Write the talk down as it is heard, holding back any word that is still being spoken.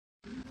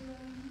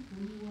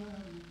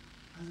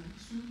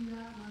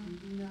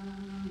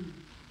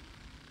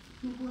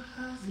nuko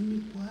hazimi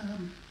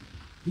kwabo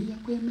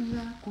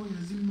ntiyakwemera ko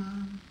yazima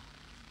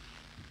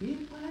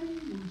irwari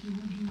mu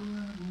gihugu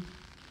iwabo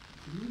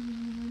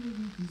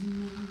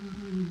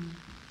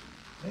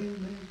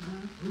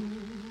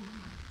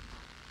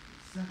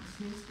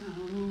success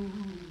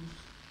comes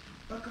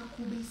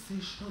bakakubise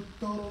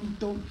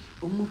shotoronto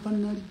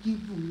umufana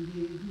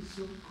ryivumye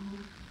isoko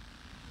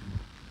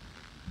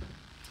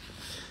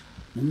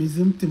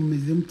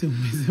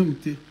mumeze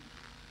mute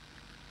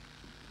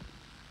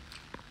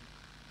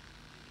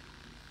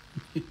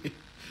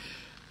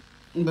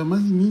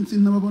ndamaze iminsi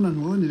ntababona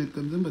nkabone reka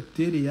nze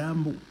mbatere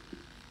yambu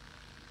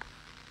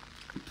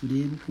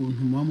turebe ukuntu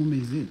muba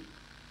mumeze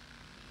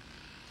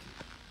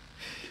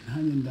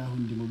nanjye ndaho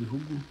ndi mu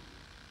bihugu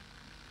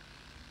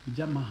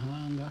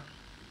by'amahanga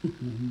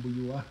nkumbuye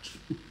iwacu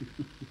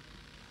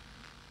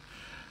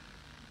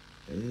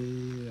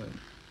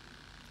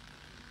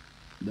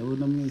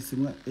ndabona mwese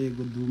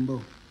ego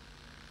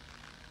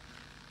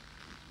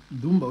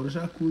Dumba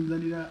urashaka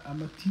kunzanira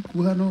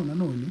amatiku hano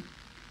nanone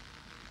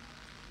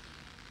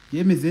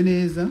yemeze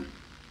neza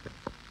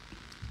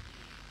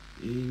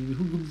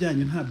ibihugu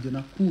byanyu ntabyo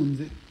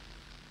nakunze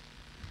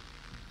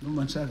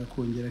numva nshaka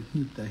kongera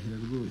nkitahira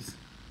rwose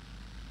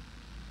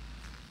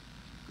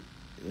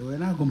ewe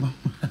nagomba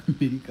muri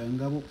Amerika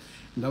ngabo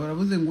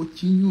baravuze ngo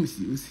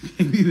kinyusi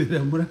usigaye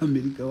wibera muri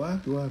Amerika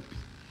wapi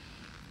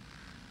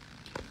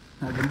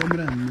ntabwo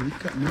muri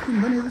Amerika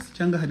mukumva neza se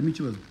cyangwa harimo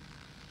ikibazo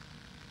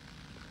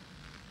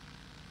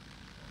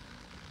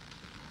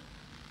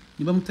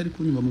niba mutari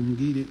kunyumva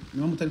mumbwire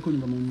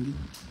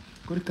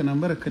ko reka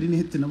nambara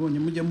karinete nabonye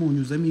mujya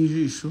munyuzamo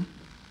ijisho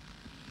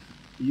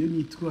iyo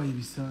nitwaye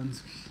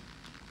bisanzwe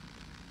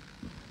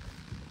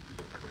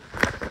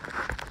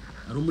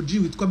ari umuji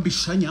witwa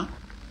Bishanya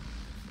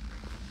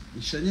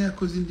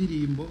yakoze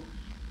indirimbo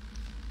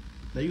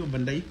ndayumva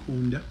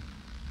ndayikunda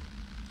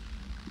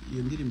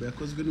iyo ndirimbo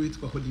yakozwe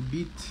n'uwitwa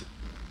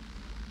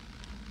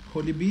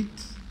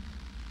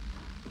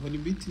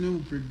Hollybeat niwe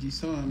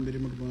producer wa mbere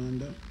mu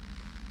Rwanda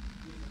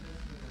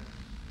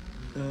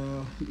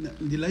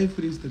ndi live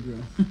kuri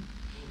Instagram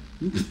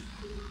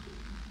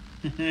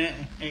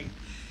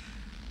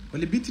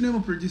Hollybeat niwe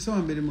producer wa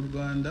mbere mu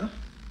Rwanda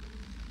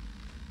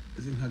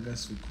nka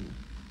Gasuku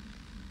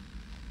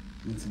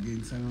nsigaye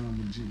nsanga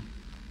muji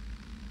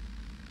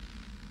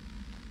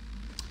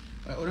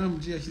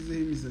Muji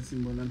yashyizeho imisatsi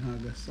mbona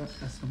ntagasa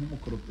asa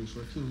nk'umukoropesho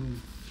wa kizungu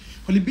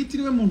Hollybeat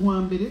niwe muntu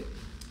wa mbere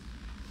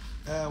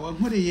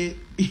wankoreye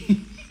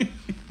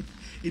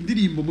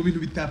indirimbo mu bintu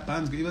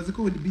bitapanzwe ibaze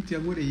ko Hollybeat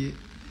yankoreye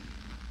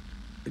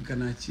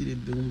kanakire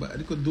Dumba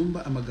ariko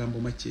Dumba amagambo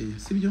makeya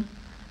sibyo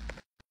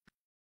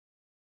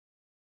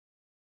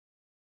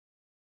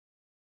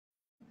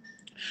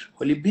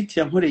Hollybeat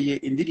yankoreye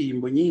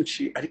indirimbo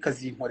nyinshi ariko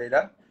azinkorera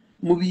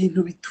mu bintu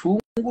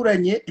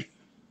bitunguranye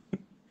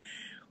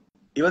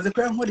ibaze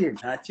ko yankoreye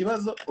nta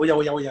kibazo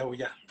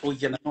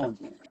oya nanone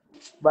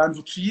banza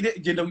ucire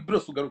genda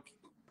wibrose ugaruke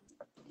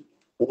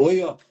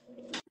oya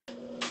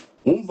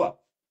umva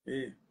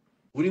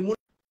uri muri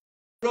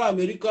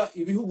Amerika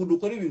ibihugu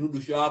dukora ibintu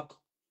dushaka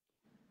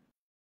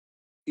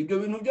ibyo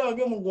bintu byabo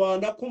byo mu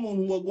Rwanda ko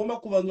umuntu wagomba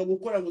kubanza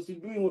gukora ngo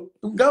sibyuye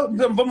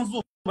mva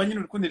muzuba nyine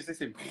uri kundira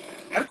seseme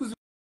ariko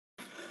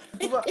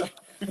kuba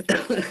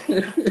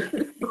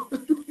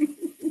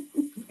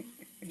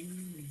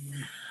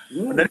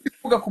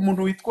ndarivuga ku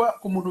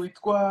muntu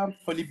witwa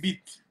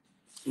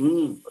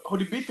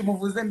Hollybeat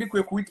muvuze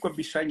mbikuye kuwitwa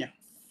Bishanya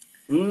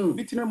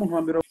Hollybeat niwe muntu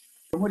wa mbere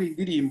muri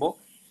indirimbo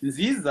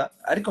nziza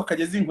ariko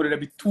akajya zinkorera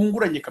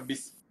bitunguranye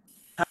kabisa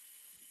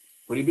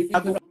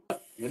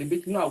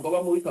Hollybeat ntabwo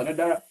aba muri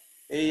Canada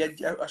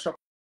ashaka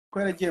ko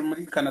yaragiye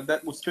muri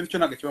Canada gusa cyo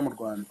ntago kiba mu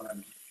Rwanda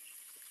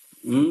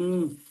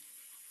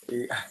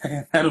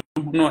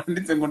umuntu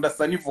wanditse ngo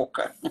ndasa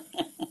n'ivoka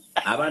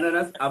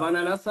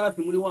abana na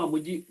Safi muri wa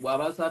mugi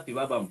waba Safi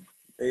babamo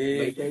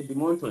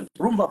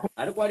urumva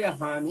ariko ari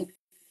ahantu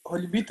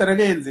Hollybeat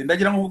ararenze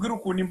ndagira ngo ubwire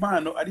ukuntu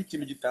impano ari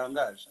ikintu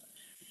gitangaje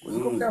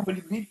uziko bwa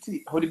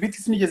Hollybeat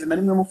sinigeze na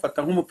rimwe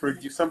mufata nk'umu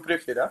producer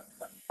prefera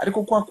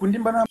ariko kwa kundi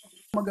mba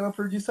namagara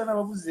producer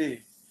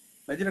nabavuze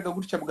nagiraga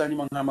gutya bwa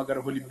nyuma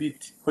nkamagara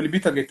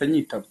Hollybeat agahita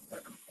nyitaba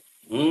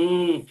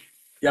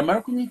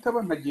yamara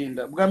kunyitaba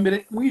nkagenda bwa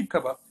mbere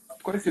mwitaba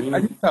twarese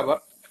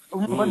anyitaba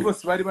umubandi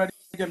bose bari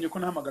baryamye ko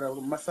nahamagara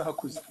mu masaha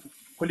akuze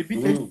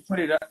Hollybeat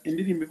yakorera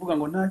indirimbo ivuga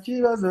ngo nta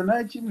kibazo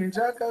nta kimwe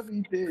nshaka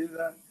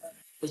kwiteza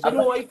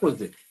abo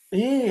wayikoze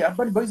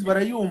abandi boys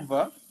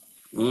barayumva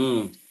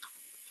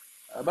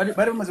bari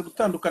bamaze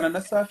gutandukana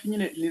na Safi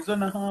nyine nizo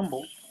na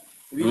Hambo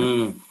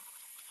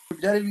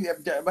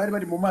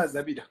bari mu mazi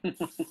abira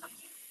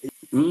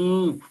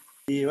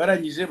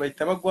barangije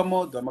bahita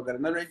bagwamo duhamagara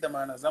na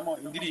Riderman azamo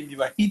indirimbo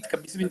iba hit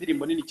kabisa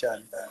indirimbo nini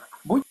cyane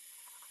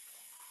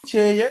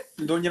bukeye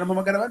ndongera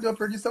mpamagara abandi ba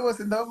producer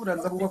bose ndababura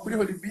nza kugwa kuri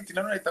Hollybeat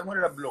nanone ahita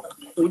nkorera block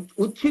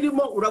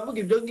ukirimo uravuga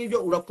ibyo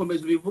ngibyo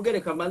urakomeza ubivuge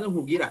reka maze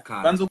nkubwira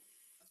akaza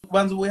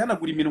banza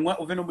ubuhanagura iminwa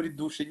uve no muri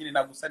douche nyine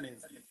nagusa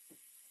neza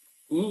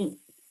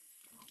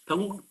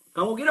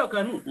kamubwira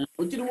akantu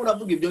ukiri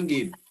muravuga ibyo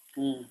ngibyo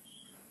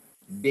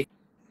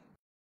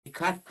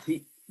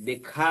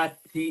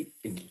Dekati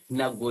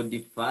na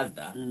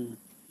Godfather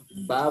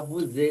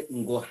bavuze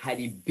ngo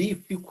hari beef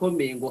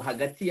ikomeye ngo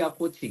hagati ya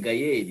Coach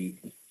Gayeri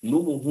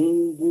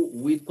n'umuhungu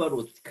witwa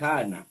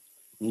Roskana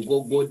ngo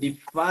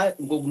Godfather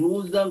ngo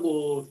nuza ngo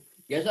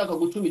yashaka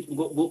gucumita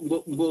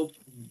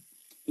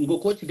ngo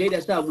Coach Gayeri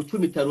yashaka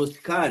gucumita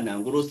Roskana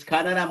ngo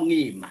Roskana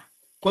aramwima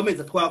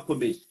komeza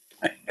twakomeje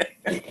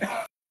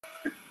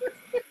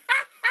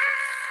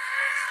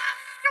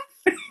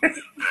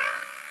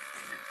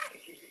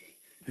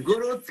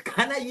Gorotsi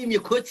kana yimye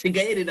Coach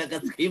Gayeri na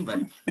Gatsimba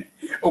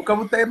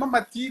ukabutayemo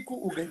amatiku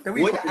ugahita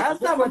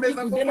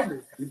wikomeza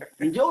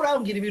njye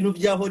urambwira ibintu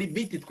bya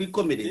Holibiti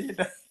twikomereye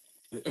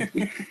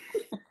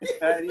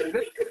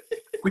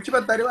kuki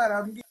batari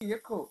barambwiye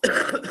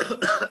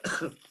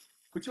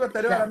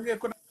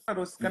ko na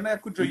Roskana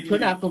yakujoyinye icyo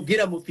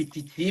nakubwira mufite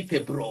ikipe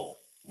bro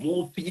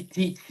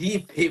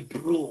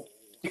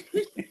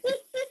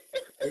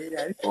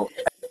ariko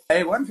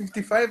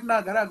 155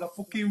 ntago ari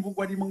agafu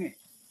k'imvugwa rimwe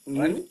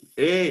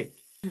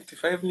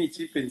 55 ni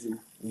ikipe nzima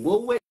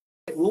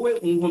wowe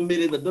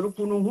unkomereza dore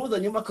ukuntu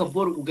nkuzanyemo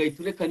akavoro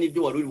ugahita ureka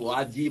n'ibyo wari uri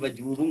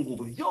wabyibagiwe ubu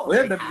ngubu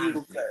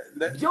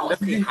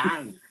byose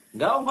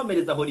ngaho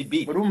nkomereza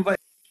Holibiti urumva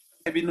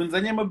ibintu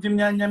nzanyemo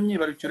by'imyanya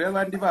myibarukiro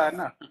y'abandi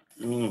bana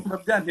mba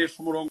byantesha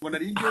umurongo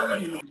nari ibyo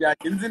ibintu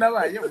byagenze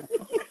nabayeho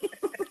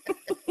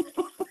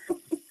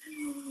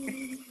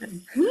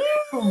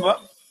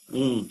urumva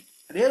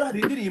rero hari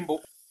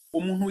indirimbo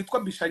umuntu witwa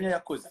Bishanya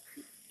yakoze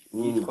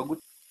yitwa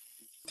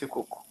gute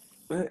koko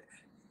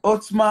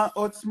Otsma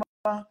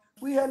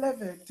we are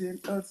elevating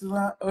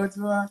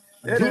Otsma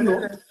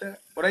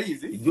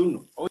urayizi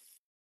Juno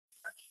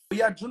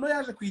ya Juno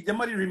yaje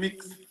kuyijyamo ari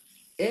remix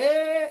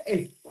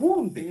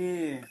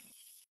kumbe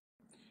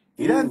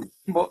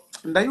irandirimbo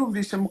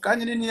ndayumvishe mu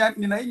kanya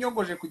ni nayo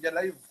inyongoje kujya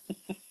live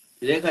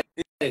reka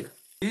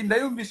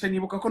ndayumvishe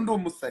nibuka ko ndi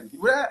umusani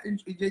bura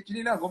igihe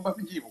kinini nagomba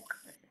kubyibuka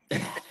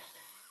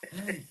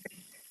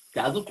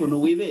cyazo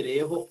ukuntu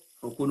wibereyeho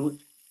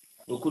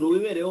ukuntu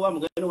wibereyeho wa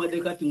mugani wa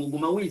Dekati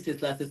nguguma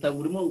wisesasesa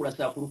ngurimo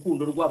ngurashaka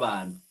urukundo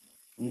rw'abantu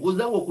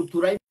nguza ngo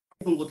kuturayi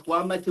ngo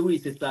twamake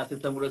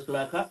wisesasesa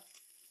ngurashaka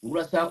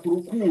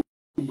urukundo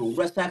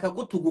urashaka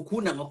ko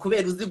tugukunda ngo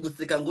kubera uzi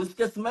guseka ngo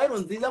ufite smile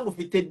nziza ngo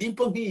ufite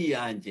dimpo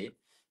nk'iyanjye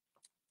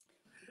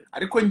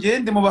ariko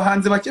ngende mu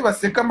bahanzi bake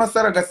baseka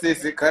amasara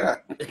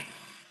agasesekara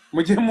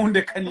mugihe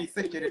mundeka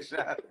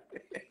nisekeresha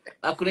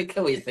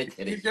akureka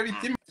wisekere ibyo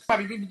bitima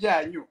bibi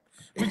byanyu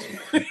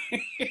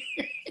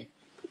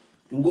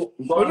ngo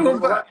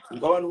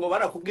abantu ngo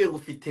barakubwiye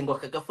ufite ngo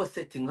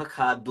akagafoseti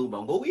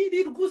nk'akaduma ngo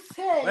wirirwa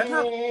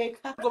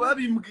useka ngo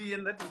babimbwiye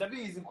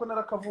ndabizi ko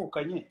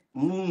narakavukanye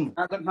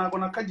ntago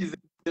nakagize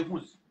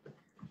nkuze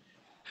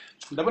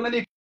ndabona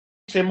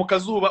nicaye mu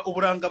kazuba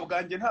uburanga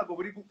bwanjye ntago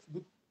buri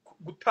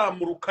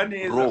gutamuruka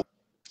neza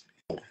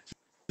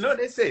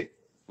none se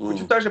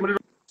kuki utaje muri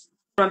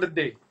Rwanda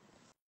Day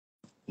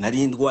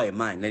nari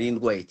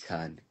ndwaye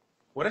cyane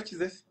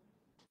warakize se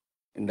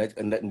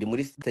ndi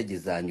muri stage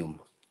za nyuma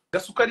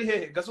Gasuka ari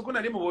hehe Gasuka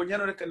nari mubonye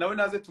nawe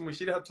naze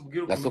tumushyire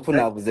hatubwire Gasuka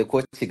navuze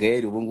ko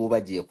Kigayeri ubu ngubu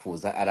bagiye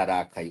kuza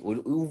ararakaye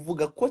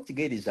uvuga ko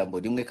Kigayeri ijambo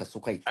rimwe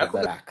Gasuka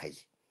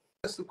itabarakaye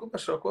Gasuka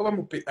bashobora kuba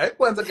bamupe ariko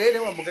kwanza Gayeri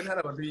wa mugani hari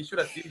abantu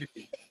yishyura sindi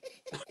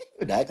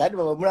kandi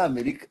baba muri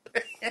Amerika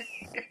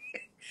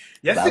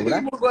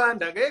yasigaye mu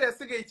Rwanda Gayeri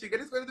yasigaye i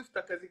Kigali twari dufite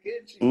akazi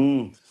kenshi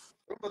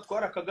urumva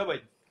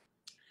twarakagabanye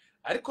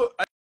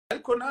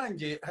ariko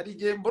nanjye hari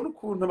igihe mbona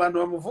ukuntu abantu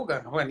bamuvuga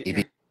nkabana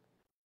ibi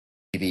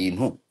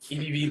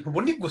bintu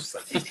bundi gusa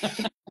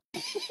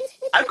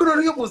ariko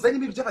none iyo muzanye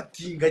ibi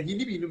by'abatinganyi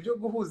n'ibintu byo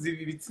guhuza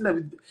ibi bitsina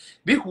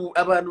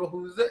abantu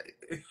bahuza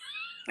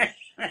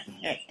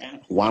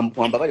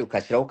wambabari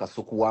ukashyiraho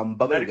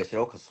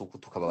Kasuku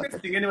tukaba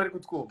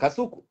batatu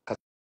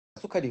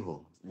Kasuku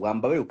ariho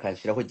wambabari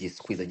ukashyiraho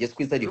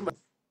Geskwiza ariho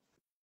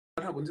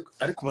ntabwo nzi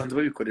ariko banza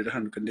babikorera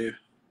hano kandebe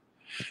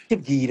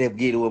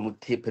bwire uwo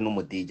mutipe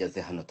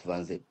n'umudijaze hano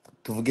tubanze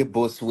tuvuge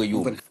boss we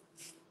yumva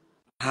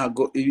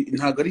ntago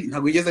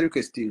yigeze ari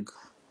requesting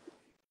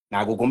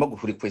ntago ugomba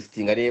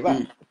requesting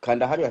reba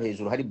kanda hari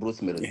hejuru hari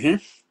Bruce Melody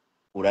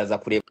uraza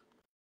kureba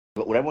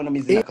urabona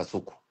amazina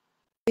Kasuku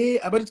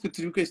abari twe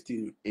turi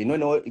requesting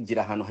noneho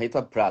igira ahantu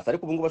hitwa plus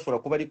ariko ubu ngubu bashobora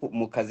kuba ari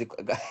mu kazi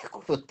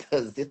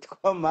k'utuzi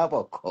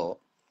tw'amaboko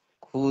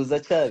kuza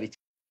cyabi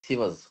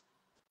kibazo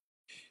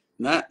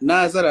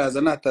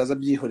nazaraza nataza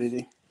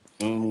byihorere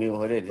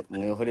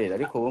mwihorere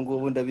ariko ubu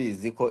ngubu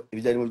ndabizi ko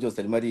ibyo arimo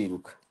byose arimo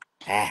ariruka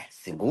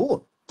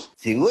singuwo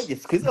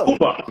Geskwiza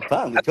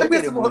ipangu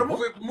cyogere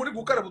muri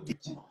gukaraba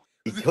uduki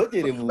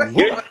icyogere mu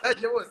nkuba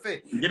aje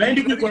bose ngira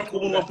ndi kwikora ku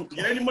munwa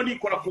ngira ndimo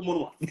nikora ku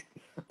munwa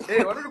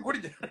wari uri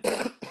kurya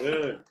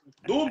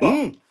dumba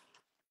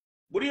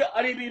buriya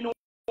ari ibintu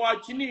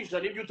wakinisha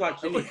n'ibyo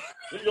utakinisha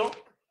sibyo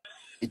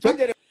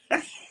icyogere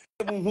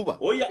mu nkuba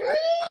oya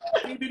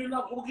ari ibintu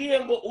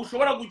nakubwiye ngo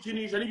ushobora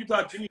gukinisha n'ibyo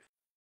utakinisha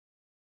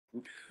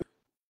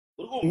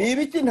ni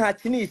ibiki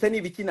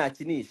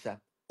ntakinisha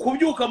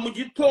kubyuka mu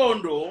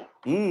gitondo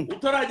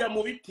utarajya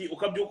mu biti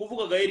ukabyuka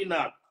uvuga Gael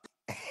nabi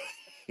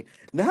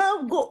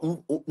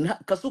ntabwo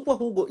Kasuku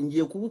ahubwo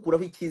ngiye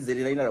kugukuraho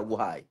icyizere nari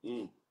naraguhaye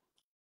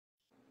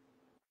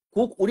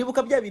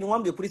uribuka bya bintu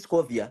wambwiye kuri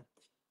Scovia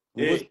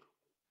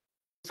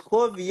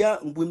Scovia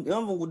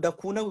ngo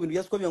udakunda ibintu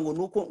bya Scovia ngo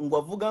nuko ngo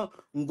avuga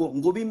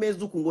ngo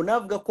bimeze uko ngo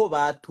navuga ko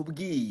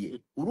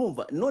batubwiye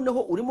urumva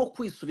noneho urimo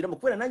kwisubiramo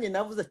kubera nanjye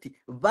navuze ati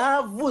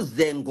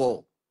bavuze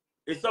ngo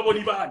ese abo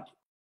ni bande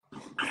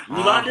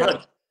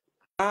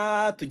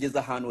tugeze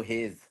ahantu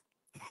heza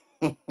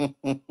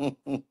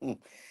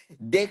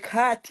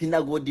Descartes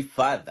na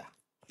Godfather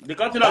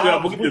Descartes ntabwo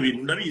yavuga ibyo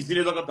bintu ndabizi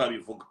neza ko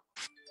atabivuga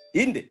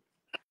inde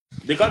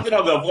Descartes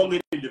ntabwo yavuga ngo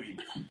ibyo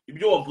bintu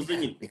ibyo wavuze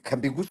nyine reka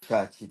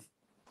mbigushakire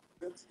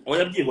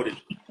oya byihorera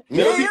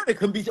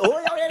reka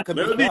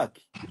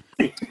mbigushakire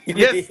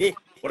yes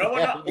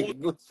urabona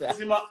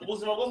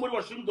ubuzima bwo muri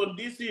Washington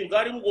DC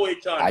bwari bugoye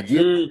cyane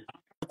agiye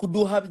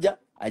kuduhabya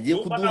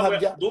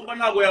Dumba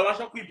ntabwo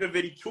yabasha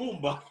kwipevera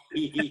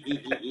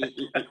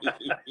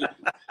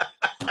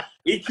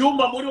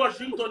icyumba muri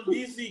Washington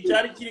DC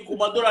cyari kiri ku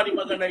madolari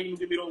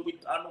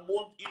 750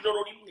 mu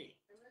ijoro rimwe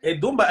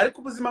Dumba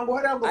ariko ubuzima ngo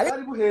hariya ngo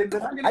bari buhenze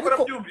nanjye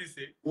niko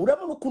byumvise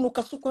urabona ukuntu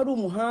Kasuku ari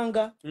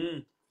umuhanga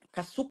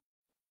Kasuku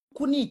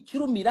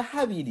nikirumira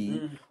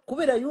habiri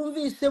kubera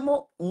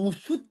yumvisemo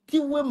umushuti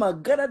we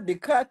magara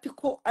Descartes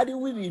ko ari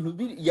we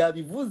ibintu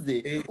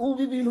yabivuze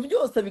ubu ibintu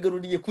byose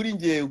abigaruriye kuri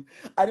ngewe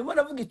arimo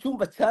navuga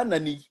icyumba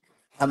cyananiye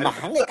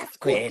amahanga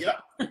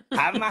kwera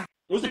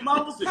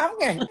uzimambu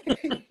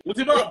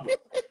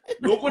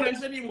nuko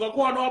nahise nibuka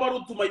ko hano haba ari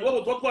utuma iwabo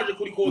tuba twaje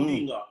kuri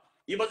kodinga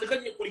ibaze ko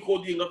agiye kuri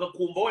kodinga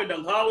akakumva wenda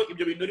nkawe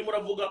ibyo bintu urimo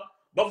uravuga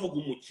bavuga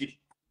umukiri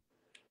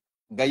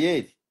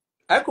Gael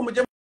ariko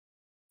mujye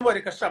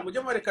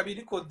mureka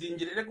biri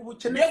kodingire rega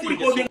ubukene kuri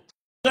kodinga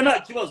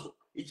nta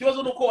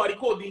ikibazo nuko wari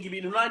kodinga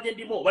ibintu nanjye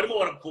ndimo barimo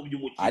barapfubya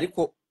umukiri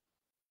ariko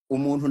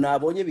umuntu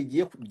nabonye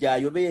bigiye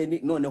byayobeye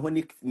noneho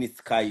ni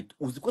Skype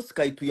uzi ko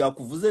Skype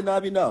yakuvuze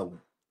nabi nawe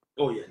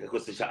oya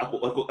rwose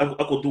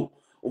ako du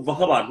umva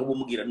nk'abantu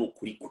bumubwira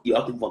n'ukuri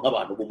umva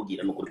nk'abantu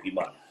bumubwira n'ukuri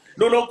kw'Imana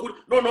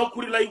noneho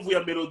kuri live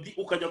ya Melody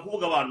ukajya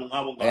kuvuga abantu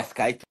nk'abo ngabo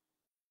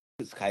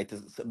Skype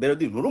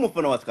Melody nturi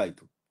umufana wa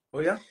Skype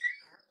oya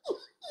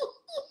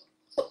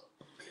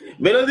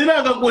Melody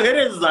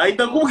nagaguhereza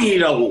ahita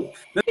kubwiraho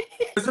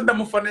ese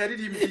ndamufana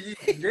yaririmbye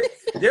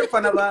ngiye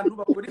mfana abantu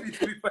bakora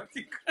ibintu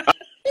bifatika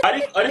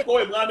ariko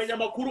we mwamenya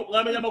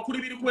amakuru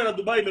ibiri kubera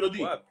Dubai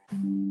Melody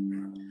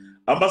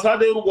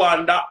Ambasade y'u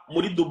Rwanda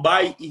muri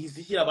Dubai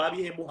ihise ishyira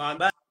babihemu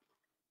hanze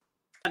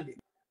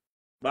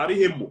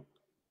babihemu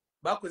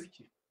bakoze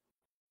iki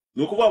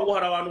nuko kuvuga ngo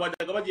hari abantu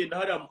bajyaga bagenda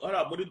hari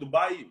muri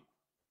Dubai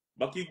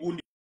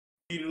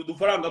bakigundira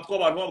udufaranga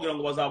tw'abantu babwira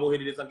ngo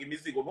bazaboherereza ngo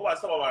imizigo ngo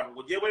basaba abantu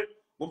ngo jewe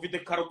ngo mfite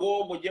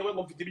cargo ngo jewe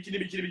ngo mfite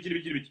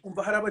ibiki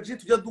umva hari abaje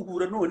tujya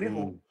duhura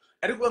noneho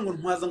ariko ngo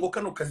ntwaza ngo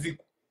kano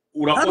kazigo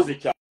urakoze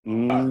cyane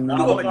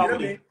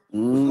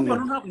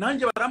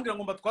nanjye barambwira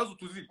ngo mbatwaze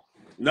utuzigo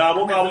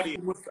nabo ngabo ni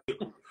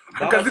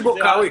akazigo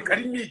kawe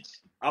kari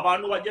miki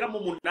abantu bagera mu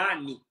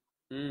 8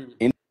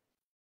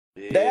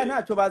 indaya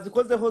ntacyo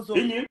bazikozeho zo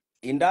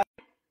indaya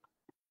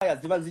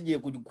ziba zigiye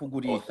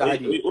kugurisha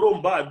hari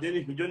urumva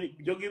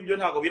ibyo ngibyo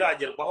ntago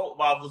biragerwaho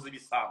bavuze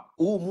ibisambo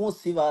uwo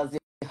munsi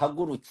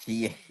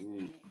bazihagurukiye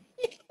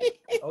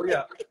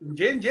oya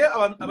ngenje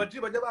abaji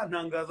bajya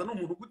bantangaza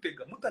n'umuntu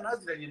gutega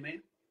mutanaziranye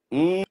me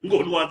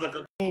ngo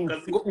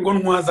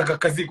ntwaza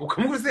akazigo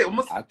kamuze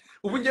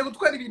ubu ngiye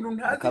gutwara ibintu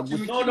ntazi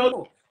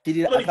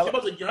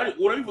ikibazo gihari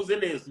urabivuze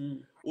neza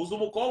uza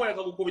umukobwa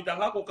yakagukubita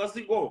nk'ako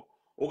kazigo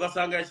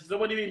ugasanga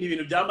yashyizemo n'ibindi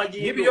bintu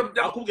by'amagihiro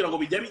akubwira ngo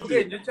bijya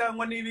bigenda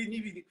cyangwa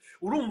n'ibindi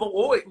urumva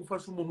wowe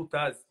ufasha umuntu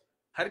utazi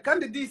hari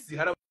kandi disi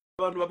hari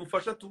abantu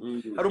bamufasha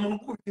hari umuntu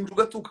ukubinja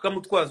ugatuka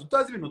akamutwaza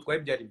utazi ibintu utwaye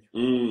byari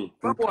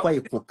byo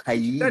utwaye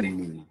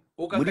kokayine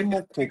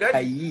murimo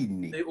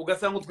kokayine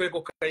ugasanga utwaye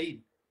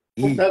kokayine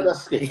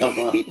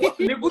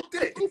ni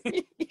gute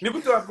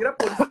wabwira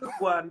polisi y'u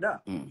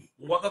Rwanda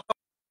ngo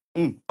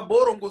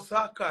boro ngo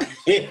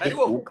sakanje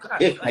ariwo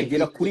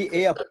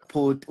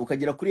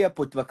ukagera kuri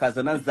airport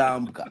bakazana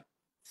zambwa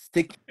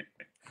stick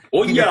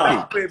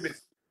oya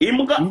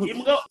imbwa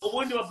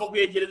ubundi bapfa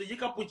kuyegereza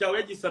igikapu cyawe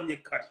yagisamye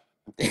kare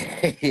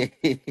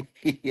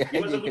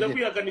imaze kujya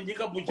kwihakana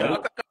igikapu cyawe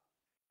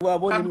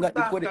wabonye imbwa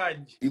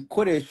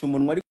ikoresha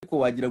umunwa ariko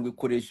wagira ngo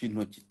ikoresha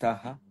intoki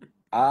taha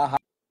aha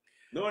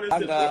none se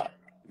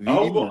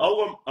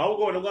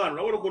ahubwo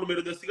urabona ukuntu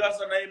Melody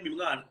asigasa na Emmy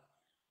mwana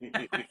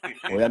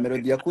oya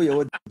Melody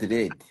yakuyeho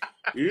dread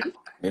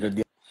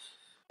Melody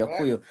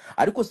yakuyeho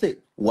ariko se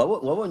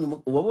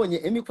wabonye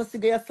Emmy ko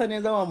asigaye asa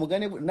neza wa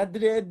mugane na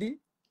dread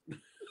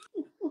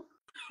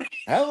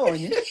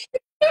abonye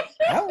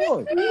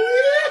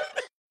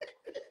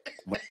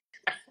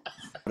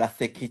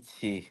uraseka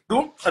iki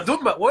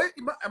Dumba wowe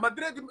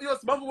amadread yose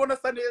mpamvu ubona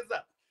asa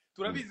neza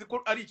turabizi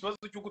ko ari ikibazo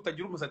cy'uko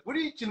utagira umusatsi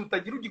buri ikintu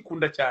utagira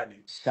ugikunda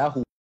cyane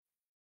shahu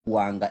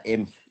wanga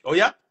Emmy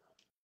oya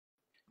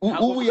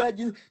ubu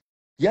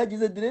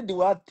yagize diredi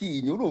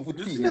watinye urumva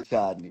utinye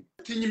cyane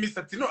tinye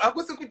imisatsi no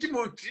ahubwo se kuki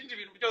munshinja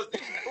ibintu byose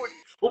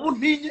ubu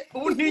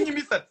ntinye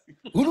imisatsi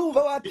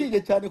urumva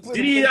watinye cyane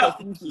kubera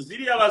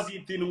ziriya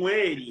bazita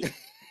inweri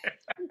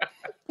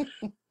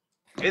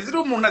eziri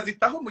umuntu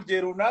azitaho mu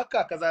gihe runaka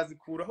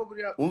akazazikuraho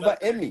buriya umva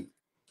Emi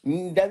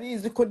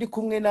ndabizi ko ndi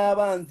kumwe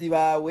n'abanzi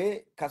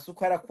bawe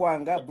Kasuku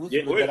arakwanga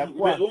Bruce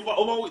arakwanga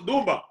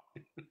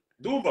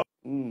Dumba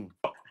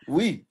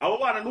oui abo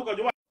bana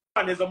ntukajye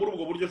baneza muri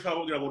ubwo buryo ushaka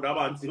kugira ngo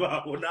ndabanzi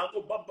babo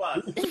nako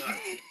babazi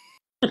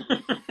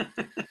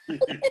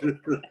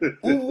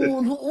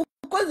umuntu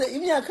ukoze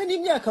imyaka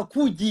n'imyaka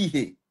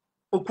kugihe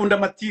ukunda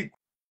amatiku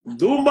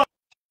Dumba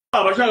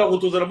abashaka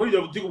kutuzana muri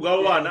ibyo butiku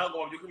bw'abo bana ngo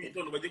babyuke mu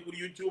gitondo bajye kuri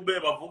YouTube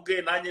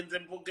bavuge nanjye nze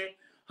mvuge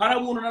hari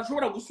umuntu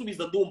ntashobora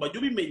gusubiza Dumba jya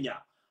ubimenya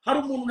hari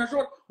umuntu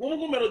ntashobora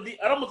nk'ubu Melody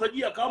aramutse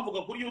agiye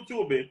akamvuga kuri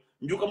YouTube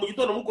mbyuka mu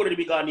gitondo mukorera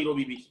ibiganiro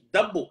bibiri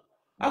double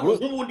aho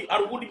ubundi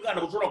ari ubundi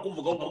bwana bushobora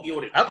kumvugaho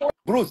nkabwihore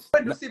Bruce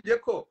usibye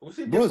ko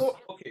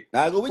okay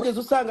ntago wigeze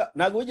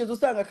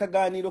usanga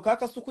akaganiro ka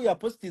Kasuku ya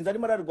postinze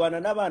arimo ararwana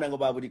n'abana ngo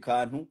baburi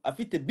kantu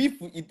afite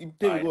beef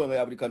iteye ubwoba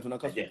ya buri kantu na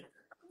Kasuku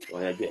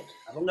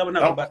abo ngabo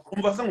nabo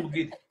kumva se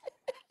nkubwire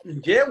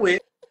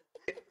njyewe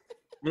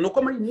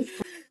nuko muri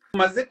minsi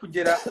tumaze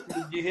kugera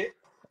mu gihe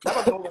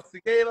n'abagabo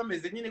basigaye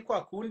bameze nyine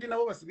kwa kundi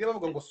nabo basigaye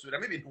bavuga ngo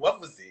subiramo ibintu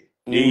wavuze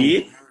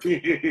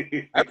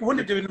ariko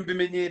ubundi ibyo bintu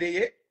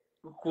bimenyereye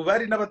ku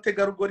bari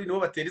n'abategarugori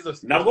nibo batera izo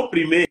nabwo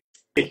primaire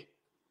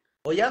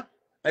oya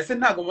ese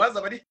ntago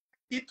baza bari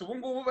hit ubu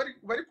ngubu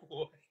bari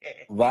kuho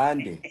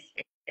bande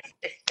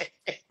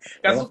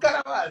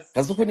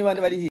Kasuku ni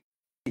bande bari hit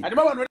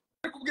harimo abantu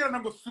bari kubwirana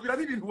ngo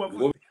subiramo ibintu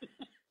wavuze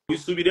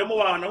bisubiremo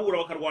banahura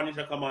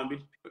bakarwanisha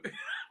kamambiri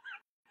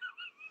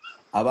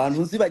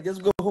abantu nzi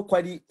bagezweho ko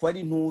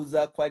ari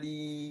ntuza ko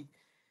ari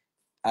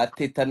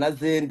Ateta na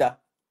Zenda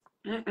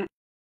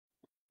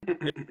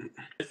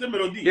ese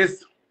Melody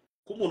yes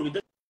ko umuntu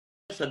bita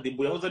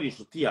Shadibu yahoze ari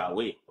inshuti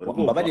yawe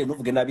mbabarire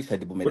ntuvuge nabi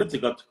Shadibu Melody uretse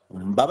gato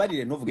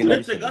mbabarire ntuvuge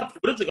nabi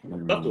uretse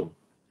gato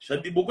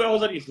Shadibu ko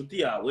yahoze ari inshuti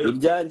yawe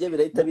ibyanjye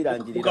birahita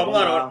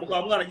birangirira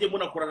mukaba mwaragiye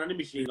munakorana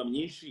n'imishinga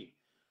myinshi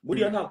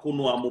buriya nta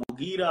kuntu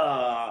wamubwira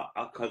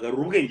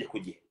akagarura ubwenge ku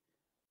gihe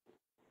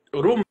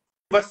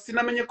urumva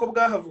sinamenye ko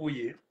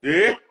bwahavuye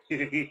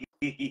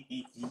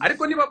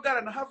ariko niba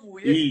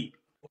bwaranahavuye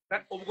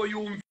ubwo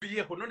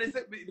yumviyeho none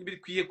se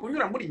bikwiye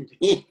kunyura muri njye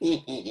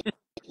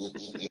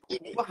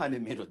bahane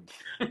Melody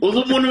uzi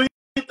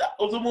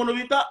umuntu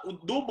bita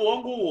Dumba uwo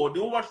nguwo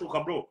niwe ubashuka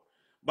bro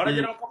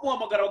baragera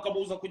bakamuhamagara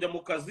bakamubuza kujya mu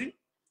kazi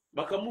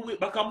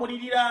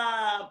bakamuririra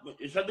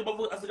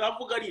Shadibu asigaye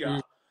avuga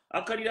arira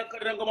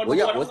akarira ngo abantu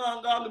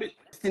baramwanga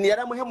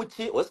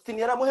Austin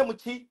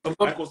yaramuhemuki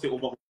ariko se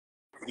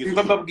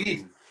umva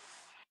mbabwira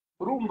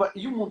urumva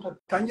iyo umuntu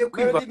atangiye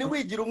kwivanga ni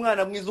wigira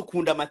umwana mwiza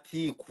ukunda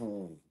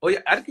amatiku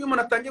oya ariko iyo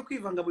umuntu atangiye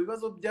kwivanga mu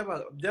bibazo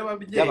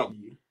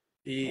by'ababyeyi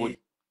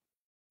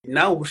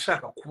nawe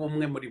ushaka kuba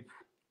umwe muri bo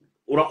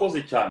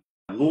urakoze cyane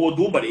nuwo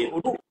Dumba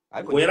rero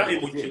ngo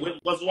yarahemukiwe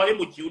bazo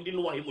wahemukiye undi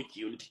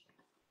n'uwahemukiye undi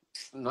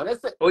none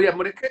se oya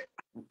mureke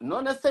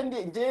none se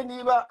ngiye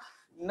niba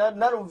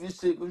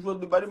narumvise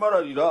ujwe barimo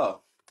ararira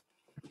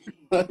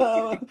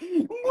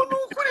umuntu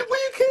ukuri ngo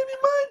you can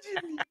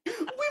imagine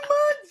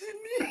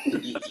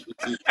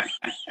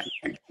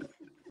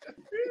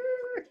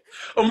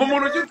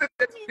umuntu ugitse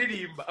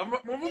ndirimba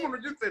umuntu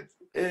ugitse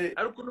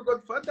ari ukuntu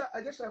Godfather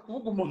ajya ashaka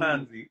kuvuga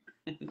umuhanzi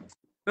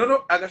none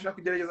agashaka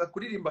kugerageza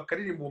kuririmba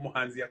akaririmba uwo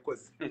muhanzi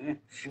yakoze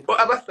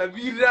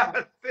abasabira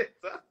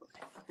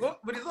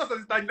buri zose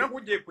zitangira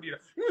nk'ugiye kurira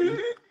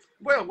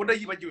mboya ngo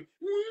ndayibagiwe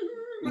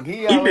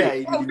ngiyawe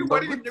yayiririmba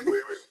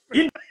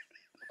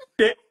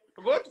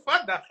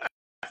Godfather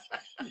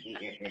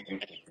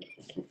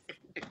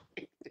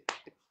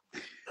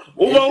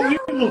uba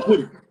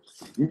w'ukuri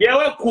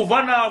ngewe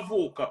kuva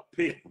navuka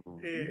pe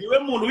niwe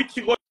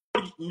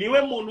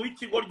muntu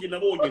w'ikigoryi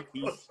nabonye ku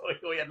isi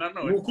oya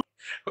nanone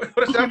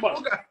urashaka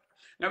kuvuga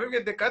na bimwe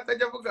Dekate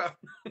ajya avuga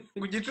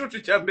ngo igicucu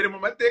cya mbere mu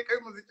mateka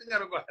y'umuziki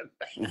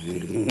nyarwanda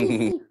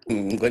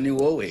ngo ni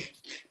wowe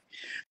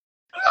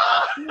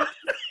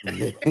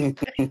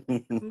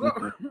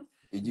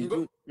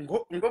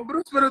ngo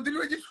Bruce Melody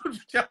niwe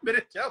gicucu cya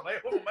mbere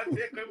cyabayeho mu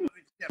mateka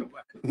y'umuziki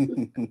nyarwanda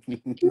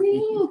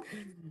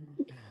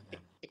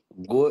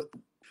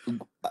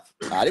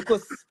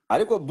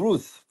ariko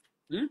Bruce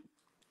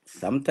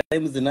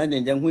sometimes nanjye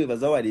njya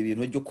nkwibaza wari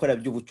ibintu byo gukora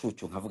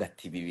by'ubucucu nkavuga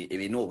ati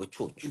ibi ni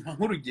ubucucu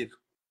nk'urugero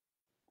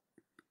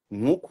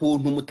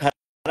nk'ukuntu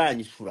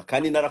mutaranyishura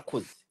kandi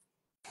narakoze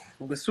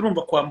ubwo se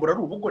urumva kwambura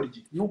ari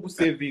ubugoryi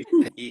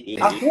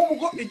n'ugusevinga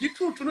ahubwo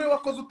igicucu niwe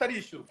wakoze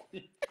utarishyurwa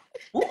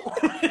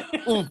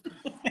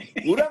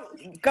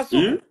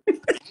Kasuku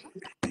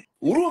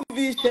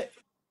urumvishe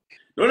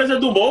none se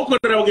Dumba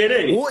wokorera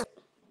bwerere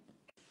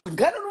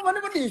ngana numva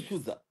niba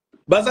nishyuza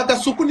baza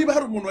Kasuku niba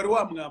hari umuntu wari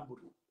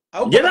wamwambura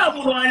njye nta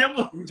muntu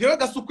wanyambura njyewe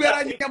Kasuku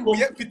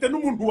yaranyambuye mfite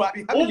n'umuntu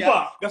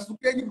wabihamya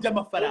Kasuku yanyibye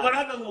amafaranga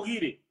ubaraga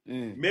nkubwire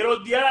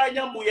Melody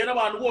yaranyambuye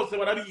n'abantu bose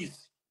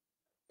barabizi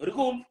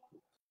ariko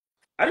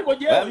ariko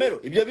jewe Mero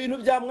ibyo bintu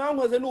bya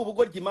mwankoze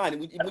n'ubugoryi imana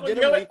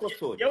mugere mu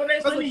ikosora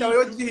ikibazo cyawe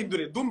yo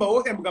gihindure dumba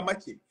wohembwa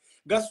make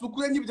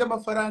gasukuye n'ibyo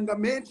amafaranga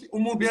menshi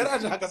umuntu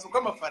yaraje agasuka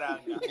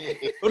amafaranga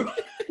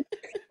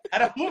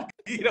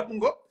aramubwira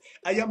ngo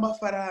aya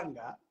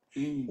mafaranga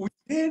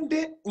ugende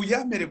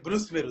uyamere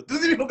Bruce Melo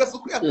tuzi ibintu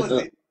gasukuye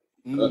yakoze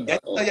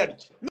yarya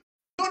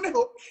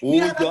noneho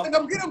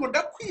niyarangambwira ngo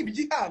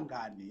ndakwibye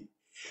ihangane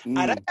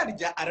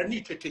ararya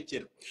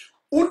aranicecekera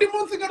undi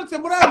munsi ngarutse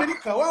muri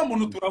Amerika wa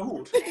muntu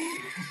turahura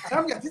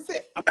arambwira ati se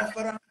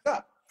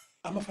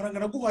amafaranga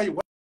naguhaye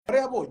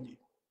warayabonye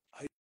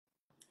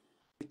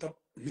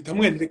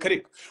bitamwendere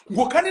kareka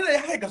ngo kandi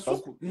yahaye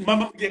gasuku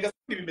mama mugiye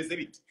gasuku bimeze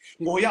bite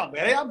ngo yambo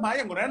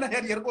yarayampaye ngo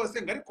narayariye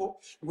rwose ngo ariko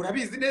ngo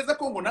urabizi neza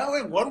ko ngo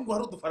nawe ngo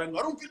wari udufaranga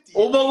wari umfitiye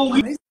uba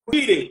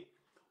ubwire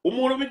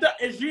umuntu bita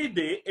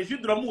Egide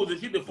uramuzi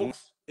Egide Fox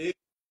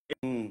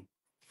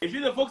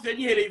Egide Fox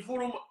yagihereye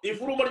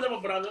ifuruma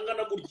ry'amafaranga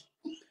angana gutya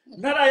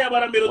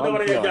ntarayabara melodie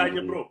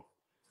abarayajyanye bro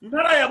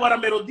ntarayabara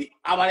melodie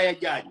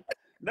abarayajyanye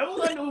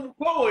navuga ni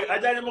umukobwa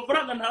ajyanye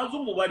amafaranga ntazi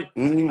umubare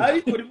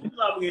ariko rimwe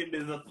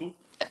zamwemeza tu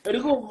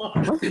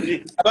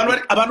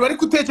abantu bari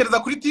gutekereza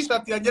kuri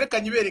t-shirt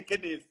yangerekanye ibereke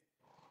neza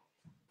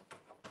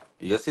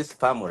iyo si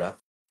spamura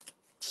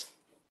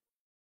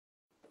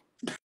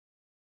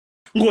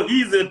ngo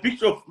he's a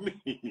picture of me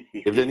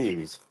ibyo ni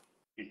ibizo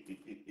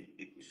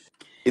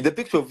is the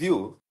picture of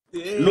you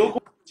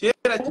nuko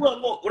kera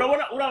ngo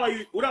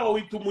uraba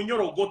wita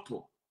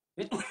umunyorogoto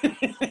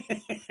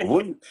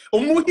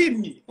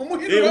umuhini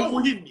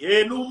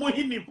ni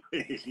umuhini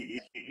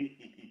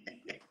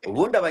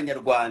ubundi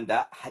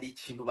abanyarwanda hari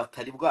ikintu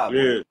batari bwabo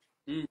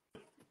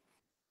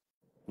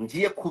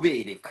ngiye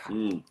kubereka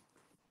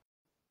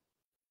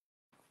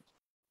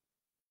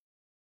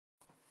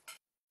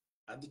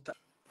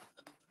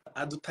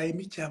adutayemo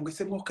icyangwe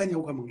se mwo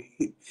kanyabwa mwe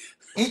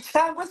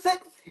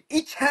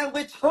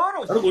icyangwe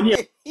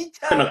cyoroshye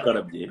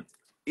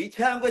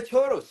icyangwe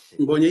cyoroshye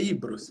mbonye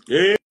yibrose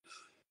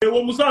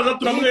uwo musaza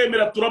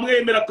turamwemera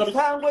kabisa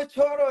icyangwe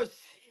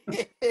cyoroshye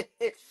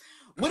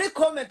muri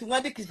comment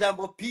mwandika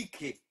ijambo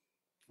pike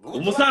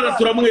umusaza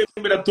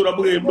turamwemera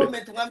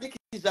comment mwandika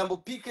ijambo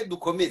pike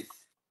dukomeze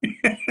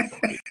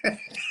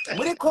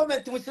muri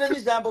comment mushyiramo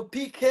ijambo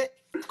pike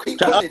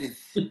twikomereze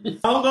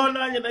aho ngaho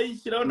nanjye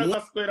nayishyiraho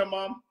n'agaswera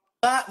mama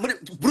muri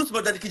Bruce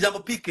bandika ijambo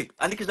pike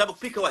andika ijambo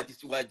pike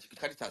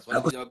wagikaritas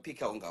ijambo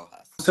pike aho ngaho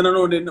hasi gusa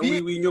nanone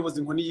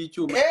winyoboza inkoni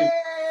y'icyuma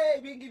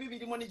ibingibi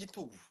birimo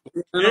n'igitugu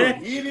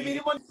ibi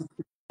birimo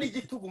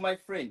n'igitugu my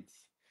friend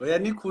oya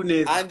ni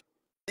kuneza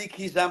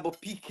ijambo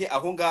pike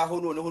aho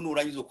ngaho noneho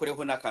nurangiza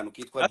ukoreho n'akantu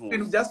kitwa ntu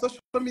ibintu bya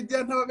social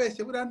media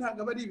ntababeshye buriya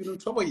ntago bari ibintu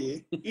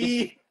nshoboye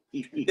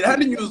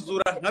hano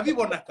nyuzura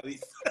nkabibona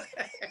kabisa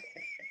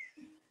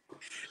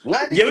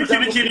yewe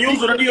ikintu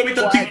nyuzura niyo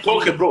bita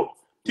TikTok bro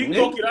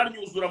TikTok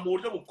iranyuzura mu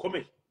buryo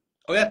bukomeye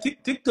oya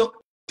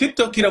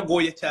TikTok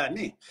iragoye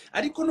cyane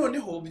ariko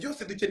noneho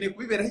byose dukeneye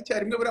kubiberaho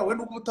icyarimwe buriya wowe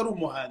nuko utari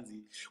umuhanzi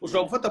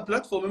ushobora gufata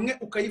platform imwe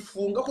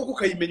ukayifunga koko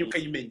ukayimenya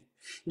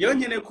ngewe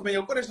nkeneye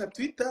kumenya gukoresha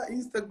Twitter,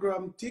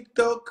 Instagram,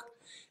 TikTok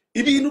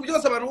ibintu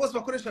byose abantu bose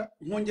bakoresha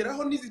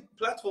nkongeraho n'izi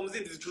platform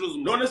zindi zicuruza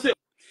none se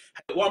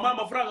wampa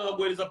amafaranga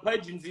akaguhereza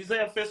page nziza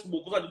ya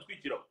Facebook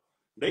uzadutwikiraho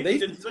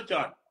ndayifite nziza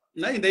cyane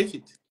nayo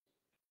ndayifite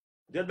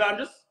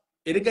byadanjese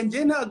erega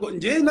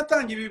ngewe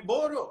natanga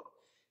ibiboro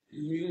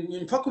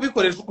mpfa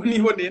kubikoresha uko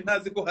niboneye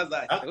ntazi ko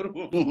hazajya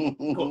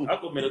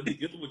ariko melodie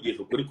iyo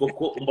tumugisha ukuri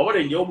koko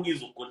umbabarengeho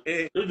mwiza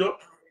ukuri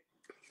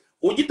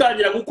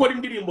ugitangira gukora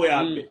indirimbo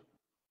ya mbere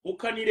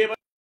ukanireba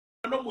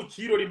no mu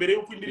kirori mbere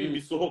yuko indirimbo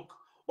isohoka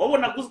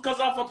wabona ko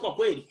kazafatwa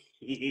kweli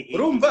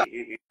urumva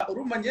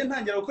ngewe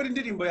ntangira gukora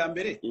indirimbo ya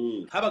mbere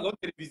habagaho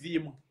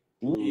televiziyo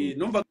imwe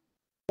numva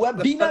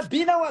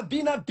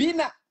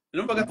bina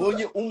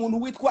mbonye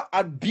umuntu witwa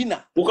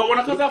Albina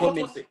ukabona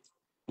kazafatwa se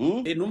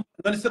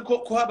none se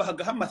ko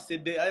habahaga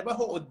amasede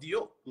abaho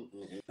audio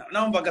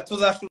numvaga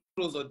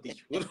tuzashuruza audio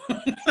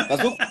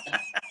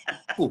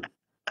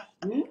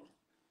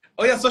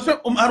oya social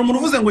hari umuntu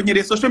uvuze ngo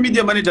nyere social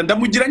media manager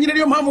ndamugira nyine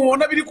niyo mpamvu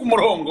mubona biri ku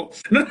murongo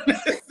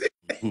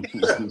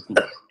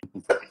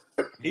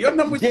iyo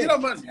ntamugira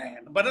man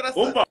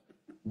umva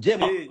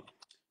jema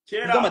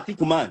kera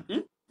amatiku man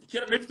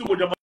kera nifite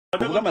umujama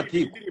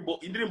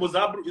indirimbo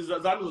za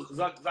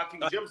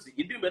King James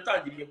indirimbo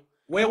yatangiriye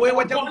wewe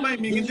wajya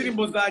kumayiminga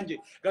indirimbo zanjye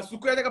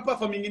gasuku yajyaga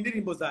performing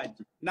indirimbo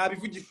zanjye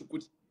nabivugisha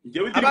ukuri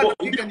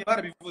abandi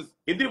barabivuze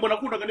indirimbo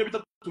nakundaga niyo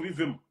bitatu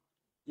bivemo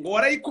ngo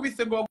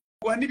warayikubise ngo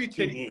baguha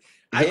n'ibiceri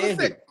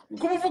ariko se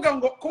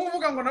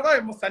kuvuga ngo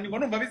nabaye musani ngo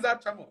numva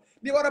bizacamo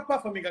niba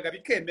waraperformingaga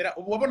bikemera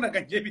ubu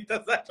wabonaga ngiye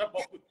bitazacamo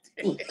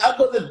gute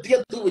akoze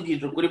diye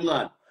tuvugisha ukuri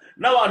mwana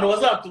n'abantu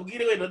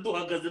bazatubwire wenda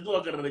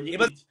duhagararanye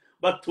ibaze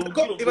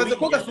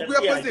ko gasuku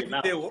yakoze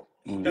video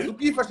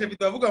gasuku yifashe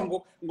video avuga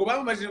ngo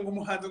bamamajije ngo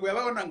umuhanzi ngo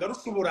yababona ngo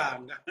arusha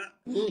uburanga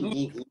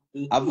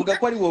avuga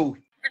ko ari wowe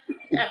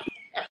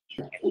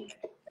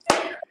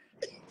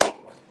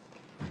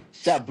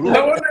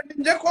ndabona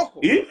ninjye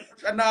koko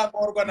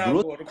nagorwa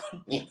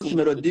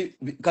melodie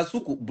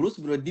kasuku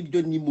Bruce melodie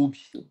byo ni mubi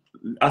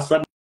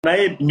asa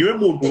naye niwe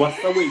muntu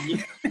basa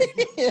wenyine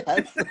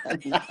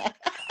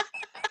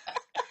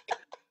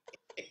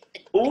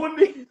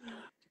ubundi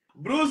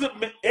Bruce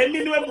Emi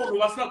niwe muntu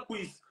basa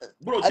kwisi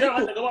bro kera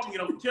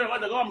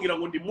bajyaga bambwira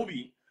ngo ndi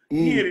mubi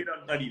nirera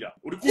ndarira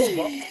uri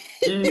kumva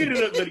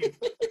nirera ndarira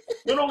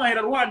noneho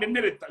nkahera ruhande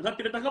ntereta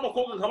nkatereta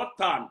nk'abakobwa nka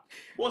batanu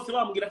bose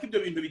bambwira ko ibyo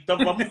bintu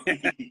bitavamo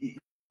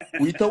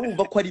uhita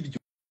wumva ko ari byo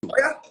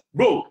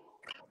bro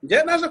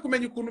njye naje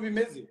kumenya ukuntu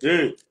bimeze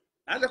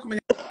naje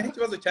kumenya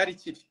ikibazo cyari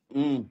kiri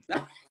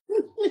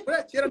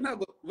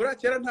buriya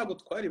kera ntabwo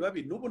twari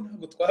babi n'ubu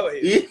ntabwo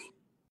twabaye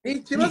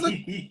ikibazo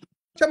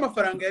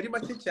cy'amafaranga yari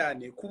make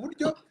cyane ku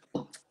buryo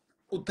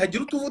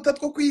utagira utuvuta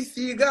two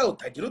kwisiga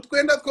utagira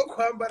utwenda two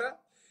kwambara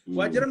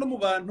wagera no mu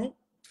bantu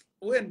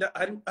wenda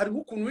ari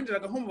nk'ukuntu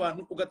winjiraga nko mu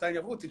bantu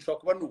ugatangira kuvuga uti nshobora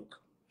kuba nuka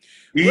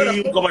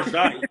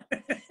ukabashaye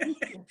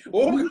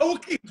wowe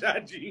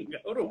ukijajinga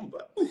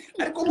urumva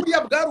ariko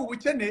buriya bwari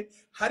ubukene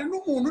hari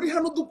n'umuntu uri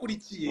hano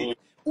udukurikiye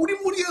uri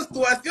muri iyo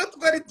situwasiyo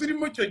twari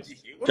turimo icyo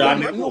gihe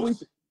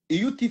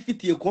iyo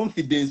utifitiye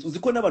confidence uzi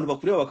ko n'abantu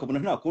bakureba bakabona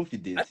nta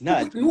confidence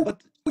nta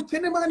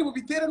ubukene mani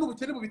bubitera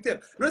n'ubukene bubitera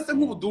none se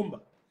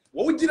nk'ubudumba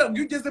wowe ugira ngo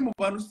iyo ugeze mu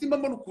bantu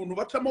usimbamo n'ukuntu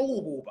bacamo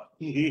wububa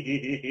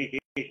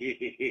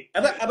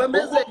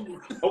abameze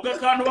ubwo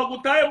akantu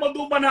bagutayemo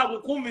dumba ntabwo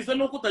kumvise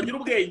nuko utagira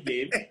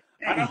ubwenge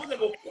aravuze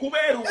ngo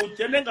kubera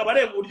ubukene ngo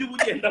abareba uburyo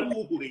bugenda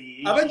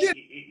buhuriye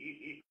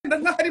abagenda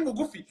nk'aho ari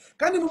mugufi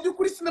kandi mu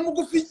by'ukuri si na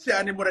mugufi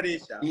cyane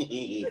murareshya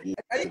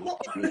ariko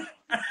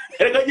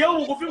reka njyewe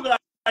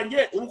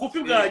ubugufi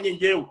bwanjye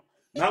njyewe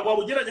ntabwo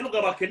wabugeranye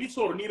n'ubwabake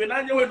n'isoro nibe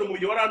nanjye wenda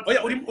umubiri waranduye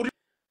uri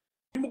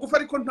mugufi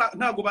ariko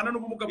ntabwo bana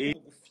n'ubumuga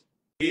bw'ubugufi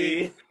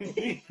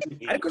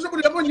ariko ejo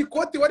bundi nabonye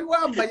ikoti wari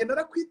wambaye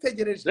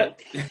narakwitegereje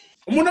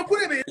umuntu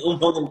akurebeye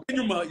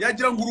inyuma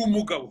yagira ngo uri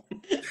umugabo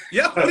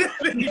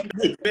yakurebeye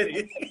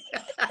imbere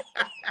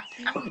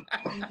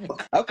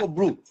ariko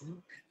bro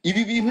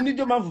ibi bintu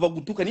nibyo mpamvu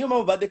bagutuka niyo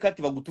mpamvu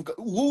badekati bagutuka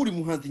wowe uri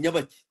muhanzi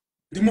nyabaki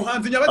ndi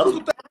muhanzi nyabaki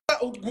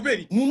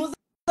utaguberi umuntu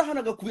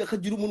uzahanaga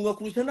akagira umunwa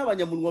kurusha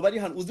n'abanyamunwa bari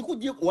hano uzi ko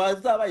ugiye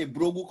wazabaye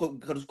blogu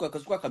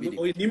kasuka kabiri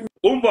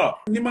umva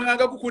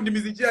nimanga gukunda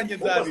imiziki yanjye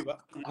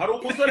nzabiba hari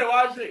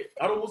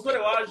umusore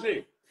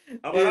waje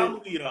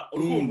abarambwira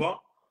urumva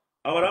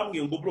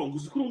abarambwiye ngo bro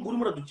nguzi ko uri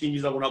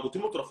muradukingiza ngo ntabwo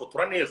turimo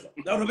turafotora neza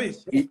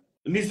narobeshye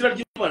n'izina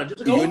ry'Imana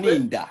iyo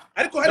ninda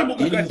ariko hari mu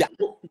bugari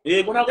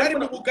yego ntabwo hari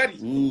mu bugari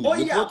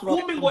oya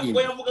kumbi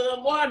ngo yavugaga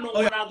ngo hano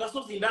ngo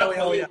nagasozi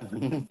ndakawe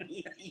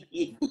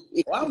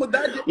wa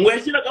mudage ngo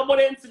yashyiragamo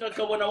lensi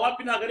ngakabona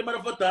wapi ntabwo arimo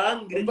arafata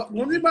hange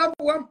muri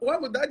mpamvu wa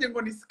mudage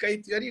ngo ni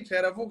skate yaricaye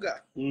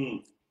aravuga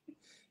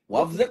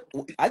wavuze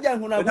ajya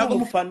ngo ntabwo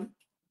umufana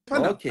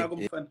ntabwo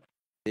umufana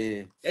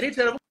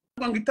yaricaye aravuga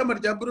ngo itama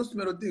rya Bruce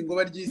Melody ngo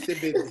baryise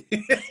bebe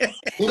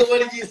ngo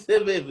baryise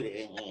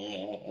bebe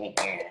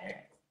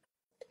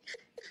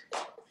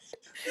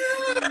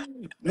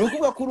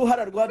nukuvuga ko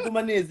uruhara rwa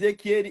Duma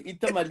Ezekiel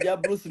itama rya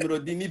Bruce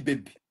Melody ni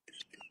bebe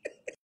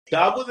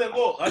cyavuze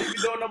ngo hari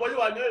video nabonye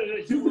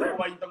banyohereje kibura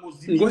bayita ngo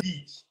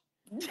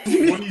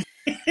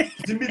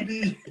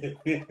zimidi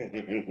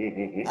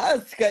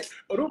asika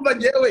urumva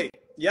ngewe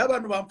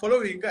y'abantu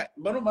bamfollowinga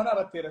mbanuma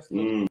nabatera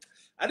sino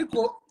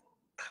ariko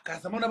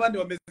akazamo nabandi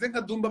bameze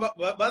nka Dumba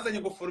bazanye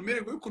ngo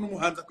formule ngo ukuntu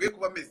umuhanzi akwiye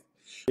kuba ameze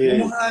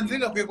umuhanzi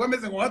ngakwiye kuba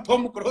ameze nka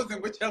Tom Close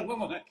ngo cyangwa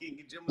nka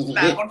King James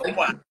ntabwo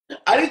n'umwana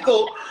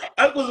ariko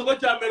uzuko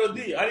cya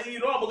Melody ari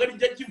ibintu wamugari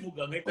njye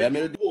kivuga nkahita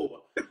ubwoba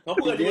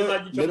nkavuga ngo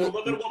nagica mu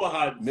rugaga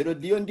rw'abahanzi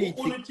Melody yo ndi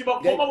iki ukuntu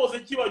kibakoma bose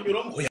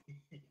kibanyuramo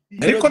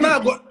ariko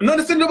ntabwo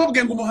none se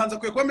ndababwiye ngo umuhanzi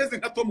akwiye kuba ameze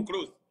nka Tom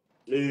Close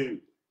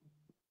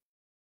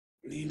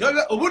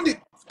ubundi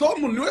Tom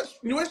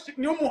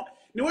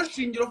niwe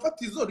shingiro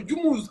fatizo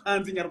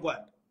ry'umuhanzi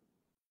nyarwanda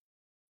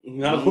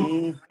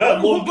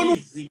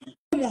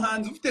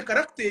umuhanzi ufite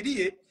karakteri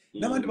ye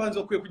n'abandi banzi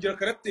bakwiye kugira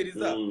karakteri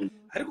zabo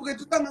ariko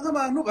ugahita utanga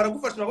nk'abantu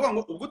baragufasha bavuga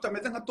ngo ubwo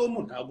utameze nka Tom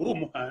ntabwo uri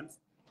umuhanzi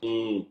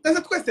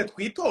ndetse twese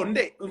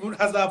twitonde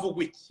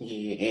hazavugwa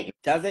iki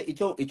cyaze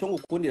icyo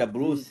ngukundira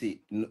Bruce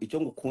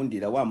icyo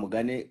ngukundira wa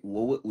mugane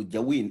wowe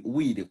ujya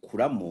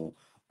wirekuramo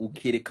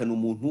ukerekana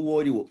umuntu uwo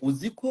ari wo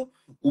uziko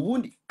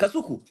ubundi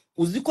Kasuku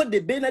uziko The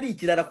Ben ari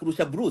ikirara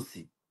kurusha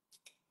Bruce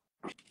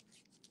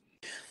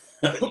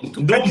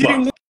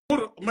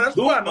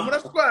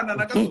murashwana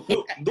na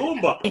Kasuku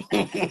Dumba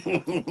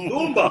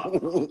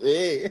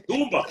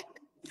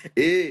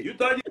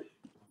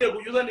yutangiye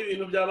kujuzana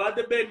ibintu bya ba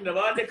The Ben na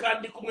bande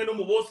kandi kumwe no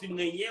mu bosi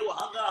mwenyewe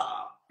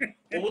ahangaha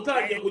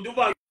ubutangiye kujya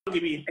uvanga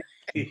ibintu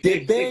The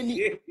Ben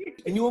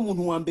niwe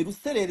muntu wa mbere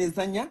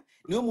usererezanya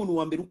niwe muntu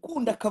wa mbere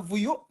ukunda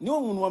kavuyo niwe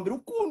muntu wa mbere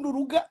ukunda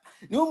uruga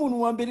niwe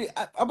muntu wa mbere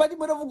abari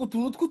baravuga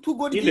utuntu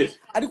tw'utugori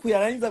ariko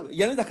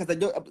yarangiza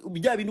akazajya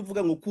bya bintu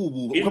uvuga ngo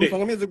kububa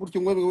ukamufanga ameze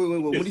gutyo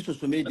ngo muri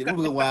social media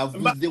uvuga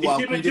wavuze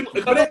wakwire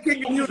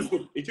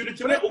ikintu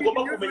kimwe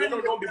ugomba kumenya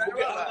noneho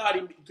mbivuge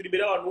ahari turi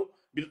imbere y'abantu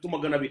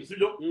 200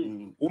 sibyo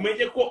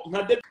umenye ko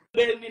nka The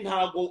Ben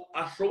ntago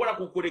ashobora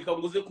kukureka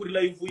ngo uze kuri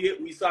live ye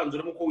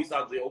wisanzure nkuko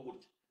wisanzuyeho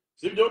gutya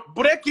sibyo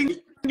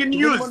breaking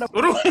news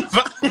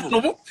urumva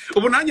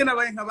ubu nanjye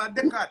nabaye nka ba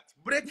Descartes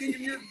breaking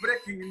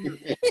news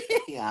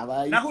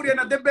nahuriye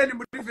na Debeni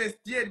muri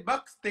vestiaire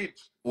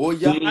backstage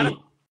oya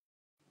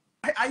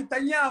ahita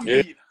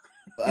nyambira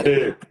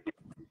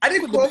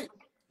ariko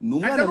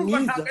numwana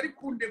mwiza ari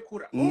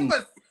kundekura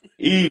umva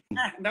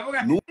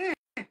ndavuga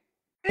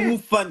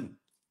umufani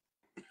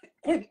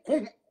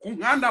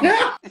kunkanda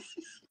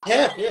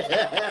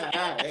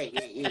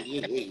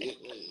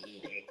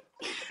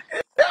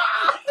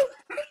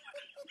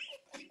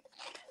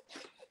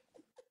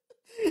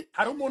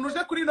hari umuntu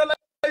uje kuri no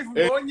live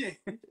mbonye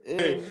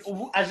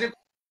ubu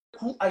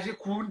aje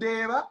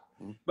kundeba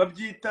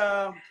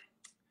babyita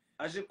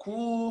aje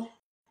ku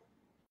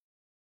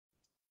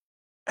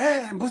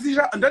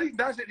mbuzija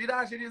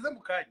riraje rize mu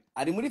kanya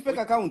ari muri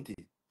fake account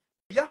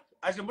ya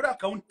aje muri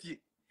account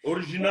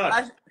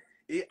original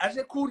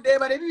aje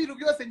kundeba reba ibintu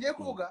byose ngiye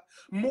kuvuga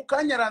mu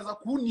kanya araza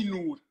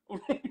kuninura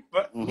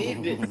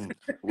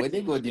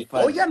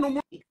oya no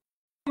umuntu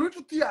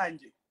w'inshuti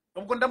yanjye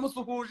ubwo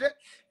ndamusuhuje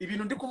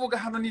ibintu ndi kuvuga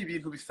hano ni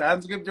ibintu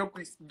bisanzwe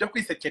byo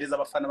kwisekereza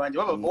abafana banjye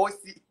baba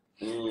bosi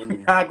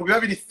ntago biba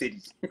biri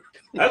seri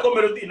ariko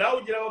melody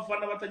nawe ugira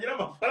abafana batagira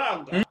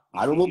amafaranga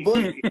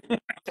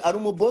ari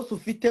umuboss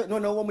ufite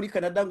noneho wo muri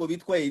Canada ngo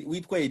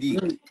witwa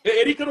Eric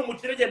Eric ni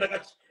umukire agenda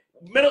gake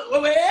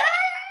wewe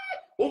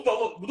umva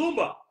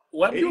ndumva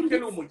Eric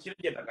ni umukire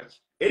agenda gake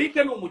Eric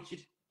ni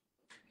umukire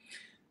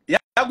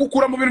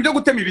yagukura mu bintu byo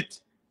gutema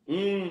ibiti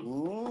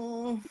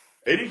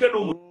Eric ni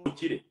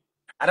umukire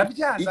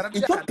arabyaza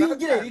icyo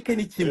twigire Eric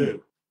ni kimwe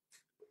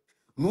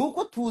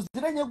nuko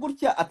tuziranye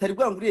gutya atari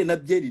bwanguriye na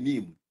byeri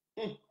nimwe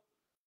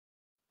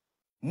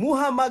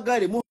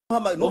muhamagare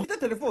ufite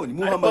telefoni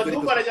muhamagare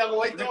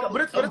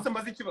uretse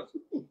mbaza ikibazo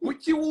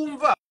kuki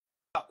wumva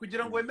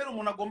kugira ngo wemere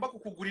umuntu agomba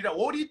kukugurira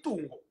wowe uri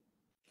itungo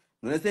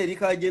none se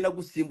Eric agenda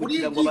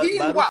gusimbukira ngo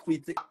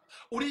barutwitse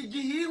uri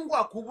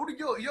igihingwa ku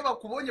buryo iyo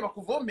bakubonye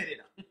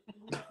bakuvomerera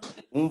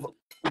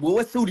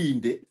wowe se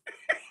urinde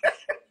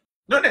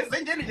none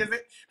se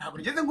nigeze ntabwo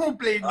nigeze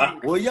complain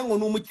oya ngo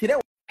numukire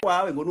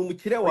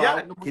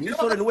wawe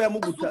Kenisore niwe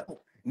yamuguta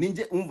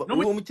ninje umva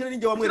uwo mukire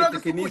ninje wamwereka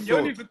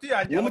Kenisore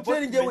uwo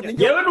mukire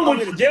yewe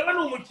ni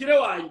umukire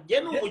wanjye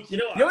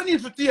yewe ni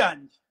inshuti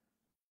yanjye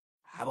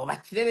abo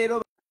bakire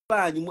rero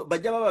banyu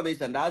bajya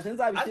bababesha ndaje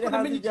nzabishyire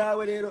hanze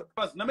byawe rero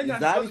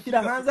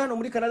nzabishyira hanze hano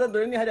muri Canada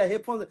dore ni hariya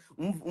hepfo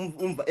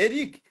umva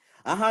Eric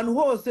ahantu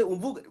hose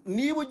umvuga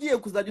niba ugiye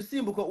kuzajya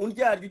usimbuka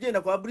undyarya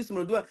ugenda kwa Bruce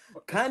Melodie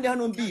kandi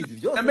hano mbizi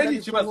byose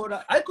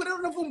ndabikora ariko rero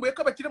navumbuye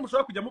ko abakire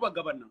mushobora kujya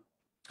mubagabana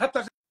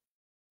hataje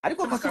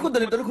ariko kasiko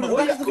dore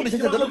kurwaza kurisha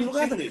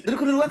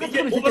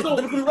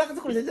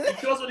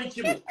ikibazo ni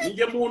kimwe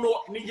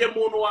ninjye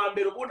muntu wa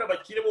mbere ubundi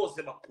abakire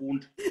bose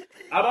bakunda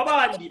aba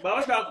bandi baba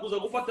bashaka kuza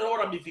gufatiraho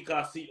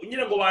ramification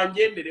nyine ngo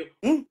bangendereho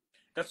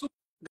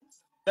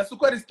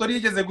gasuko ari story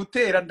yigeze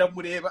gutera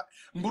ndamureba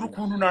mbura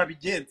ukuntu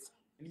nabigenza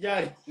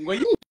ngo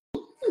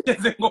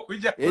yigeze ngo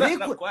kujya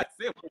kwa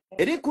se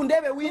Eric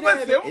undebe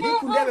wirebe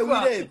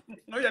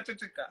no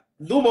yaceceka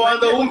ndumva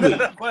wanda wumve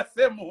kwa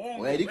se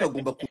muhungu Eric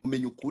agomba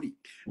kumenya ukuri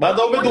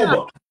badombe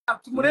ndumva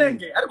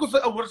tumurenge ariko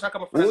urashaka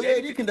amafaranga oya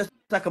Eric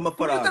ndashaka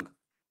amafaranga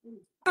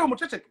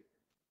umuceceke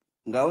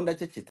ngaho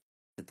ndacecetse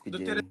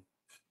twigere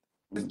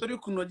story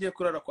ukuntu wagiye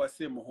kurara kwa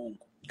se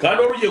muhungu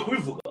kandi wari ugiye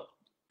kubivuga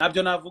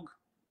nabyo navuga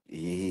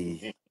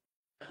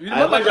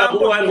birimo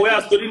amajambo ngo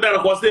ya story ndara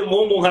kwa se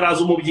muhungu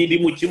nkaraza umubyindi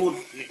mu kibuno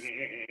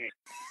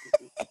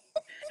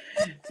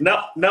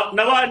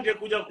nabanje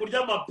kujya kurya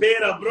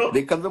amapera bro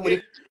reka mve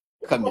muri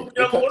kamera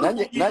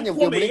nanjye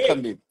mvuye muri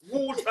kamera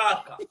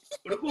nk'ushaka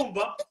uri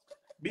kumva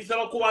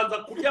bisaba kubanza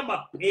kurya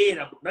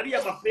amapera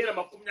nariya amapera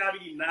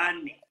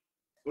 28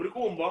 uri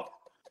kumva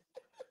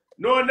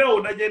noneho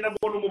ndagenda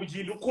mbona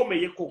umubyindi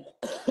ukomeye koko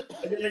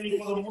agenda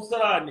nikoza mu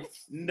musarane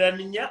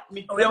ndaninya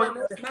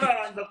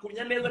naranza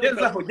kunya neza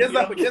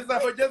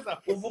gezaho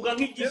uvuga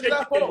nk'igice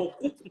gitego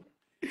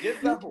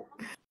gezaho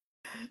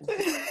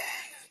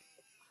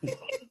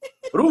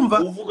urumva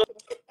uvuga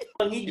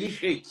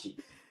nk'igisheki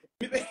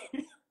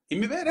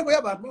imibereho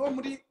y'abantu bo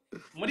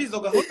muri izo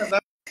gahunda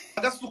za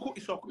gasuku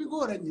ishobora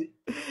kubigoranye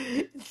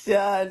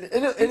cyane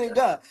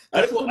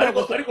ariko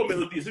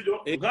melody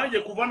sibyo nkanjye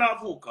kuva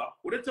navuka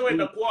uretse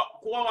wenda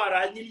kuba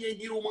baranyiriye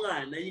ngira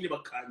umwana nyine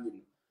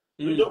bakanyina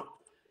sibyo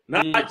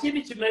nta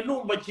kindi kintu nari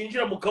numva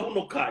kinjira mu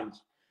kabuno kanjye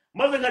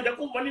maze nkajya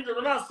kumva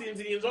nijoro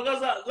nasinziriye inzoga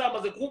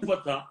zamaze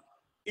kumfata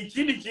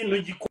ikindi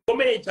kintu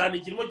gikomeye cyane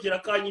kirimo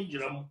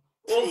kirakanyinjiramo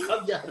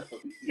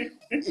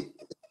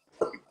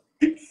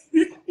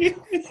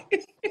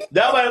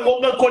byabaye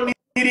ngombwa ko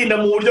nirinda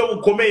mu buryo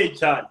bukomeye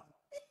cyane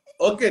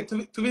okay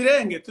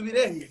tubirenge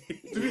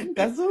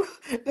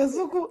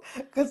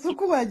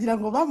Kasuku bagira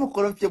ngo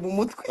bamukorofye mu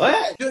mutwe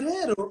ibyo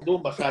rero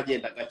ndumva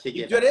shagenda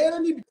gakegera ibyo rero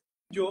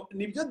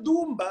nibyo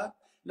dumba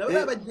nawe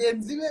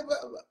abagenzi be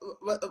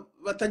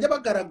batajya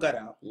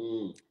bagaragara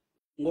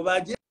ngo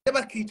bagiye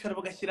bakicara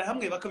bagashyira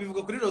hamwe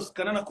bakabivuga kuri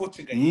Roskana na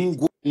Coach Gaye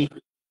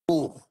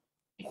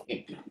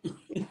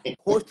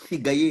Coach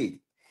Gaye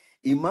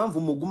impamvu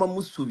muguma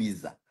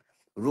musubiza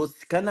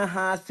Rosikana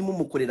hasi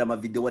mumukorera ama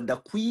video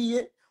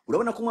adakwiye,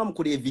 urabona ko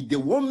mwamukoreye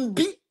video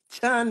mbi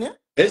cyane.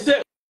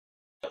 Ese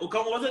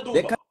ukamubaze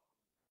Dumba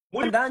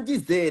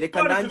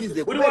Reka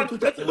ndangize kubera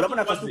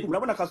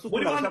murabona kasuku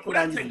nabashaka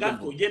kurangiza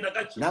gato genda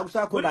gake.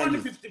 Nagusaka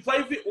kurangiza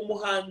 55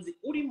 umuhanzi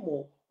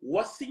urimo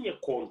wasinye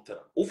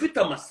kontra ufite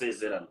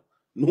amasezerano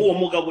n'uwo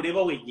mugabo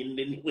ureba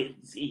wenyine ni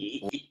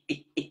wenzi.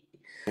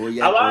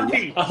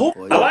 Abandi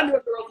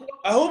bashobora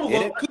kuba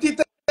ahubwo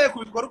tutitaye ku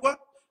bikorwa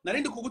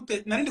narindi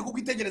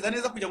kugitegereza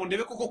neza kugira ngo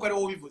ndebe koko ari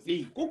wowe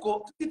ubivuze,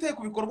 kuko tutitaye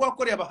ku bikorwa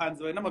wakoreye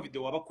abahanzi bawe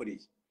n'amavideo wabakoreye,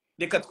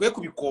 reka twe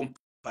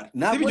kubikompara.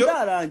 Ntabwo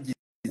ndarangiza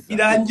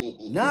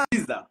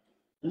irangiza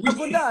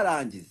ntabwo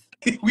ndarangiza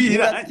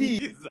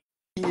wirangiza.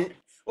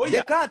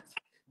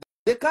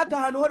 Dekata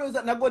ahantu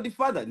hose na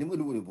Godfather ni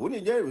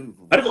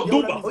ariko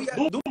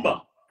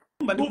Dumba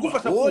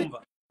ndikufasha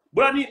kumva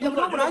burani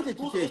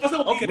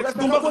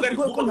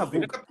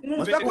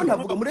ko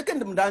ntavuga mureke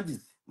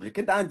ndangize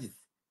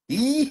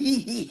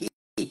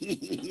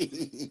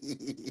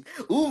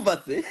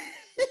umva se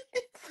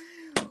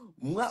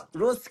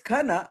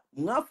Rosikana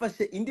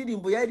mwafashe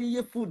indirimbo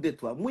yariye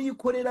Fudetwa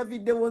muyikorera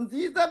video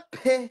nziza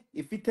pe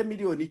ifite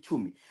miliyoni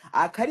 10.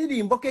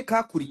 Akaririmbo ke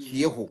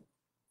kakurikiyeho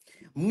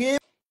mwebwe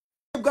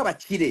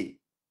abakire,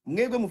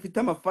 mwebwe mufite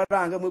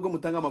amafaranga, mwebwe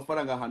mutanga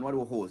amafaranga ahantu ari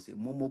hose,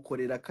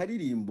 mumukorera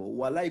karirimbo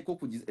wallahi ko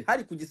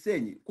hari ku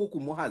Gisenyi ko ku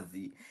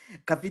Muhazi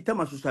kafite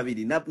amashusho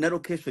abiri na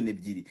location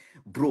ebyiri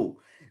bro.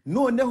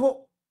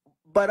 Noneho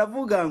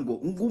baravuga ngo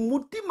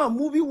umutima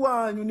mubi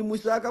wanyu ni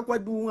mushaka kwa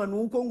dunga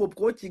nuko ngo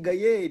ko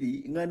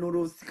Kigayeri nka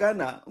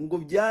Rosikana ngo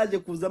byaje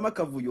kuzama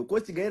akavuyo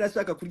ko Kigayeri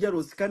ashaka kurya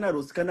Rosikana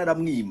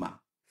aramwima.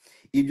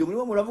 Ibyo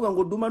murimo muravuga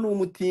ngo Duma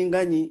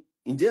n'umutinganyi,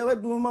 injewe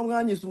Duma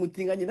mwanyise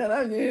umutinganyi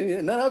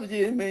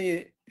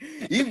narabyemeye.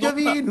 Ibyo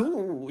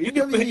bintu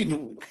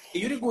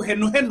iyo uri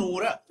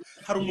guhenuhenura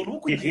hari umuntu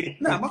ukugira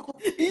inama ko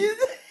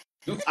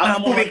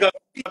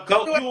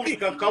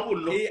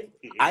kabuno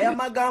aya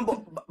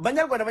magambo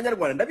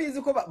banyarwanda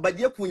ndabizi ko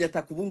bagiye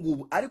kunyata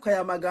kubungubu, ariko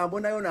aya magambo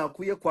nayo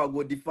nakuye kwa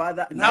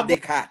Godfather na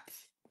Dekati.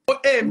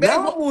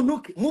 Naho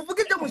muntu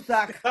muvuge ibyo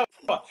mushaka.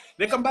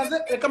 Reka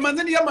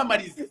mbanze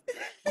niyamamarize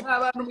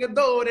abantu mwe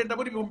dore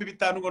ndaburi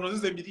 5,000 ngo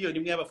nozuze miliyoni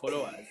imwe y'aba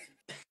followers.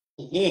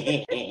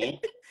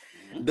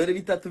 Dore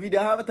bitatu biri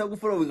aha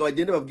batagufollowinga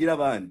bagende babwira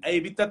abandi.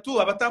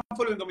 Bitatu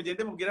abatamfollowinga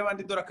mugende mubwira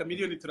abandi dore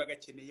akamiliyoni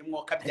turagakeneye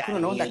mwoka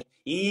byaye.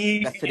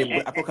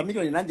 Gaserebwe ako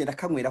kamiliyoni nanjye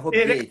ndakanyweraho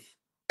byeri.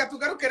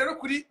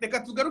 Reka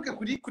tugaruke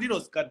kuri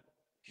Rosikana.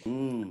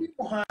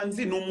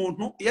 Umuhanzi ni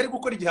umuntu iyo ari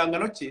gukora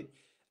igihangano cye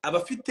aba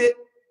afite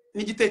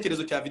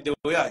n'igitekerezo cya video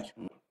yayo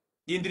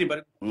y'indirimbo.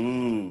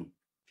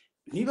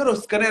 Niba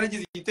Rosikana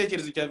yaragize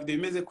igitekerezo cya video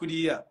imeze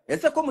kuriya,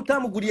 ese ko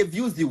mutamuguriye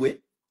views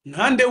we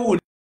nkande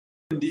wundi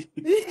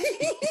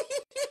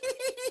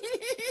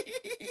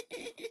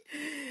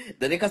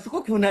dore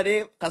kasuko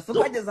kunare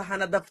kasuko ageza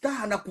hana dafita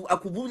hana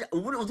akubuya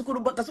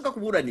uzukuru kasuka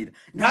kuburanira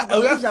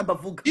ntabwo ijambo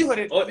avuga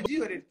byihorere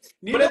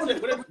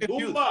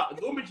Dumba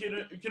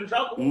ikintu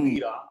nshaka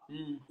kumubwira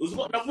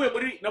uziko navuye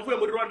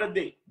muri Rwanda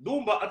Day.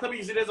 Dumba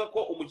atabizi neza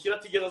ko umukira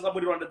atigeze aza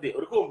muri Rwanda Day,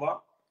 uri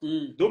kumva?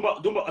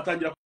 Dumba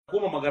atangira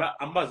kumamagara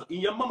ambaza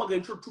inyamamagaye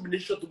inshuro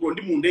 13 ngo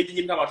ndi mu ndege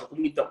nyine ntabasha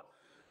kumwitaba.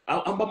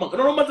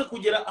 Ambamagara no maze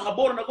kugera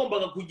ahabora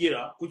nagombaga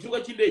kugera ku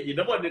kibuga cy'indege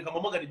ndaboneka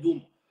amamagara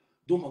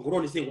Dumba ngo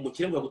none se ngo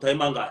umukire ngo yagutaye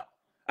mangara.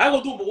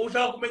 Ariko Dumba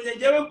ushaka kumenya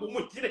ngewe ku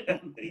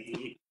mukire.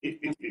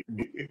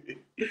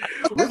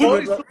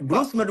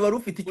 Bruce Melody wari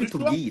ufite icyo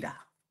tubwira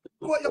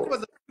ko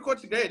yakubaza ko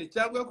Kigayeri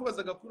cyangwa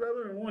yakubazaga kuri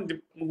wundi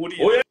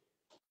muhuriye.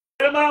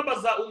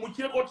 Nambaza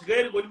umukire ko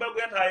Kigayeri ngo nimba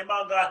yataye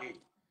mangahe,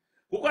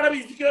 kuko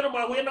arabizi ko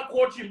murahuye na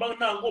coach mba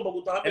ntangomba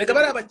gutaha. Erega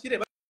bari abakire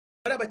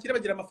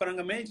bagira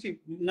amafaranga menshi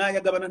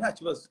mwayagabana nta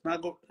kibazo.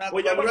 Ntago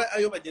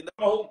ayo bagenda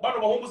bano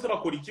bahungu se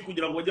bakora iki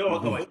kugira ngo bajye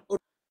babagabaye.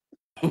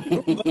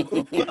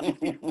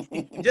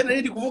 Je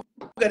nari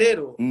kuvuga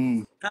rero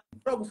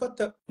nta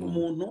gufata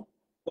umuntu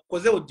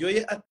wakoze audio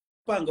ye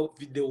atanga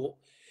video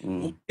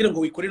kugira ngo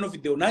wikore no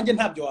video, nanjye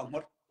ntabyo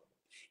wankora.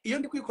 Iyo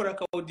ndi kwikorera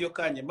ka audio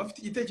kanye mafite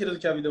igitekerezo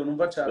cya video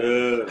numva cyane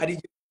hari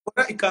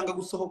igikora ikanga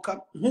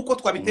gusohoka nkuko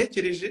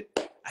twabitekereje,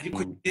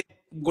 ariko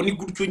ngo ni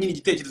gutyo nyine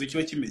igitekerezo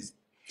kiba kimeze.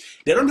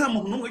 Rero nta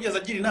muntu numwe ugeze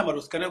agira inama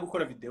Rosikana yo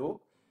gukora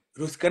video.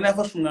 Rosikana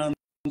yafashe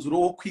umwanzuro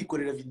wo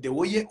kwikorera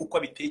video ye uko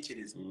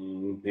abitekereza.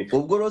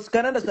 Ubwo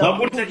Rosikana ndashaka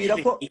kubwira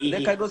ko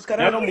reka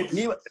Rosikana no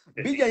niba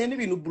bijyanye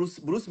n'ibintu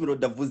Bruce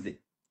Melody avuze.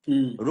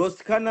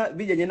 Rosikana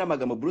bijyanye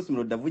n'amagambo Bruce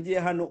Melody avugiye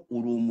hano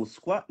uri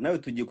umuswa, nawe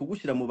tugiye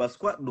kugushyira mu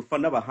baswa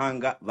dufana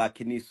abahanga ba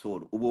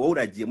Kinisoro. Ubu wowe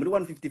uragiye muri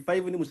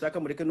 155 ni mushaka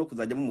mureke no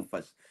kuzajya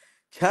mumufasha,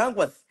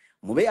 cyangwa se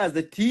mube as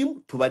a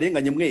team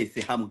tubarenganye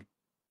mwese hamwe.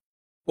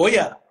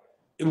 Oya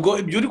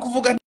ibyo uri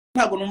kuvuga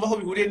ntabwo numva aho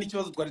bihuriye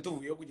n'ikibazo twari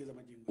tuvuyeho kugeza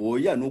amagingo.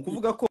 Oya ni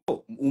ukuvuga ko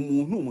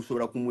umuntu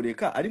mushobora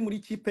kumureka ari muri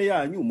kipe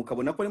yanyu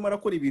mukabona ko arimo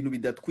arakora ibintu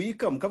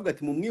bidatwika mukavuga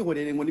ati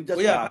mumwihorere ngo nibyo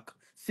ashaka.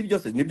 Si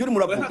byose nibyo uri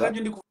muravuga.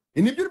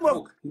 Nibyo uri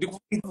muravuga. Ndi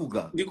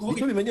kuvuga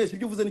icyo bimenyesha,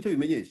 ibyo uvuze nicyo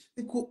bimenyesha.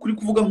 Kuri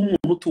kuvuga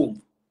nk'umuntu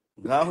utumva.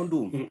 ngaho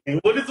ndumva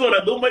Ubundi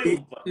zora ndumva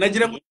yumva.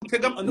 nagira ngo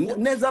utega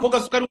neza ko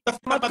Gasukari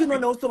udafite amatwi amatwi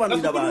noneho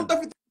usobanurira Gasukari abantu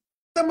udafite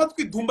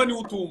amatwi Dumba ni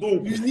utumva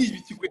ni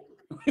ibiki kwe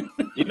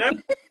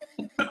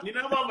Ni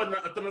nayo mpamvu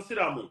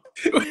atanasiramu.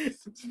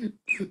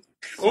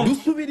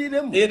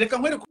 dusubiriremo reka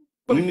nkwereke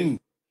uko bimeze.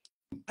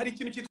 Hari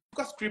ikintu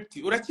cyitwa script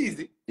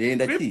urakizi?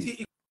 ndakizi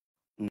Script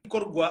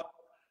ikorwa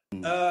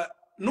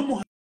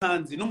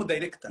n'umuhanzi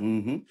n'umudirector.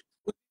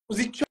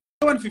 Uzi icyo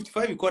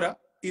 155 ikora?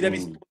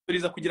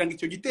 Irabisiporiza kugira ngo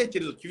icyo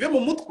gitekerezo kive mu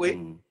mutwe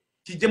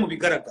kijye mu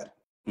bigaragara.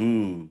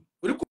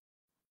 Uri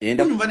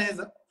kumva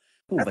neza?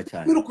 kumva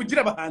cyane Uri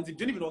kugira abahanzi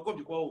ibyo ni ibintu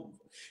wagombye kuba wumva.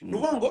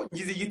 Nuvuga ngo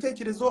ngize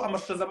igitekerezo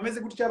amashusho ameze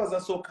gutya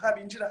bazasohoka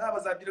binjira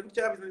bazagira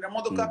gutya bizanira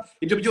modoka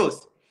ibyo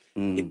byose.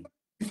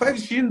 5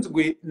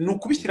 ishinzwe ni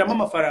ukubishyiramo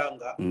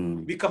amafaranga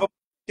bikava mu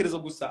gitekerezo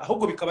gusa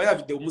ahubwo bikaba ya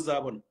video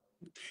muzabona.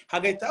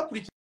 Hagahita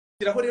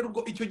hakurikiraho rero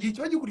ubwo icyo gihe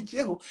kiba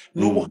gikurikiyeho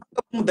ni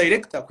ubuhanga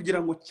bw'umudirector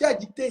kugira ngo cya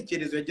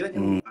gitekerezo yagiranye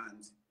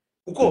n'umuhanzi.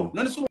 Kuko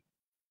none se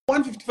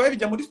 155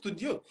 ijya muri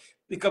studio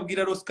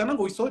ikabwira Roskana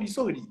ngo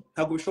isohori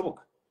ntabwo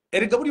bishoboka.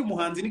 Erega buri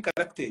umuhanzi ni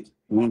karakteri.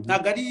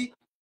 Ntabwo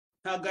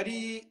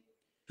ari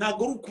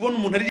ukubona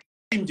umuntu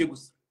aririmbye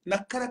gusa. Na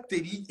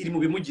karakteri iri mu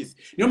bimugize.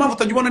 Niyo mpamvu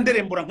utajya ubona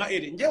nderembura nka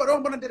Ere. Ngewe wari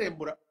wambona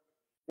nderembura.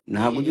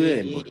 ntabwo ujya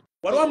urembura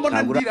Wari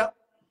wambona ndira.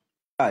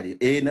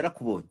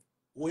 Narakubonye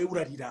Wowe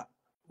urarira.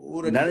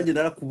 nanjye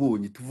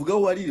narakubonye tuvuga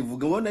wo wariri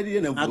vuga ngo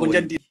narire navuga ntabwo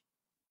njya ndira.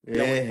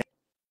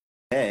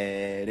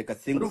 reka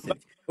singuse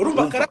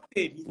Urumva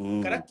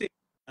karakteri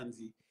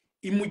hanzi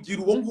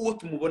imugira uwo nguwo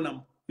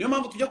tumubonamo. Niyo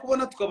mpamvu tujya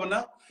kubona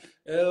tukabona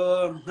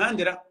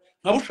nkandera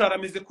nka Bushara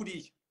ameze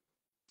kuriya.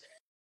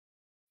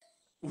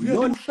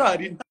 Uyu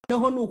Bushari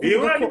noneho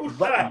nukuvuga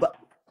ko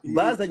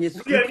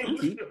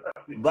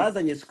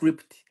bazanye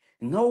script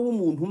nkaho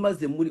umuntu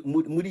umaze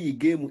muri iyi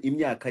game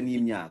imyaka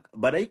n'imyaka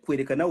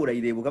barayikwereka nawe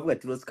urayireba ukavuga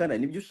ati Roskana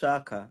nibyo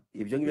ushaka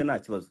ibyo ngibyo nta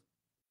kibazo.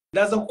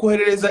 Ndaza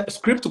kukoherereza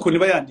script uko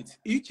niba yanditse.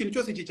 Iyo ikintu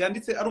cyose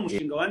cyanditse ari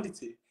umushinga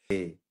wanditse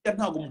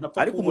ntabwo umuntu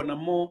apfa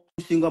kubonamo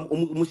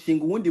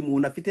umushinga wundi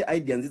muntu afite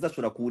idea nziza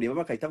ashobora kuwureba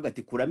bakahita avuga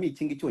ati kuramo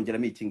iki ngiki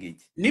cyongeramo iki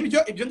ngiki.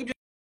 Nibyo ibyo ngibyo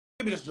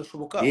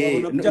birashoboka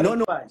wabona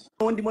none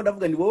ndimo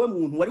ndavuga ni wowe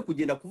muntu wari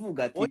kugenda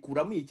kuvuga ati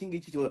kuramo iki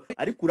ngiki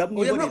ari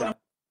kuramwihorera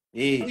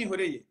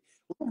mwihoreye.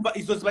 Urumva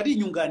izo ziba ari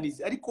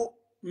inyunganizi ariko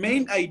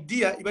main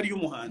idea iba ari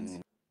y'umuhanzi.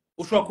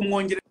 Ushobora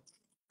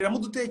kumwongereramo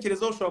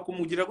udutekerezo ushobora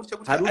kumugira gutya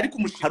ariko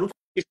umushinga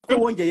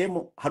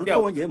wongeyemo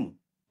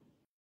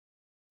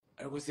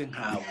ariko se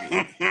nkawe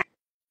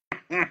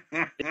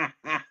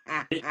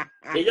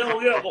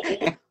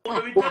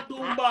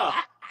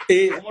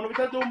umuntu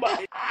bitadumba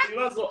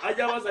ibibazo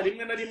ajya abaza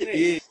rimwe na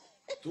rimwe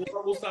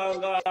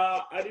tukagusanga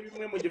ari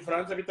bimwe mu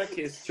gifaransa bita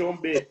question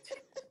bête.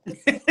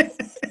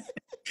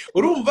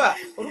 urumva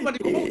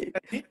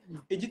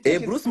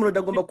Bruce Melodie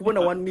agomba kubona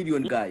 1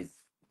 million guys.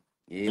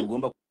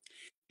 Ugomba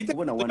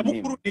kubona 1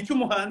 million. Icyo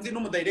umuhanzi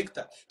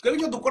n'umudirector twebwe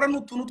icyo dukora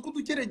n'utuntu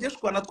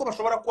tw'udukeregeshwa natwo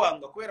bashobora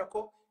kwanga kubera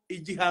ko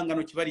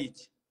igihangano kiba ari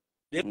iki.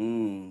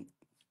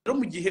 Rero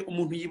mu gihe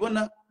umuntu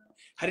yibona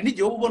hari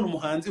n'igihe wowe ubona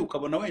umuhanzi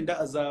ukabona wenda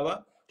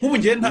azaba nk'ubu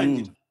ngiye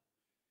ntangira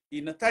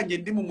natangiye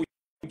ndi mu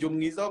mujyo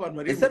mwiza w'abantu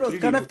bari ese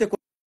Roskana afite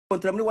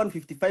kontra muri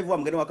 155 wa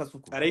mugani wa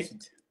Kasuku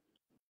arayifite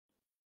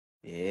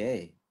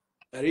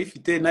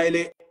arayifite na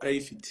ele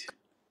arayifite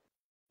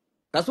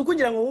Kasuku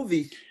ngira ngo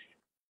wumvishe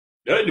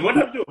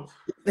ndibona byo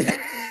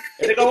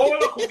reka wowe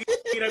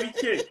bakubwira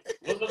bike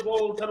ngo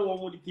utari uwo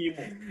muri team.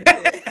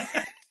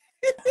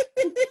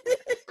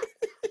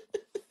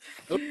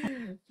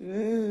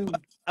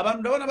 Abantu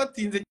ndabona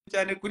batinze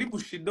cyane kuri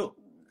Bushido.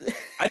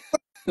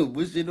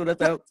 Bushido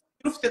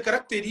ufite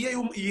karakteri ye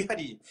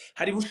yihariye.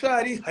 Hari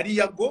Bushari, hari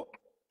Yago,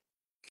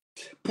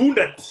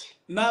 Pundati.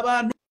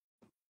 N'abantu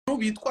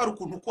bitwara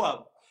ukuntu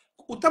kwabo.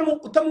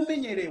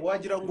 Utamumenyereye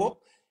wagira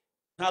ngo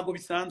ntago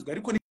bisanzwe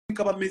ariko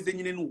nikaba ameze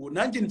nyine n'uwo.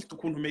 Nanjye nifite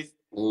ukuntu meze.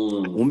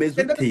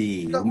 Umeze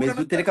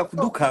ute reka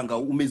kudukanga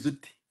umeze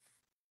ute?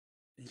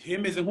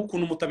 Yemeze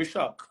nk'ukuntu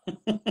mutabishaka.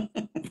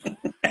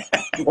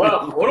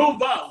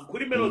 Urumva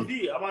kuri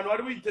melodie abantu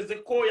bari biteze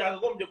ko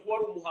yakagombye kuba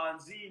ari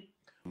umuhanzi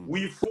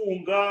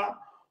wifunga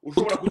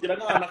ushobora kugira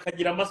nk'ahantu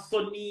akagira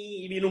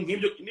amasoni ibintu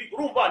nk'ibyo.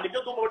 Urumva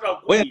nibyo ndumva bashaka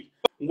kubwira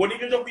ngo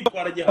nibyo byo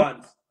kwitwara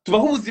gihanze.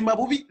 Tubaho ubuzima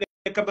bubi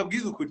reka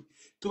mbabwize ukuri.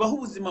 Tubaho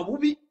ubuzima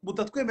bubi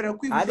butatwemerera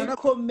kwihuza na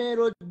ko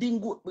melodie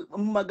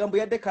mu magambo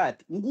ya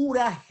Descartes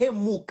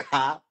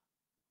ngurahemuka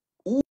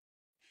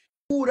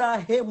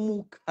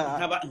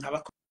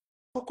nkaba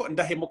koko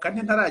ndahemuka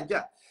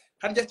ntarajya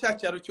harya cya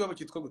cyaro cy'wabo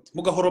cyitwa gute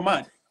mu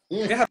Gahoromani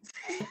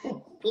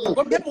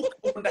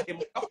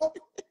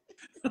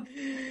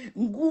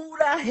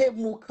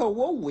ngurahemuka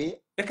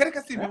wowe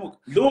reka simbimuka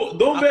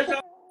ndombeje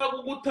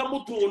kugutamo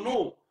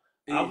utuntu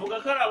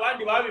avuga ko ari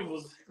abandi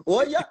babivuze.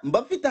 Oya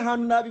mba mfite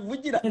ahantu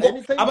nabivugira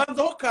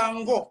abanzaho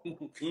kango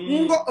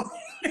ngo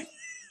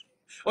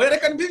oya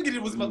reka mbibwirire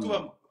ubuzima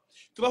tubamo.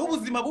 Tubaho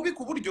ubuzima bubi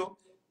ku buryo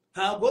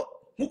ntago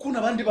nk'ukuntu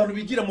abandi bantu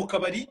bigira mu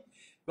kabari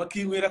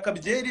bakinywera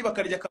akabyeri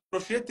bakarya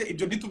akaroshete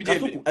ibyo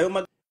ntitubyemere. Ayo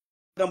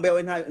amagambo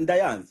yawe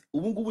ndayanze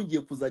ubu ngubu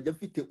ngiye kuzajya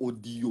mfite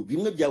audio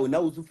bimwe byawe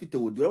nawe uzi ufite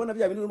audio urabona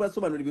bya bintu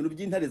basobanura ibintu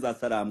by'intare za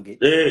sarambwe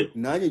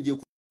nanjye ngiye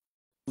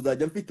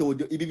kuzajya mfite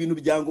audio ibi bintu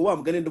byango wa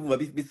mugane ndumva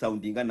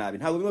bisoundinga nabi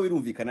ntabwo bimwe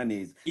birumvikana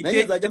neza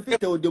nanjye nzajya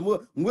mfite audio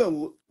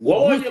ngo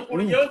wowe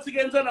kuryeho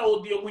sigenza na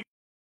audio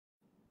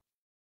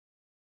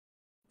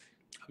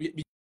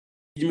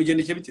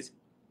bimugendekeye bitese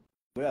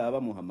buriya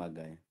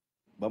bamuhamagaye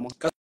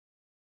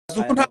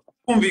uko nta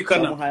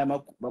kumvikana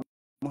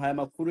bamuhaye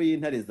amakuru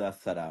y'intare za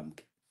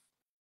sarambwe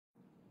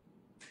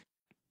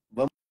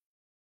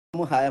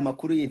bamuhaye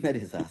amakuru y'intare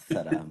za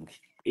sarambwe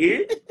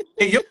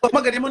iyo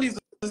bamagarimo nizo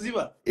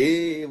ziba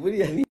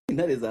buriya ni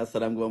intare za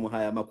sarambwe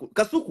bamuhaye amakuru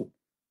kasuku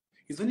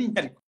izo ni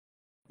intare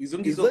izo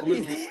ngizo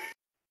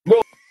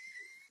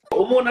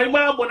umuntu arimo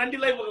yambona ndi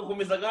live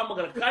agakomeza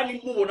agahamagara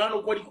kandi mubona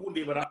hano ko ari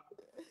kundebara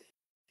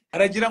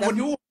aragira ngo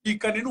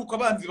ntiwumvikane nuko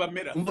abanzi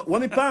bamera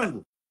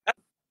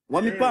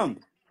wa mipango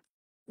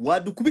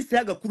wadukubise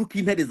agakuru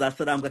k'intare za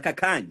sarambwe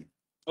kakanya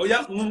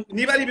oya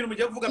niba ari ibintu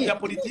mugiye kuvuga bya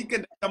politike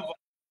ndamva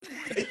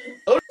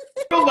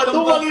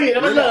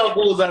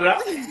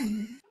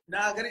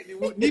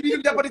ni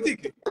ibintu bya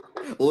politike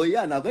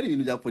oya ntabwo ari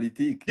ibintu bya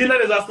politike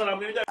intare za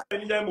sarambwe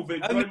n'ijya mu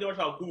venti n'ijya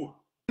bashaka kuba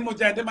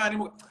mujyande mani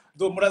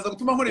muraza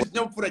gutuma nkoresha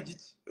ikinyabupfura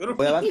giki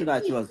oya basi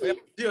nta kibazo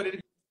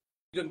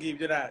ibyo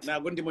ngibyo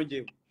ntabwo ndimo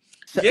ngewe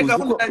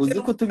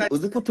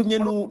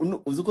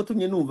uzi ko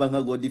tumye numva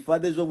nka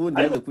Godfather ejo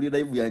bundi yaje kuri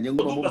live yanjye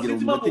ngo bamubwire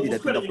mu matiri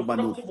iratinda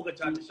kumanuka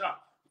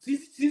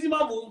sinzi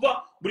impamvu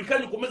wumva buri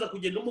kanya ukomeza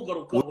kugenda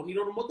umugarukaho ni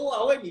romodo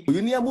wawe ni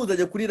uyu niyo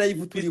yamuzanye kuri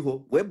live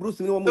turiho we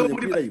Bruce niwe wamuzanye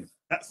kuri live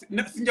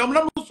sinjya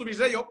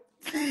munamusubijeyo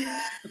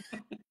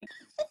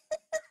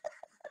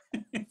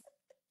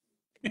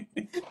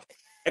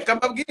reka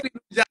mbabwire ibintu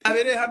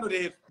byabereye hano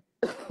rero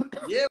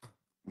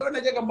yewe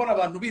najyaga mbona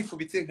abantu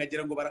bifubitse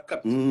nkagira ngo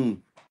barakabye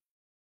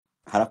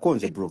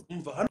harakonje bro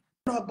umva hano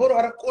boro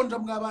harakonje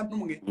mw'abantu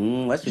mwe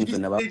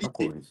Washington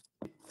abakonje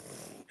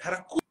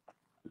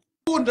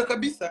harakonje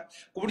kabisa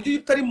ku buryo iyo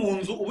utari mu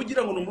nzu uba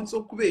ugira ngo ni umunsi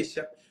wo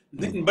kubeshya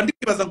mba ndi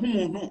kwibaza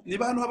nk'umuntu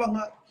niba hano haba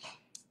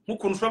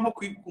nk'ukuntu ushobora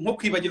nko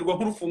kwibagirwa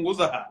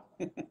nk'urufunguzo aha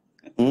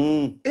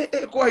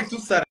ko wahita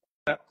usara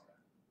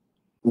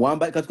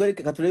wambaye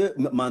katurebe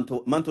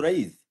manto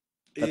rayizi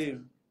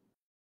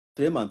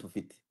turebe manto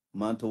ufite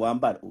manto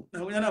wambara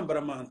ntabwo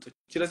nambara manto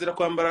kirazira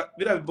kwambara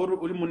biriya biboro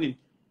uri munini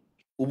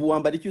ubu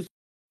wambara iki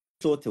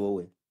usohote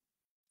wowe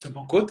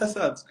amakoti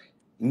asanzwe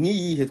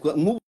nk'iyihe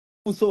nk'ubu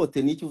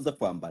usohote n'iki uza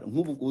kwambara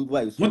nk'ubu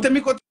ubaye usohote mutema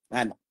ikote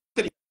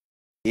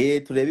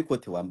turebe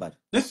ikote wambara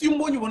nese iyo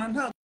umbonye ubona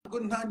ntabwo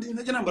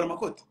ntajya nambara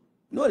amakoti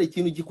none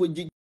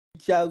ikintu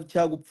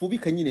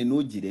cyagupfubika nyine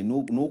ntugire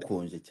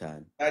nukonje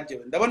cyane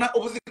ndabona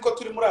ubuzi ko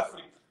turi muri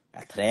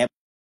Afrika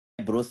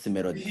Bruce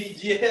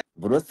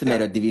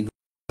Melody ibintu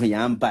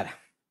yambara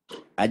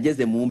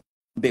ageze mu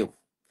mbeho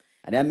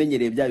ari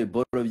amenyereye bya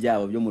biboro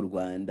byabo byo mu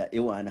Rwanda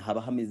ewana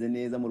haba hameze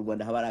neza mu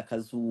Rwanda haba ari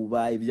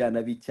akazuba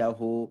ibyana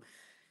bicyaho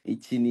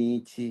iki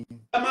niki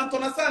amanto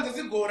nasanze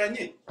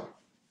zigoranye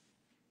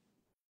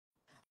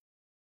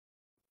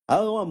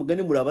aho wa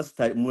mugani muri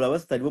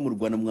abasitari bo mu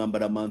Rwanda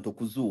mwambara manto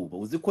kuzuba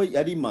uzi ko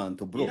ari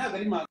manto bro ntabwo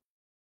ari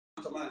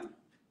manto man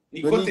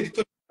ni kote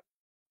rito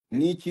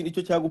ni ikintu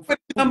cyo cyagupfa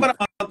nambara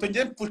manto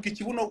ngiye mpfuka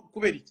ikibuno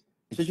kubera iki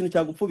icyo kintu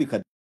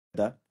cyagupfubika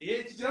da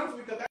iki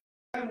kiramfubika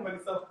kandi mu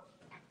barisaho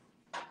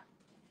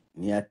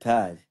ni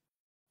atari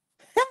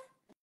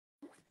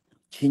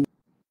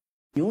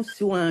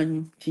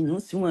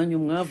kinyusi wanyu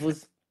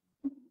mwavuze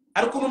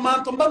ariko mu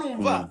manto mba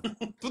numva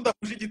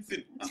tudahuje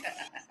igitsina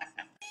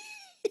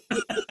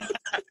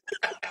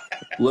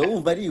wowe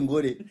wumva ari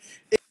ingore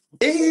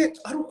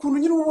hari ukuntu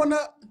nyine ubona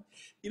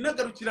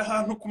inagarukira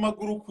ahantu ku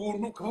maguru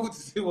ukuntu ukavuga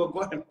se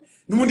wagwana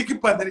n'ubundi ko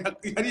ipantaro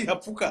hari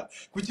hapfuka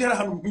kuki hari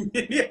ahantu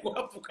nkeneye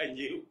kuhapfuka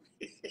ngewe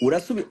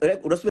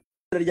urasubira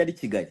ryari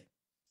Kigali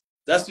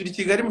zasubira i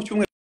Kigali mu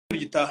cyumweru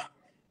gitaha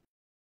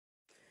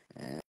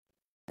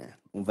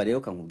umva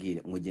rero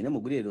kankubwire mugende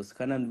mugurire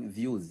Roscana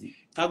views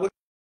ntabwo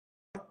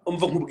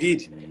umva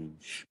nkubwire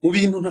mu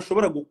bintu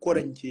ntashobora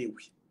gukora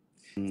ngewe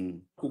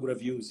kugura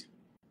views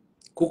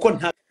kuko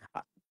nta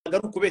ari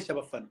ukubeshya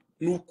abafana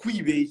ni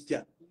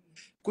ukwibeshya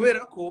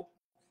kubera ko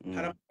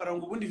hari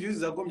amafaranga ubundi views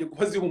zagombye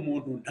kuba ziha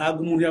umuntu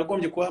ntabwo umuntu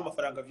yagombye kubaha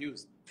amafaranga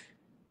views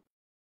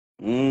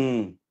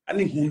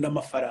ani nkunda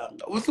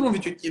amafaranga ubu urumva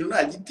icyo kintu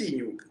nta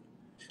gitinyuka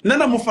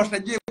nanamufasha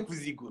agiye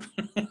kuzigura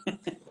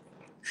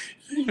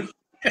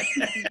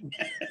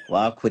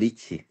wakora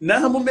iki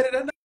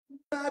namumerera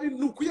nabi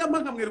nukuyama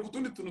nkamwereka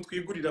utundi tuntu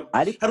twigurira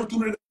hari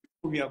utuntu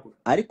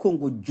ariko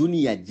ngo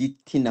Junior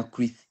Giti na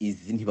Chris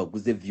Easy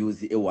ntibaguze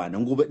views ewana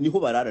ngo niho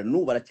barara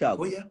n'ubu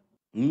baracyago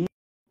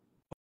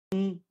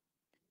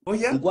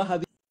oya ngo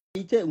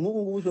habice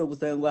nk'ubu ushobora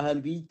gusanga ngo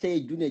ahantu bicaye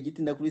Junior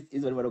Giti na Chris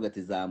Easy bari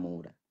barogati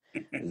zamura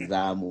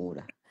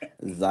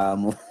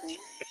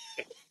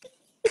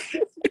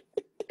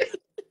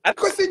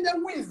ariko sinya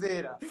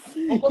nkwizera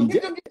uko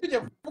ngibyo ngibyo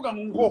kuvuga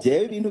ngo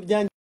je ibintu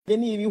byanje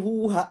ni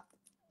ibihuha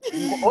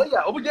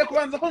oya ubu ugiye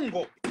kubanza ho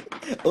ngo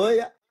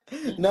oya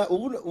na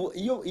ubu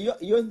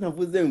iyo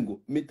ntavuze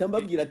ngo mpita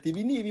mbabwira ati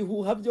ibi ni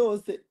ibihuha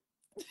byose.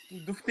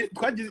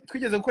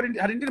 twigeze gukora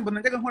hari indirimbo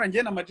najyaga nkora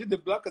njye na Majid the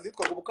Black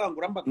zitwaga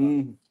ubukangurambaga.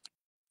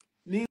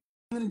 Ni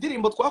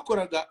indirimbo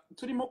twakoraga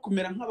turimo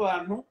kumera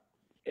nk'abantu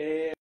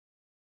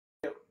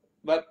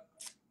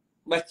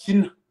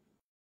bakina.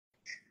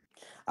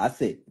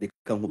 Ase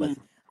reka nkubaze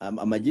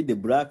Majid the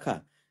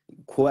Black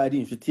ko ari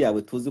inshuti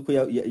yawe tuzi ko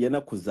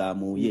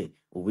yanakuzamuye,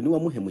 ubu ni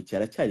wamuhemukiye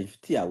aracyari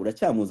inshuti yawe,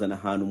 uracyamuzana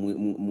ahantu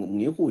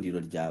mu ihuriro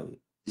ryawe?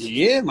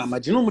 Mama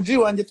G n'umuji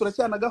wanjye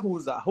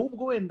turacyanagahuza,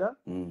 ahubwo wenda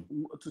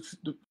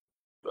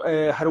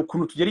hari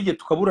ukuntu tugera igihe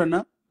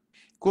tukaburana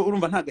ko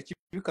urumva nta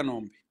gakibi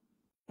Kanombe.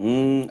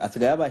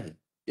 Asigaye abahe?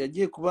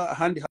 Yagiye kuba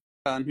ahandi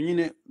hantu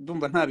nyine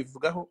ndumva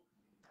ntabivugaho.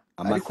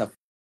 Amasafa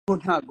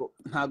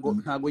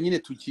ntago nyine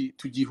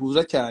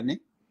tugihuza cyane,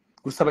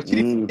 gusa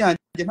bakiri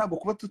yanjye ntago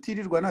kuba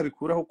tutirirwa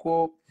nabikuraho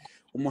ko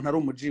umuntu ari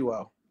umuji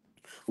wawe.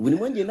 Ubu ni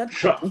mwongeye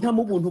nta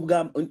mu buntu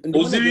bwa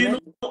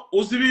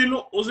uzi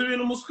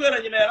ibintu umuswera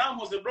nyina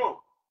yarankoze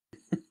bro.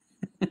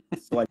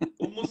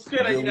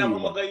 Umuswera nyina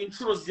yampamagaye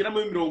inshuro zigera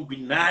muri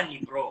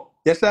 80 bro.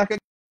 Yashaka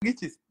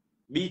iki?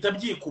 Bita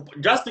byikupa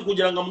just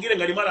kugira ngo ambwire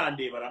ngo arimo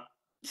arandebara.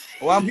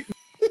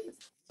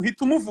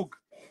 Uhita umuvuga.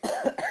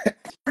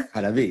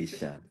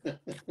 Harabeshya.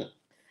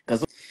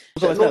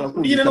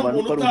 Nyine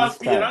n'umuntu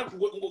utafira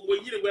ngo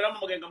yigire ngo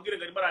yaramamagaye ngo ambwire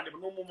ngo arimo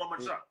arandebara n'umumama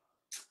nshaka.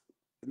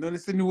 None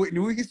se ni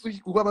wigisuki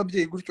kuba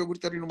ababyeyi gutyo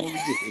ari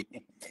n'umubyeyi.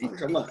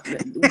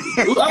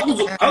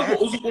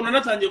 Uzi ukuntu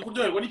natangiye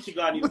kuryoherwa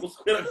n'ikiganiro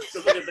umuswera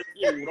kigenda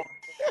kiyura.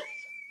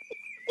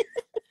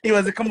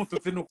 Ibaze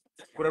kamututse no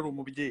kuri ari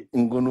umubyeyi.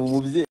 Ngo ni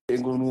umubyeyi,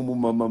 ngo ni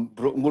umumama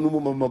bro, ngo ni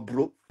umumama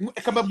bro.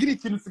 Akababwira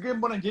ikintu sigaye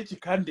mbona ngiye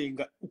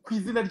kikandenga, uko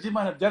izina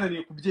ry'Imana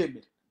byananiye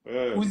kubyemera.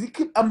 Uzi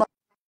ko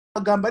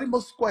amagambo arimo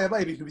siko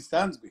yabaye ibintu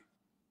bisanzwe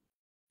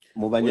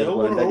mu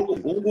Banyarwanda.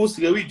 Ubwo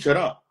usigaye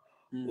wicara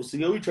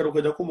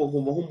ukajya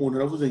kumuguma nk'umuntu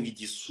aravuze ngo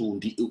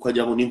igisundi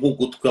ukagira ngo ni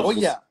nk'ugutwi avuze.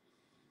 Oya,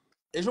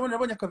 ejo bundi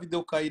nabonye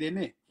akavideo ka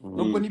Irene,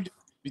 nubwo nibyo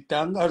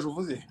bitangaje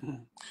uvuze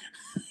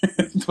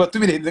tuba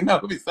tubirenze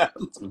nk'aho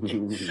bisanzwe.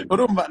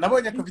 Urumva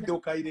nabonye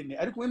akavideo ka Irene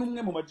ariko we n'umwe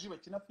mu maji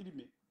bakina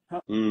filime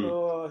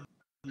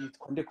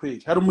yitwa nde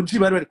kweli, hari umuji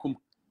bari kumwe.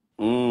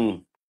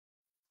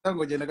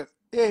 Tango genda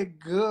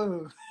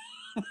ego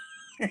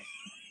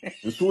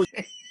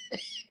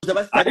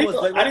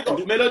ariko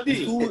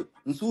melodie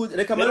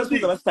reka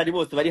marasuza abasitari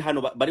bose bari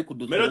hano bari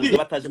kudusubiza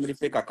bataje muri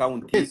fake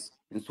account.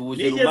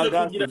 Nsuje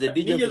Rumaga,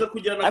 nigeze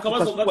kugirana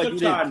akabazo gato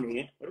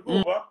cyane,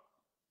 urumva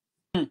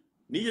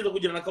nigeze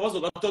kugirana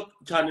akabazo gato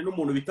cyane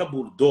n'umuntu bita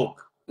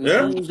Bulldog.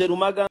 Nsuje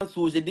Rumaga,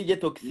 nsuje DJ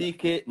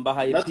Toxique,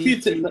 mbahaye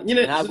natwitse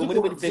nyine ntabwo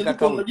muri fake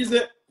account.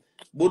 Nagize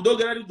Bulldog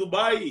yari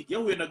Dubai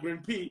yahuye na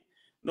Green P,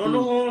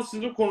 noneho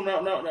sinzi ukuntu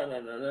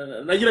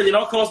nagiranye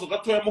nawe akabazo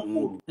gatoya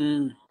mukuru.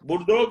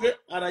 Bulldog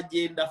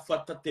aragenda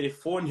afata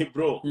telefone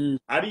bro,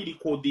 ari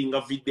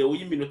recordinga video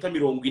y'iminota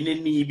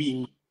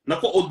 42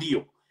 nako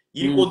audio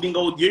recordinga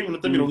audio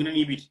y'iminota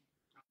 42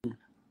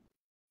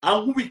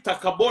 ankubita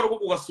akaboro ko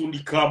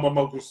kugasundika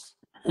mama gusa.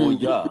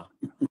 Oya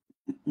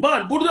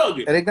man Bulldog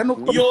erega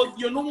nuko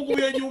yo n'ubwo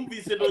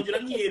yanyumvise ndongera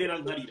nkiherera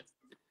nkarira.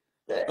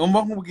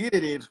 Umva nkubwire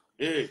rero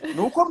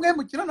nuko mwe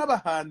mukina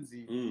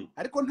n'abahanzi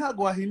ariko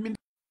ntago wahimba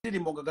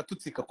indirimbo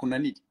gatutsika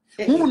kunanira.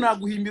 Nk'ubu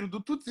naguhimbira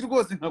udututsi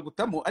rwose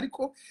nkagutamo,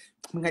 ariko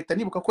nkahita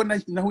nibuka ko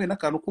nahuye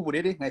n'akantu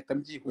k'uburere nkahita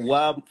mbyihuye.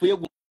 Wapfuye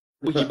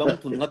guhimba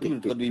mutuntu nk'atuntu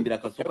tukaduhimbira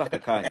akasoka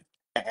akakanya.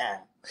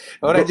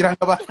 Uragira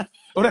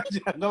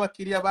ngo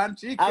abakiriya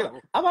bancike.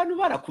 Abantu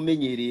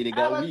barakumenyereye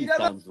rega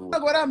wisanzuye.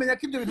 Ntabwo baramenya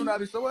ko ibyo bintu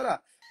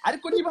nabishobora,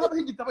 ariko niba habaho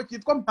igitabo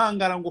cyitwa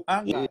mpangara ngo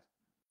uhangare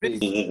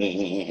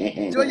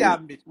cyo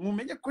yambere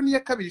mumenye ko niya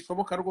kabiri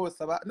ishoboka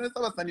rwose. Nese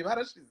abasani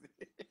barashize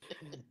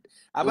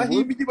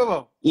abahimbi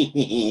babaho.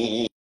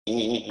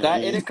 Ka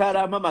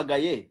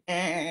karampamagaye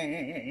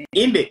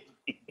inde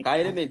ka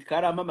Element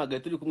karampamagaye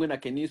turi kumwe na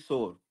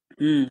Kenisol.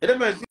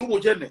 Element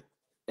n'umukene.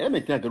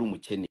 Element ntabwo ari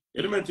umukene.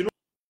 Element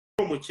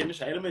n'umukene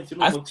sha Element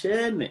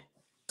n'umukene.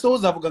 So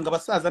uzavuga ngo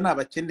abasaza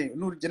n'abakene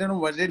n'urugene no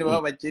mu bajene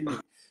baba bakene.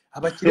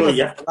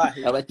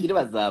 Abakire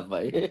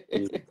bazava.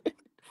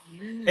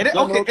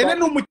 Okay,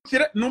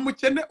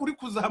 n'umukene uri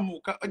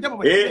kuzamuka ajya mu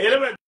bakene.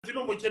 Element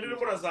n'umukene uri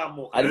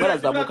murazamuka. Arimo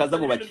arazamuka aza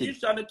mu bakire.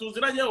 Cyane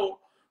tuziranyeho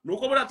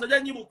nuko baratajya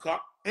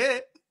nyibuka.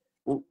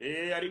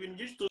 Ari ibintu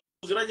byinshi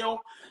tuziranyeho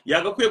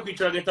yagakwiye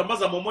kwicara agahita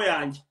amaza momo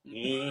yanjye.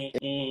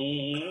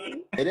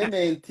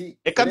 Element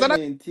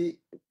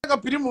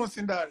agapiri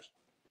munsi ndaje.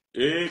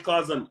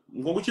 Kazana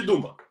ngo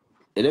gukidumba.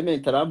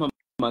 Element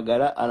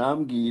arampamagara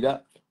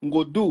arambwira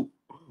ngo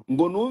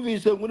ngo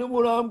numvise muri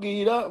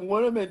murambwira ngo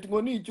Element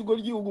ngo ni ikigo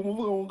gihugu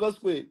muvuga ngo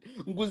gaswe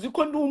ngo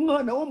uziko ndi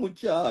umwana wo mu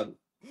cyaro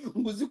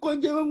ngo uziko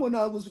ngewe ngo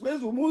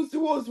nagusweza umunsi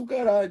wose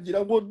ukarangira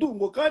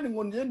ngo kandi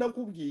ngo ngenda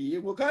kubwiye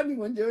ngo kandi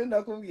ngo ngewe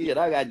ndakubwiye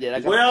ragagera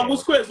ngo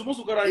yagusweza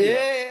umunsi ukarangira.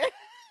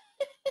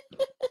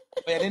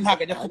 Oya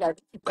ntagajya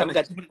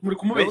tukana muri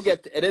kumubeshya.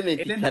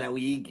 Element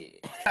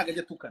tarawige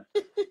ntagajya tukana.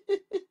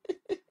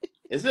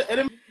 Ese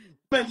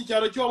mengi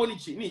cyaro cyo wabona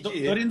iki ni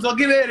ikihe dore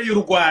inzoga ibereye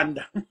u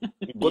Rwanda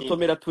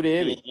gotomera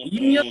turebe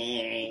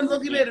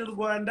inzoga ibereye u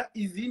Rwanda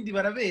izindi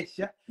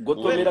barabeshya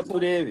gotomera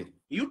turebe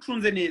iyo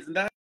ucunze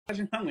neza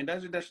ndaje nkamwe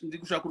ndaje ndi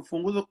gushaka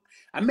urufunguzo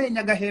amenyo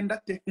agahenda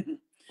te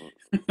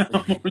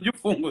ujye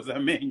ufunguza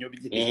amenyo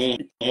bye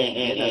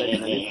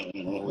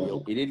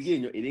iri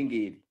ryinyo iri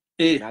ngiri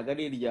ntago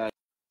ari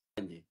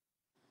iryanjye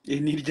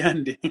ni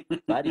iryande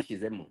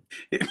barishyizemo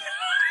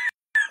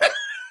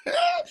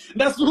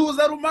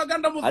ndasuhuza Rumaga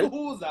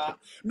ndamusuhuza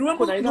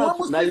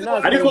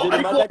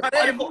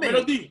ariko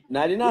melodie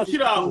nari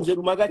nasunze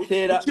Rumaga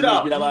kera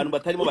kugira abantu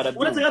batarimo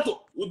barabyumva uretse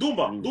gato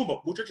udumba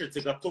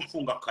bucecetse gato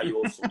mfunga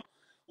kayoso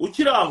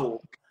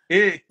ukiraho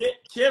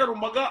kera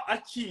Rumaga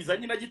akiza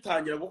nyine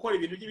agitangira gukora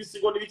ibintu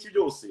by'ibisigo n'ibiki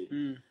byose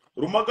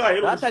Rumaga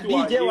rero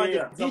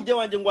DJ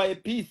wanje ngwaye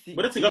PC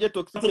DJ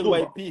toxic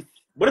ngwaye PC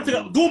uretse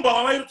dumba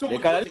wabaye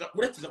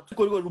uretse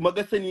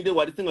Rumaga se ninde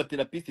waritse ngo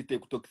therapist te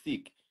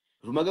toxic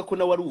Rumaga ko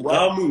nawe ari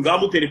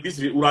ngamu therapist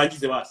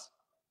urangize basi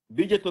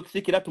DJ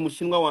toxic ratu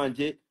umushinwa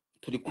wanje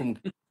turi kumwe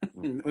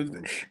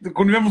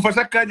kunwe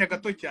mufasha kanya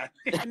gato cyane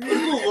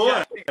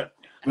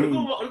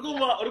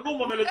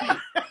urumva melodie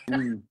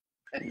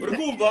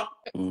urumva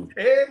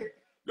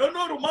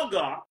no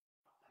Rumaga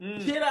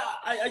kera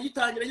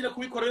agitangira nyine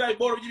kubikorera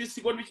iboro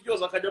by'ibisigo n'iki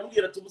byose akajya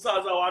amubwira ati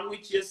umusaza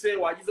wanwikiye se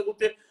wagize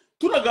gute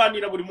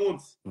turaganira buri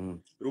munsi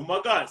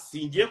Rumaga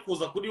singiye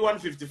kuza kuri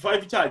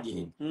 155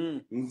 cyagihe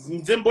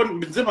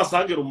nze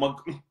masange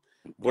Rumaga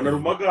mbona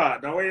Rumaga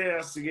nawe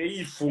asigaye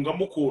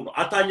yifungamo ukuntu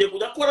atangiye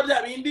kujya akora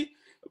bya bindi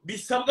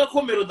bisabwa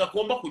ko melodie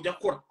agomba kujya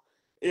akora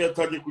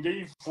atangiye kujya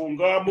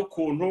yifungamo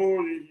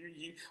ukuntu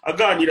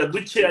aganira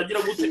duke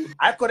agira gute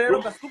ariko rero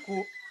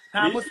gasuku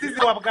nta musizi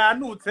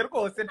wabwanutse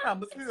rwose nta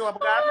musizi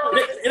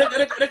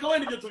wabwanutse reka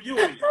wenda ibyo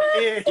tubyihorere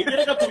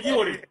reka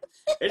tubyihorere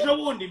ejo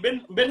bundi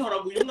mbe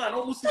ntoraguye umwana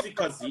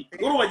w'umusizikazi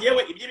urumva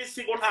yewe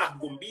iby'ibisigo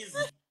ntabwo mbizi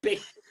pe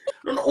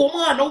uwo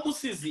mwana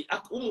w'umusizi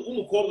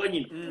w'umukobwa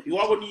nyine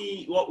iwabo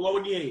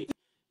ni hehe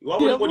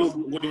iwabo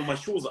ngo ni mu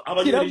mashyuza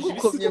abanyoreje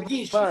ibisigo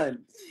byinshi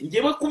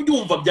ngewe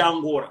kubyumva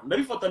byangora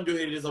ndabifata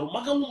mbyoherereza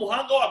Rumaga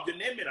nk'umuhanga wabyo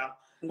nemera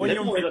ngo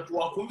nyumvira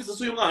tuwakumvise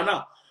se uyu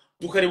mwana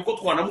tukareba uko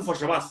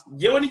twanamufasha basi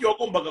ngewe n'igihe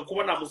wagombaga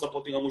kuba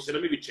namusapotinga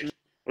mushyiramo ibice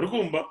uri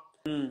kumva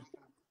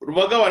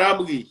Rumaga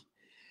barambwiye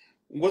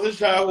ngo se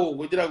shaho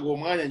kugira ngo uwo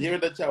mwanya ngewe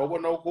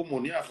ndacyawubona uko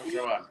umuntu yafasha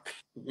abantu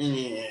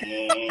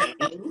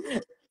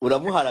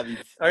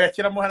uramuharabitse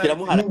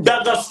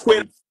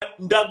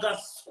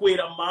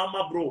ndagaswera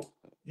mama bro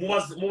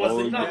mubaze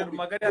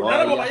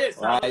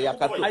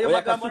ayo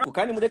magambo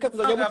kandi mureke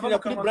kuzajya mukina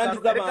kuri brand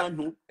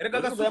z'abantu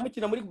kuzajya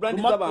mukina muri brand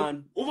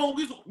z'abantu uva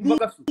ubwizo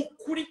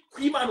kuri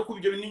kwimana ku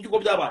ibyo bintu n'ingigo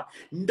by'abantu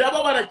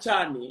ndababara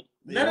cyane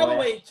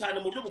narababaye cyane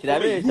mu byo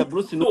kirabeshya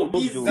Bruce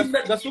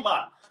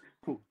gasuma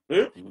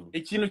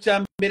ikintu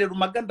cya mbere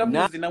Rumaga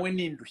ndamuzi nawe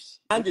n'indushyi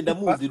nanjye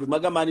ndamuzi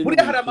Rumaga mani muri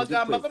hari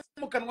amagambo ava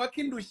mu kanwa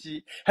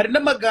k'indushyi hari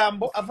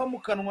n'amagambo ava mu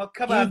kanwa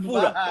k'abantu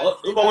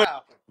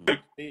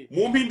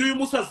mu mpindu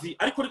y'umusazi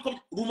ariko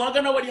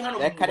Rumaga nawe ari hano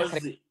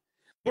mubaze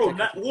bro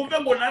wumve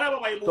ngo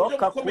narababaye mu buryo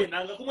bukomeye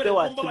nanga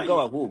kumwereka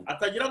kumbabaye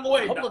atagira ngo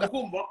wenda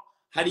kumva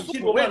hari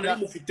ikintu wenda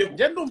mufiteho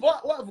nge ndumva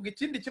wavuga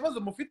ikindi kibazo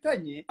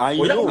mufitanye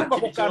oya kumva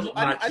ko kantu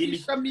ari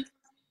ishami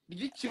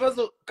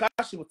ry'ikibazo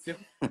kashibutseho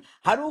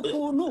hari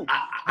ukuntu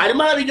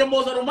arimo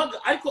arabinyomoza Rumaga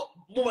ariko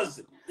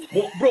mubaze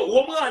bro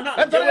uwo mwana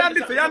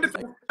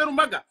yanditse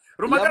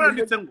Rumaga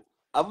aranditse ngo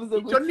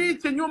icyo ni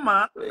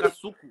ikinyuma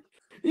gasuku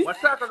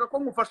washakaga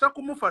ko ngufasha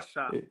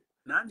kumufasha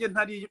nanjye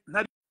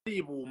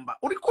ntaribumba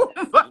uri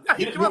kumva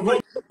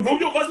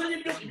nubyo bazanye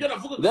ibyo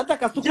navuga data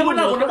kasuku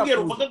ntabwo nabwiye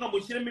Rumaga ngo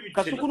mushyiremo ibice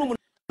kasuku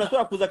n'umuntu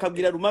ashobora kuza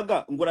akabwira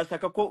Rumaga ngo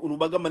urashaka ko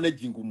Rumaga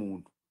managing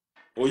umuntu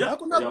oya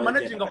ntabwo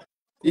managing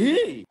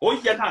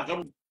oya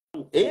ntabwo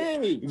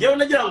ngewe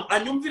nagira ngo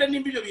anyumvire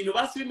nimba ibyo bintu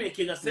basi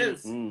bimekinga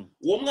sense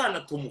uwo mwana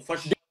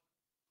tumufashe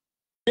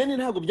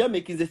ntabwo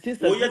byamakinze sense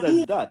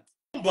as that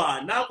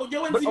ntabwo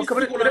ngewe nzi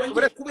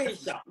ibisigura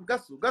kubeshya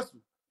gasu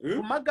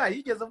Rumaga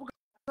yigeze avuga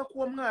ko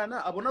uwo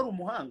mwana abona ari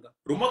umuhanga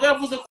Rumaga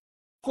yavuze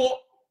ko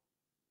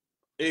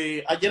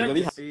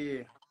agerageza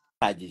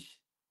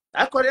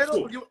ariko rero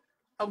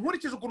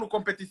nkurikije ukuntu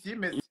competition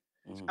imeze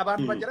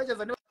abantu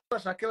bagerageza niba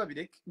bashake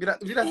babireke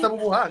birasaba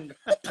ubuhanga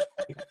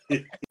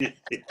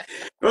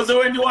rose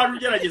we ntiwari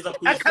ugerageza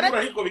kuyisura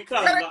ariko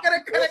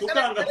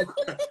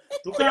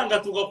tukanga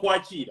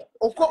tugakwakira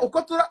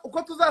uko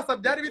tuzasa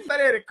byari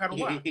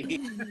bitarerekanwa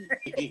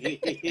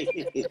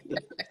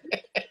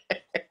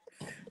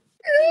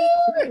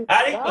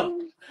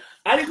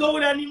ariko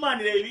buriya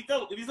n'Imana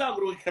ireba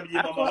ibizaguruka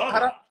ikabyima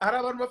amababa hari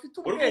abantu bafite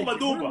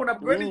ubwenge umuntu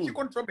abwiwe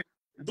n'ikiko ncombe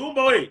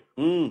ndumva we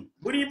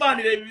buriya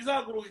Imana ireba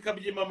ibizaguruka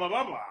ikabyima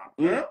amababa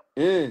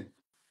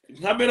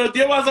nka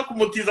melodie baza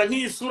kumutiza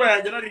nk'iyi sura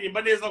yanjye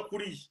naririmba neza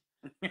kuriya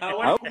ntawe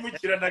ari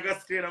kumukirana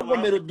agasera ngo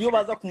melodie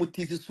baza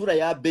kumutiza isura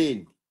ya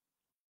Ben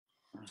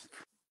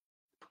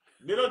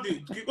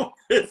melodie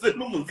twigomeze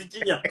n'umuziki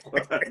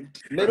nyarwanda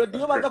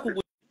melodie baza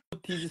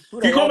gutiza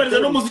isura ya twikomereze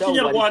Deo n'umuziki Shaw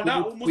bari nyarwanda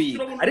umuziki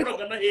kugutwika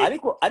urabona na he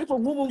ariko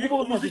nk'ubu ngubu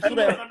bafashe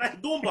isura ya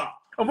Dumba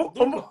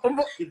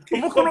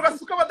umukono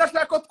gasuka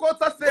badashaka ko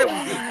twotsa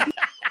sebuze.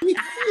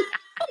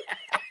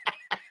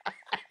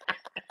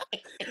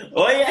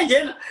 oya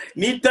jena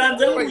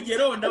nitanze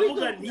urugero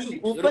ndavuga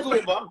nti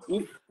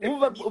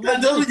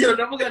nitanze urugero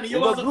ndavuga ni yo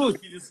baza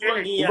gutiza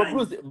isura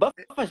nk'iyanjye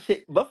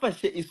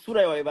bafashe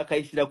isura yawe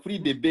bakayishyira kuri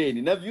The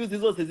Ben na views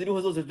zose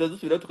ziriho zose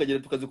tutazusubira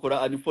tukagenda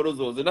tukazikora unfollow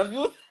zose na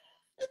views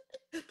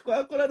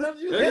twakora na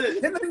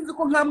views. Nari nzi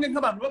ko nkamwe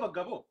nk'abantu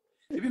b'abagabo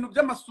ibintu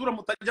by'amasura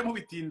mutajya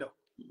mubitindaho.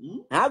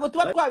 Ntabwo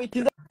tuba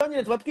twabitinza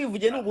nyine tuba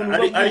twivugiye n'ubuntu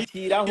bwo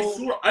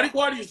gushyiraho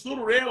ariko hari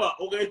isura ureba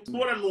ugahita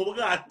ubona ni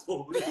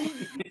ubwato.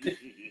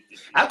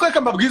 Ariko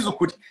reka mbabwize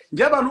ukuri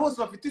njye abantu bose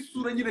bafite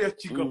isura nyine ya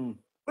kigabo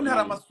none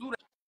hari amasura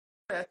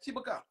ya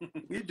kibwa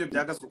nk'ibyo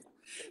bya gasuku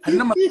hari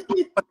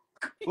n'amasura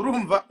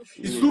urumva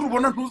isura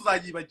ubona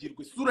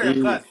ntuzayibagirwe isura ya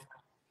kazi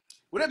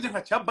urebye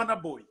nka cyabana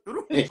boy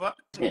urumva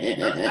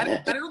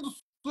ari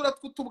n'udusura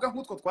tw'utubwa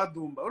nk'utwo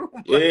twadumba urumva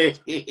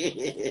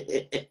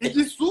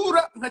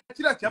igisura nka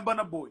kiriya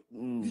cyabana boy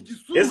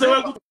igisura ese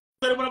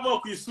bagutari baravuga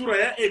ku isura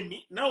ya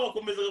Emi nawe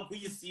wakomezaga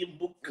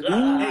kuyisimbuka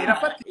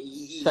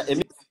irafatika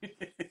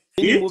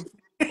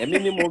Emi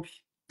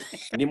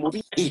ni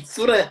mubi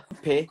isura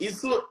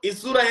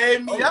ya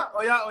Emi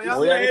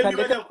oya reka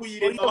ndetse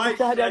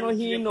gucyahariya no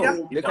hino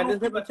reka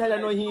ndetse gucyahariya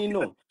no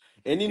hino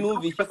Eni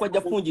numvise ko ajya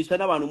afungisha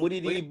n'abantu muri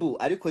ribu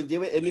ariko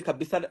njyewe Emi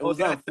kabisa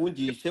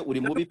uzamfungishe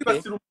uri mubi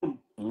pe.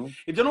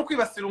 Ibyo no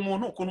kwibasira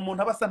umuntu ukuntu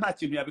umuntu abasa nta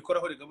kintu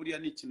yabikoraho rega buriya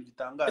ni ikintu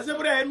gitangaje. ese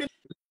buriya Emi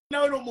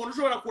nawe ni umuntu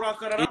ushobora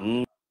kurakarara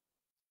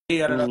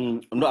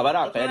no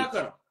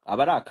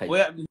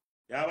abarakaye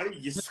yaba ari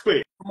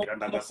igiswe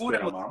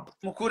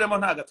mukuremo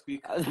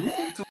ntagatwika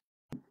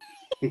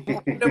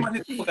mukuremo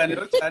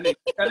ntituganiro cyane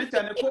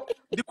ko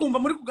ndi kumva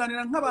muri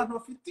kuganira nk'abantu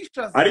bafite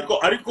ishaza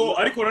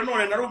ariko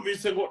nanone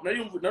narumvise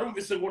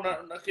ngo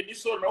na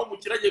Kenisoro nawe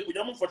mukiragiye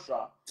kujya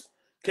mufasha.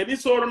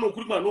 Kenisoro ni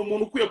ukuri ni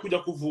umuntu ukwiye kujya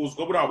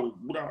kuvuzwa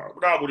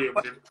buriya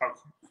burebure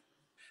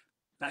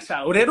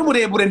nasha urero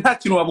umurebure nta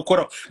kintu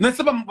wabukoraho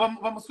nese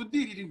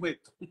bamusudirira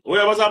inkweto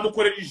oya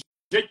bazamukorera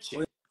ijeke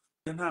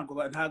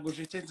ntago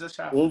jeke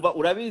nzashaka umva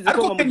urabizi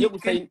ko bamugiye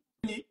gusayina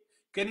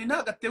Keni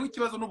ntagatewe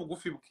ikibazo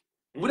n'ubugufi bwe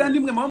buriya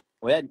nimwe mu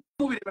oya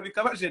mubireba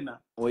bikabajena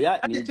oya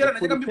ni kera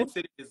najyaga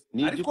mbimusereza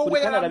ariko we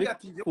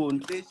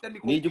yarabikunda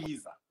ni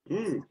igikunda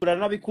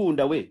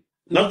uranabikunda we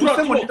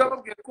naguse ngo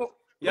ndababwiye ko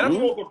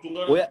yaramwoko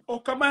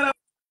okamara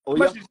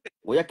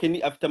oya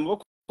Keni afite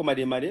amaboko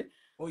maremare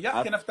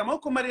oya Keni afite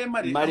amaboko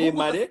maremare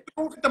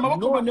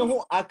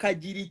noneho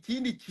akagira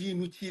ikindi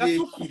kintu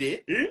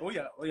kirekire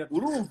oya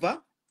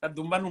urumva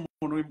Dumba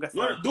n'umuntu w'imbwa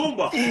sana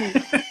Dumba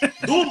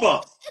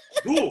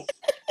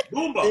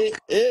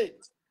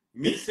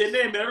mise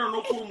nemera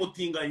no kuba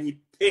umutinganyi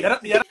pe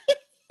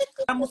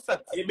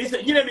yaramusatse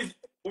nyine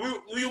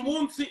uyu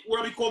munsi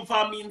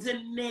urabikonfaminze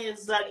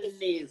neza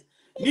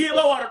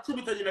niba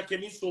waracumitanye na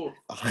Kenisoro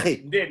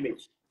ndemeye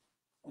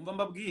umva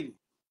mbabwire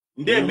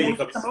ndemeye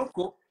kabisa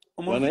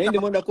umuntu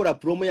ndimo ndakora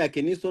promo ya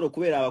Kenisoro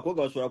kubera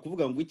abakobwa bashobora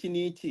kuvuga ngo iki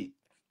niki.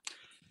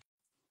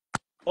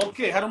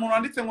 Okay, hari umuntu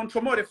wanditse ngo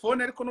ncomore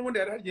phone ariko nubundi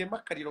yari hagiyemo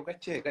akariro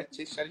gake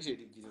charger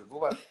ebyiri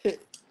vuba.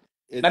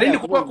 Narindi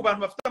kuvuga ku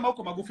bantu bafite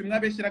amaboko magufi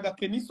mwabeshyiraga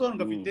Kenisoro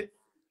ngafite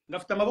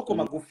amaboko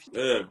magufi.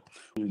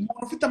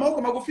 Umuntu ufite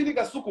amaboko magufi ni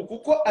gasuku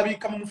kuko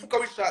abika mu mufuka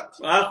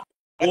w'ishati.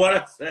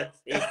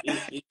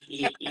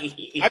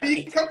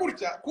 Abika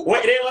gutya kuko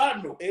reba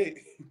hano.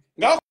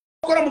 Ngaho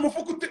ukora mu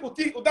mufuka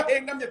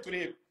udahengamye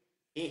turebe.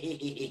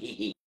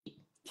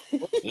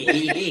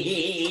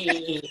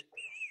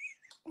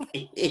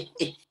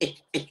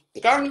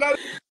 Kangaru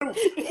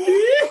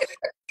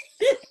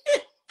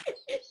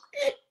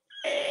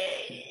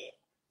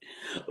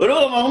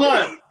urumva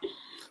mwana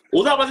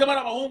uzabaze bari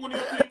abahungu niyo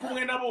turi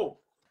kumwe nabo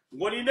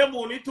ngo ninde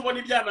muntu itubona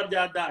ibyana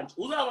bya danje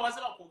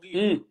uzababaze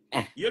bakubwira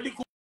iyo ndi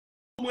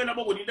kumwe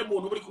nabo ngo ninde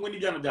muntu uri kumwe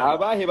n'ibyana bya danje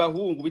abahe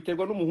bahungu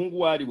biterwa n'umuhungu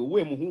wari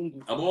we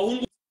muhungu abo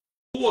bahungu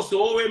bose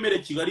wowe wemere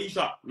Kigali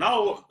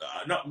nawe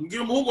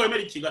mbwira umuhungu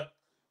wemere Kigali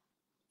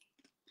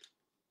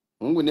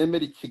Mungu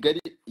nemera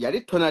Kigali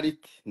yari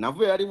tonality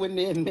navuye ari we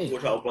nemera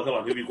ushaka kubaza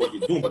abantu b'ibigori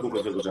Dumba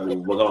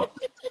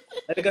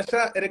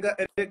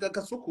erega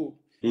gasuku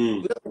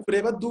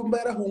kureba Dumba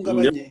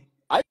yarahungabanye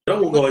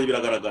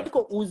biragaragara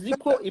ariko uzi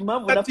ko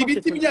impamvu nafashe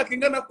ibiti imyaka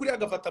ingana kuri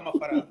agafata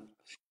amafaranga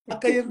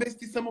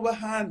akayinvestisa mu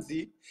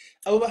bahanzi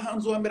abo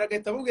bahanzi wa mbere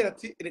agahita abubwira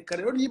ati reka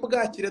rero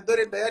nibwakire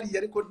dore ndayari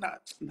ariko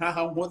nta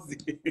hankoze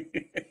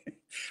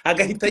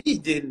agahita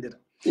yigendera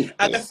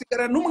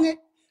agasigara numwe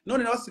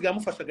none nawe asigaye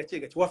amufasha gake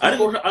ariko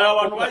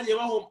abantu bagiye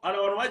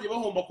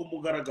bahomba ku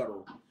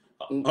mugaragaro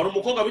hari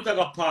umukobwa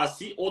bitaga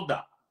Pasi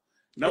Oda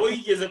nawe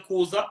yigeze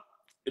kuza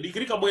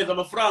rikirika muheza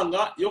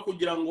amafaranga yo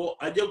kugira ngo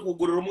ajye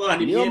kugurira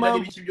umwana imyenda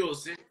n'ibiki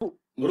byose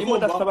urimo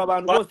ndasaba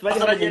abantu bose bari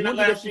mu mundi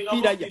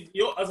gashikiranya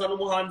yo azana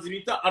umuhanzi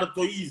bita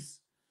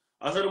Artoise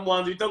azana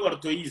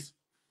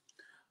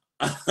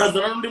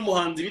n'undi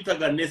muhanzi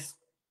bitaga Nesa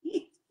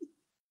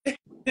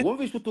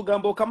wumvishe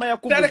utugambo kama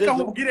yakuvuze reka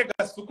nkubwire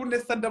gasuku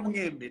Nesa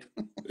ndamwemera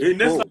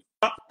Nesa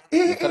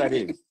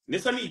ararenze.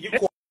 Nesa ni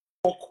igikoko.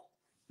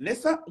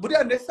 Nesa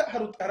buriya Nesa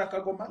hari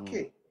akagoma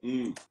ke.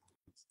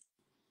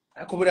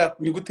 Ako buriya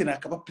ni gute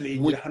nakaba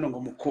playingira hano ngo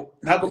muko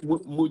ntago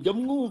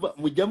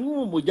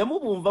mujya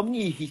mubumva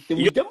mwihishe,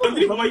 Iyo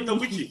ndirimbo bayita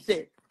kuki?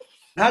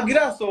 ntago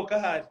irasohoka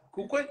hari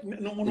kuko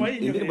ni umuntu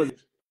wayinyohereje.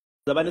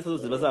 Zabane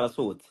zose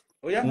bazarasohotse.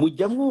 Oya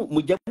Mujya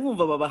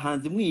mwumva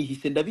babahanzi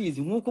mwihishe,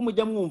 ndabizi nkuko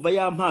mujya mwumva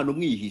ya mpano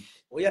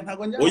mwihishe. oya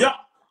ntago njya. Oya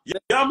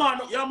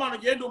ya mano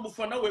genda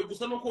umufana we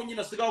gusa nuko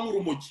nyina sigaho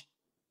nk'urumogi.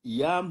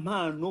 Ya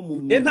mpano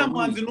mu nta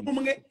muhanzi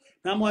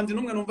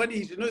n'umwe numva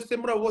nihishe. No se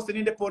muri abo bose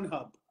ninde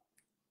Pornhub.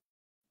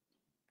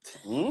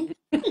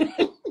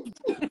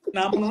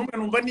 Nta muntu n'umwe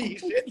numva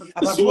nihishe.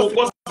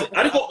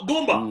 Ariko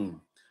Dumba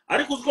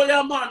ariko uziko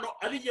ya mpano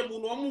ari igihe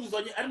umuntu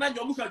wamuzanye ari nanjye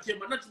wamushakiye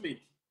management.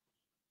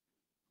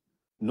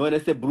 None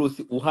se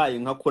Bruce uhaye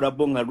nka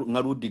korabo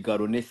nka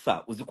Rudigaro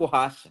Nesa uziko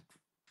hasha.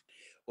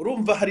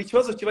 Urumva hari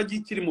ikibazo kiba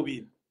kiri mu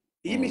bintu.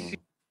 Iyi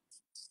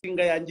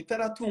mishinga yanjye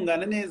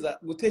itaratungana neza,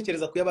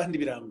 gutekereza ku y'abandi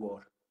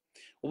birangora.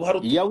 Ubu hari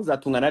iyo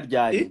uzatungana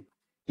ryari?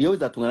 Iyo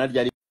uzatungana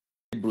ryari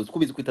Bruce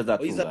kubizi kwita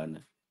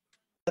zatungana?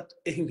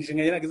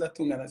 Imishinga yaraga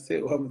izatungana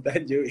se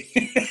uhamudage we.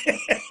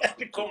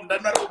 Ariko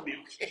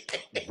ndanarumiwe.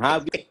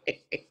 Ntabwo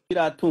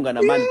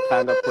iratungana mani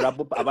tanga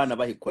korabo abana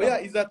bahikora.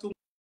 Oya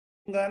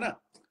izatungana.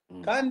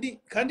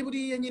 Kandi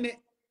buriya nyine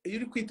iyo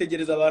uri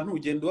kwitegereza abantu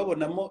ugenda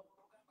ubabonamo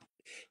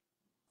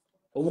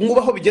ubu ngubu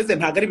aho bigeze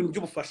ntago ari ibintu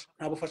by'ubufasha.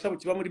 Nta bufasha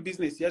bukiba muri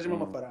business yajemo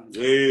amafaranga.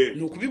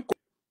 Ni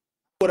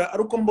ukubikora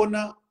ari uko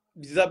mbona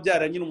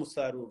bizabyara nyine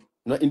umusaruro.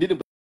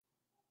 Indirimbo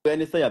ya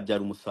Nesa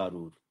yabyara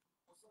umusaruro.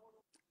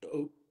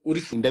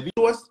 Uri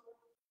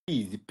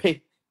ndabizi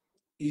pe.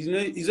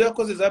 Izo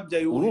yakoze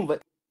zabyaye urumva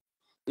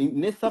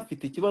Nesa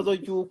afite ikibazo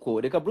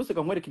cy'uko reka Bruce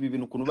kankwereka ibi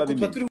bintu kuntu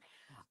babimeze.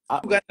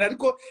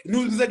 Ariko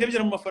ntuzajya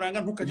bijya mu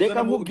mafaranga ntukageza.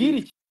 Reka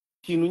nkubwire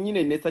ikintu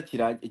nyine Nesa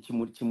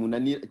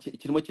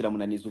kirimo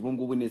kiramunaniza ubu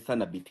ngubu Nesa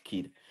na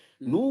Bitkira.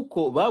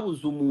 Nuko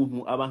babuze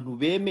umuntu abantu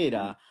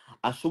bemera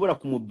ashobora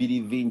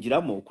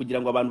kumubirivingiramo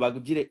kugira ngo abantu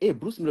bagire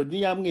Bruce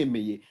Melody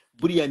yamwemeye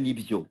buriya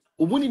nibyo.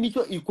 Ubu ni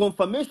nicyo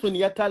confirmation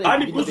ya talent.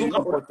 Ani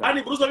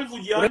Bruce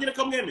abivugiye hanyine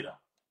kamwemera.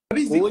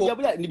 Oya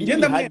buriya ni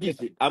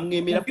bihagije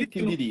amwemera afite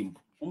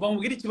indirimbo. Umva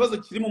mubwire ikibazo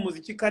kiri mu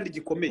muziki kandi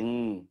gikomeye.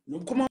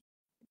 Nubwo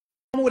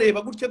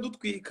mureba gutya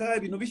dutwika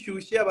ibintu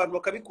bishyushye abantu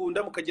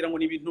bakabikunda mukagira ngo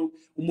ni ibintu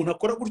umuntu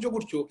akora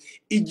gutyo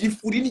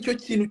igifuri nicyo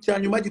kintu cya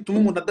nyuma gituma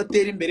umuntu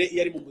adatera imbere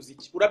iyo ari mu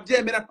muziki.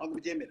 Urabyemera ntabwo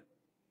ubyemera?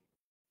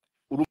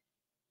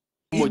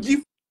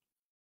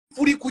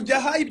 Igifuri kujya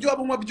hayi ibyo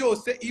wabumwa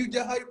byose, iyo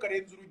ujya hayi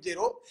ukarenza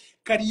urugero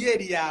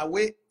kariyeri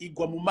yawe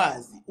igwa mu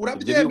mazi.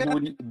 Urabyemera?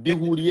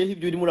 Bihuriye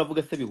ibyo urimo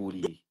uravuga se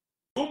bihuriye.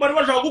 Numva ari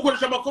bashaka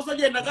gukoresha amakosa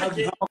agenda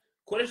gake.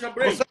 Koresha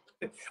break.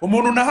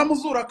 Umuntu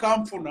nahamuzura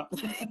kamfuna.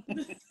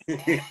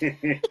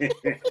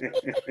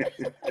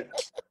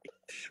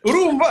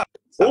 Urumva?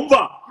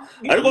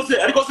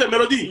 Ariko se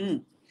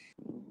Melody.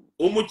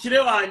 Umukire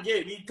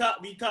wanjye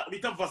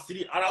bita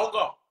Vasili araho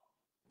ngaho.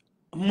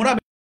 Muri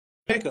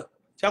Amerika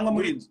cyangwa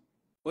muri inzu.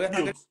 Oya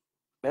ntago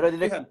Melody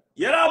reka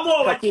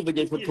yaramowe.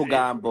 Kakivugisha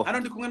utugambo. Hano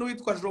ndi kumwe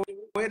n'uwitwa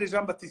Joel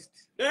Jean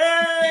Baptiste.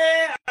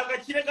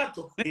 Agakire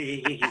gato.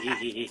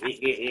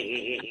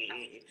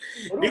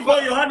 Niko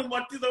Yohani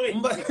Mubatiza we.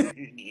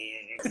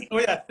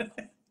 Oya.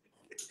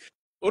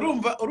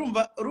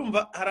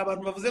 Urumva hari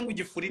abantu bavuze ngo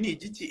igifuri ni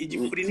igiki?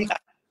 Igifuri ni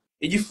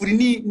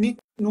igiswingi.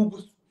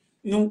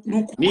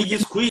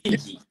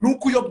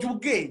 Nukuyobya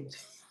ubwenge.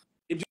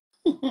 Ibyo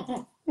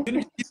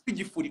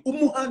igifuri.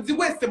 Umuhanzi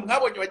wese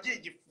mwabonye wagiye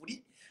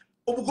igifuri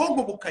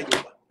ubwonko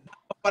bukayoba.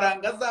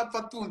 Amafaranga azapfa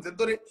atunze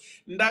dore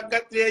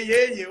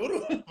ndagateyeye.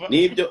 Urumva?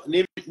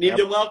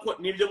 Nibyo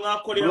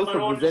mwakoreye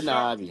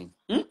amaroni.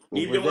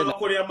 Nibyo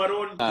mwakoreye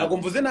amaroni. Ntabwo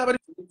mvuze nabi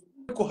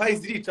ariko hayi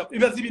zirica.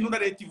 Ibaze ibintu na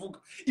leta ivuga.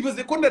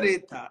 Ibaze ko na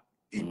leta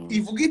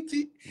ivuga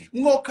iti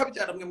mwoka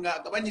byaramwe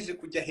mwagabanyije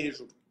kujya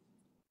hejuru.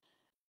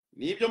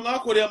 Nibyo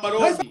mwakoreye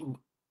amaroni.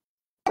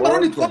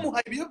 Amaroni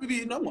twamuhaye ibiyo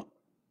bibinamwa.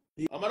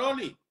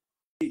 Amaroni.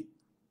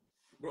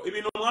 Bro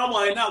ibintu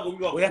mwamuhaye ntabwo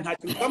bibaho. Oya nta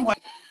kintu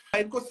twamuhaye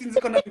ariko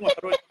sinzi ko nabyo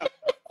amaroni.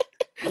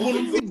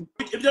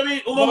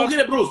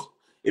 Umubwire Bruce.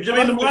 Ibyo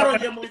bintu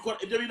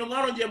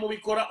mwarongeye mu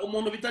bikora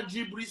umuntu bita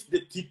Gibris the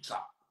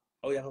teacher.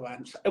 Oya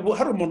babanje.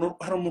 Hari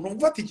umuntu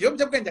ufata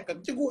ikiyobyabwenge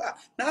akagiguha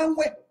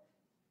nawe.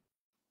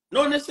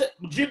 None se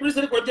Gibris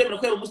ariko yabyemera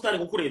ko yari umusitari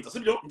kukurenza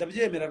sibyo?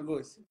 Ndabyemera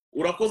rwose.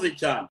 Urakoze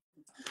cyane.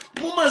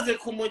 Mumaze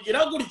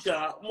kumugira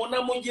gutya,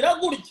 munamugira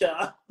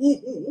gutya.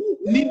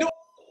 Ninde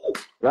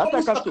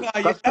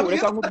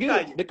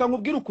reka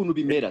nkubwire ukuntu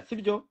bimera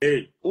sibyo?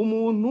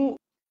 Umuntu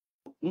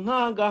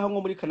nkangaha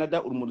nko muri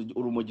Canada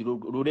urumogi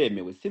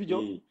ruremewe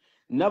sibyo?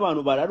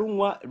 N'abantu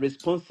bararunywa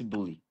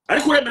responsibly.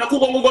 Ariko uremera ko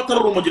ngo atari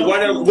urumogi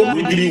rwanya rwo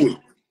rwidiriwe.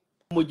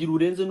 Urumogi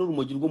rurenze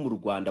n'urumogi rwo mu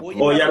Rwanda.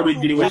 Oya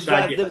rwidiriwe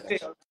shage.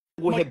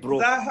 Guhe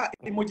bro.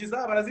 Imogi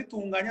za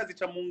barazitunganya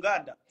zica mu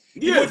nganda.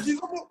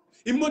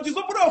 Imogi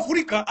zo muri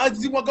Afurika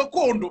azinywa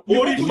gakondo.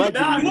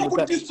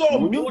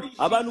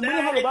 Abantu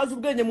muri hano bazi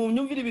ubwenge mu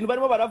myumvire ibintu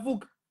barimo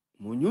baravuga.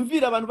 Mu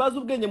nyumvire abantu bazi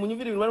ubwenge mu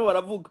nyumvire ibintu barimo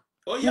baravuga.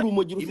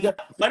 urumogi rusigaye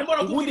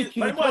ubundi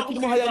ikintu kiba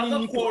kirimo haya ni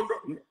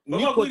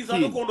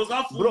nikotine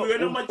bro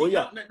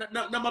oya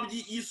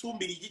n'amabyi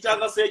y'isumbirigi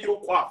cyangwa se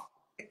y'urukwavu.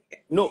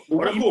 no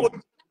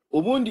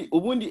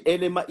ubundi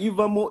elema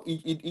ivamo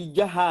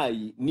ijya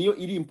hayi niyo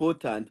iri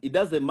important. It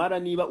doesn't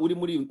matter niba uri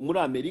muri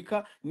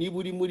Amerika, niba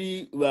uri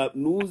muri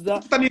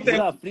nuza muri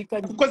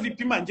Afrika kuko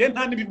zipima nge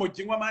nta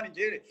nibimogi nkwa mani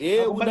ngere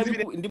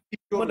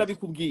ndimo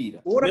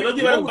ndabikubwira.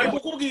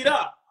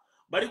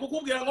 Bari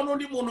kukubwira ngo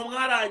n'undi muntu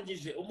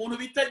mwarangije umuntu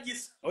bita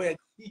Gisa.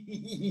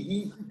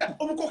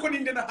 Umukoko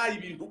ninde na hayi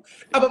ibintu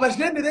aba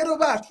bajene rero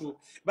bacu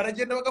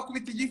baragenda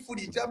bagakubita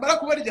igifuri cyamara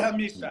kuba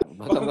ryahamisha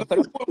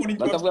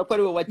bakavuga ko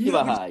ari we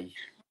wakibahaye.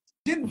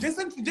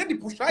 Nje ndi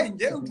pushaye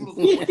nge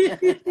ucuruza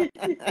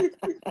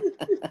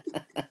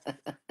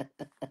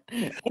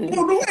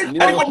umuntu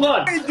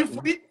wese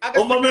igifuri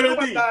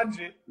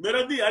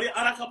melodie ari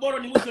arakaboro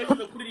ni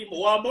mushoje kuririmba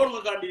wamboro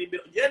ukagandira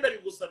imbere genda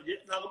bigusabye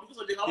ntabwo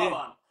bigusabye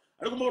nk'abana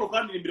ariko mboro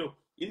ukandira imbere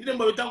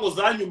indirimbo bita ngo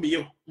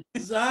zanyumiyeho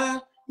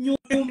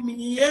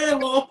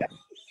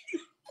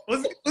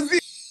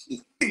uzi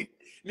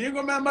ni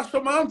ngoma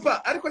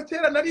y'amashomampa ariko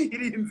kera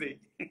narihirinze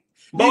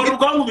mboro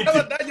rwamubiti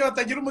abadage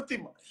batagira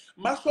umutima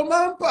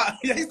mashomampa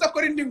yahise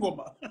akora indi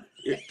ngoma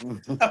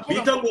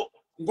bita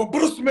ngo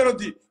Bruce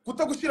Melody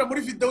kutagushyira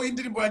muri video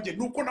y'indirimbo yanjye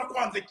nuko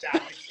nakwanze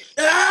cyane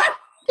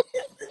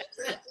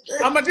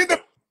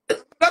amajide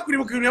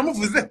nakuribuka ibintu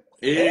yamuvuze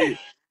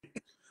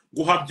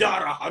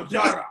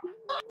habyara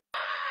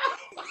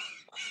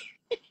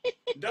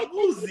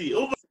ndabuzi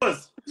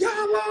ubaze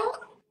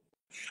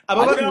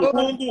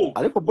abahungu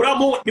ariko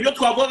buramu nibyo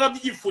twavugaga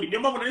by'igifuri niyo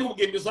mpamvu nari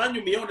nkubwiye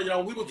bizanyumiyeho ndagira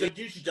ngo nkwibutse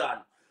byinshi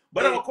cyane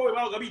bari abakobe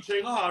babaga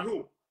bicaye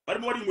nk'ahantu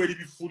barimo barinywera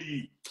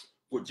ibifuri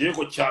ngo giye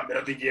ko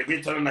cyambera tugiye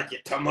guhitana na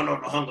getamo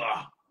noneho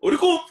ngaha uri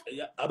kumva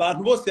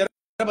abantu bose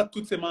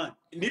yarabatutse man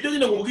nibyo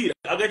nyine nkubwira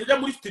agahita ajya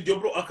muri studio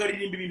bro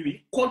akaririmba ibintu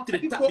biri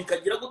contract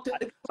bikagira gute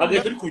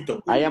agahita ari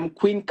kwita I am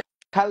Queen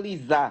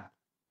Kaliza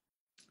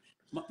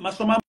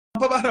masoma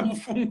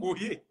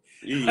baramufunguye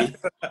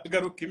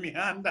garuka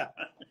imihanda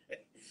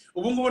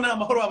ubu ngubu nta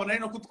mahoro wabona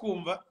no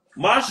kutwumva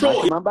masho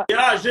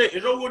yaje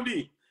ejo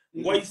bundi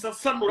ngo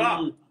ayisasanura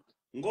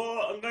ngo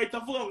ngahita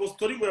avuga ngo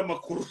story ngo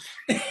yamakuru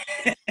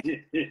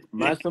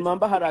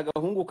masomamba hari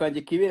agahungu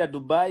kanje kibera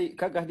Dubai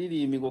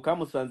kagahiririmbi ngo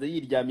kamusanze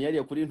yiryamiye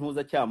yari kuri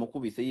ntuza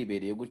cyamukubise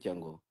yibereye gutya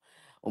ngo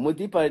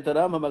umutipa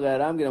arampamagara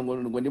arambwira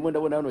ngo ndimo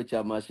ndabona hano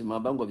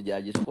cyamashimamba ngo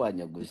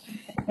byagishwanya gusa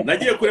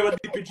nagiye kureba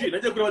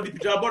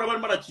DPG abora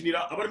barimo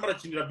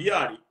arakinira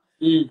biyari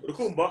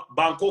urukumva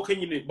Bangkok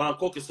nyine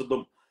Bangkok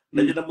Sodoma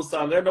ndagenda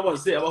musanga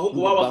nabose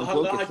abahungu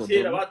babaga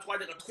kera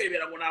batwajyaga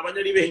twebera ngo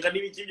nabanyaribenga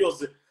n'ibiki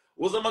byose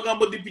uza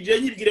amagambo DPG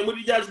yibwire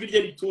muri ryajwi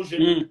rye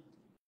rituje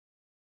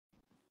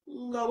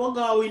ngabo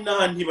ngawe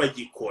nta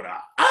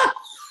ntibagikora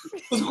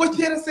uziko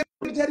kera se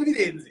byari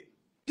birenze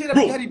kera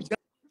byari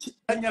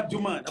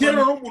byanyabjumana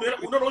kera no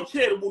umuntu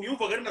kera umuntu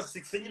yumvaga ari na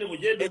 6 nyine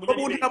mugende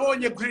umuntu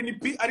nabonye Green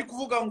P ari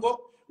kuvuga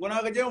ngo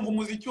nagaje yumva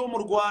umuziki wo mu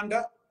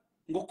Rwanda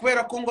ngo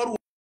kubera ko ngo ari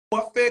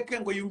wa fake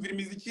ngo yumvira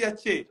imiziki ya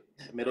kera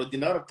melodie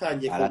nawe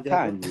aratangiye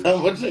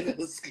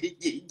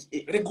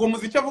rego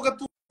umuziki avuga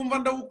tumva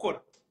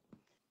ndawukora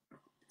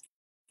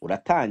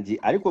uratangiye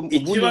ariko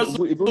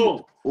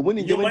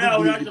ubundi njye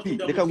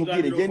reka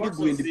nkubwire nge ndi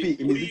Green P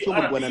imiziki yo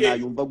mu Rwanda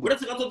nayumva gute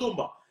uretse gato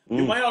dumba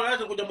nyuma yaho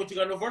yaje kujya mu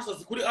kiganiro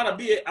versus kuri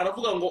RBA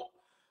aravuga ngo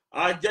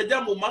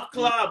ajya mu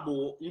maclub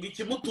ngo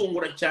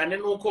ikimutungura cyane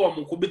nuko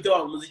bamukubite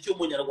wa muziki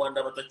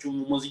w'umunyarwanda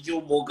batacyumva umuziki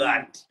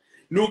w'umugande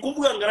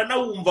nukuvuga ngo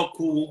aranawumva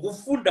ku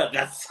gufunda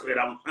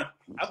gaswera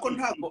ako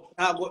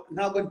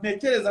ntago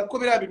ntekereza ko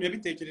biriya bintu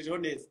yabitekerejeho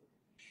neza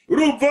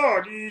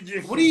urumva ni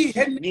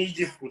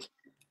igifuri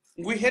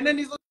ngo ihene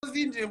nizo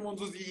zinjiye mu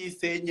nzu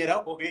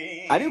ziyisenyeraho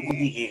ariko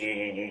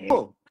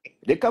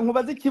reka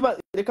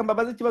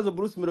mbabaze ikibazo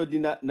Bruce Melody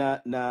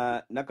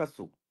na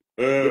Kasuku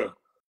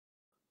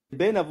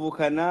Ben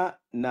avukana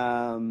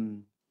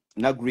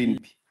na Green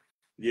P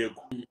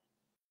yego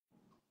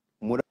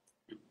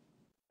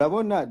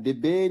urabona The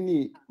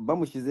Ben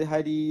bamushyize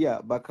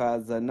hariya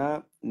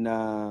bakazana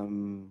na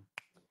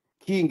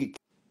King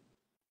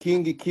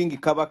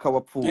Kabaka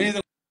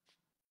wapfuye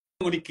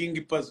muri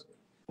King Pazo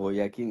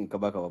oya King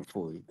Kabaka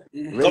wapfuye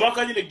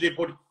Kabaka nyine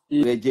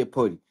J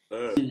Polly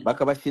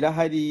bakabashyira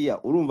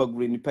hariya urumva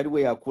Green P ari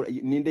we yakura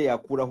ninde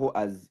yakuraho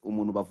az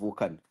umuntu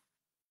bavukana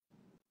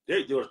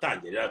yo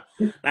tangira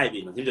nayi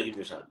bintu nk'ibyo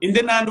ngibyo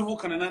inde nande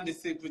uvukana nande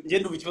se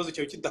ngende ubu ikibazo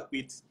cyawe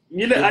kidakwitse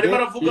nyine ari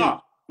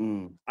baravuga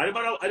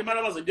ari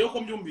barabaza ngiye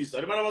ko mbyumvise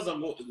ari barabaza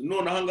ngo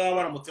none aha ngaha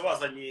baramutse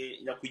bazanye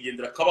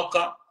nyakwigendera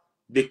Kabaka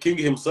the king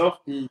himself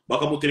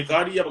bakamutereka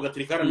hariya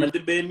bagatereka na The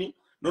Ben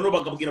none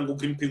bagabwira ngo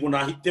Green P ngo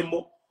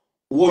nahitemo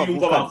uwo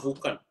yumva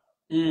bavukana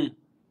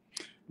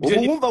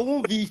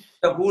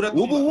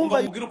ubu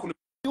wumva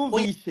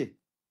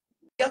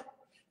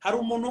hari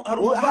umuntu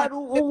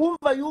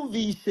wumva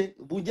yumvishe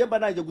bugemba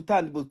naje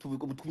gutanga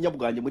ubutumya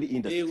bwanjye muri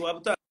industry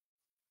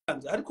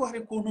ariko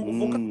hari kuntu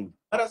uvuka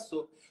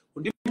araso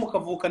undi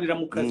mukavukanira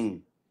mu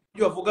kazi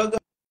ibyo bavugaga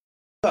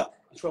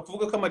ashobora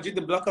kuvuga ko Amag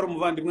the Black ari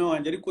umuvandimwe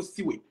wanjye ariko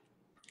siwe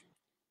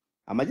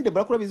Amag the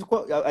Black urabizi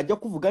ko ajya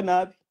kuvuga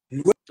nabi.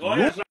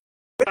 oya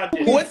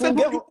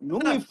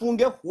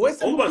Numwifungeho.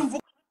 wese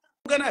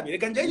mvuga nabi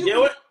reka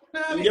ngewe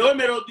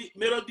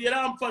melodie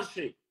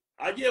yaramfashe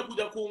agiye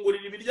kujya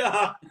kungurira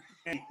ibiryaha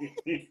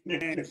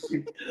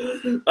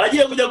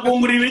agiye kujya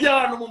kungurira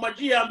ibiryaha mu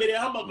maji ya mbere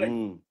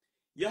yahamagaye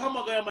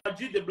Amag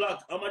the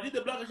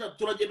Black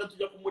turagenda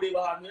tujya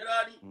kumureba ahantu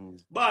yarari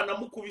bana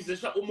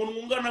mukubisesha umuntu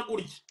ungana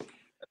gutya.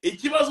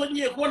 Ikibazo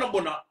ngiye kubona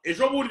mbona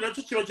ejo bundi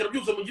nacyo kiba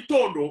kirabyuze mu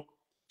gitondo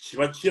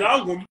kiba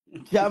kirankumye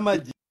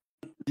cy'amagi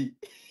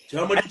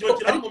kiba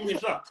kirankumye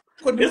sha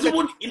ese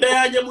ubundi inda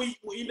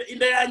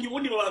yanjye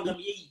ubundi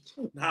babangamiye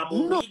iki nta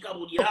muntu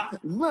yigaburira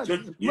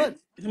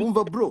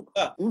umva bro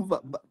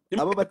umva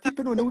aba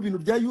batipe noneho ibintu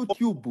bya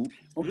YouTube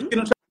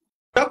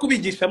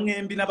kubigisha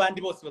mwembi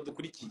n'abandi bose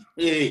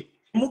badukurikiye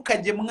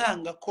mukajye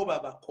mwanga ko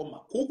babakoma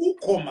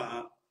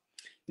kugukoma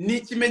ni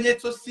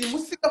ikimenyetso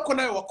simusiga ko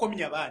nawe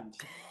wakomye abandi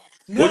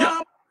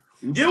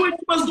ngewe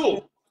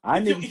ikibazo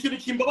ikintu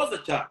kimbabaza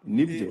cyane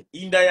nibyo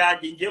inda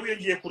yanjye ngewe iyo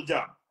ngiye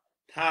kuryama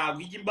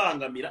ntabwo ijya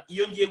imbangamira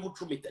iyo ngiye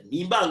gucumita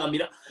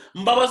nimbangamira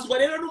mbabazwa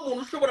rero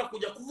n'umuntu ushobora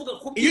kujya kuvuga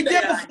ko iyo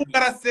ugiye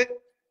gufungara se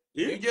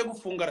iyo ugiye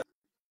gufungara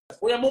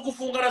oya mu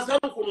gufungara se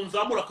ukuntu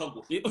nzamura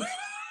akaguru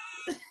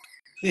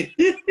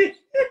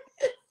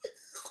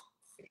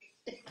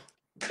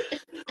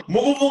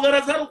mu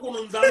gufungara se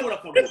ukuntu nzamura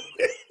akaguru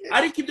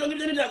ariko ibyo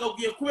ngibyo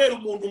ntibyagakwiye kubera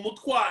umuntu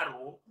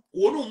umutwaro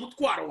uwo ni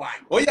umutwaro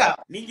wanyu oya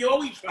ni ngewe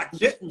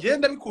wishakije ngewe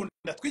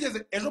ndabikunda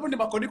twigeze ejo bundi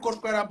makoni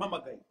koshwa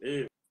yarampamagaye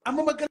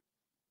amamagara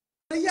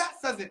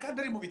yasaze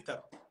kandi ari mu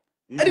bitaro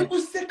ari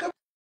guseka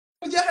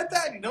bya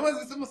hatari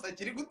nabaze se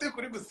musakiri gute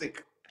kuri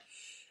guseka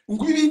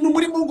ngo ibintu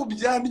muri mungu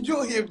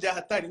byandyoheye bya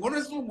hatari ngo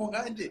none sungu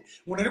nkanjye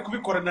ngo nari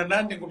kubikorana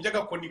nande ngo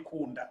byagakoni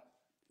kunda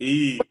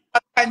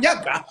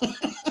akanyaga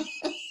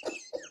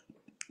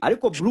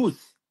ariko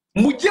Bruce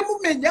mujye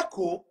mumenya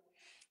ko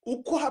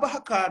uko haba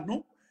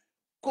akantu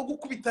ko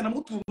gukubitana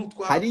mu tuntu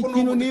twa hari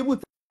ikintu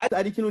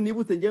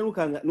nibutse ngiye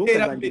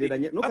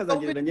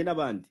ntukazangereranye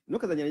n'abandi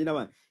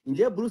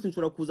ngiye Bruce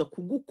nshobora kuza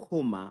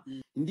kugukoma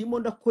ndimo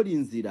ndakora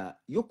inzira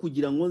yo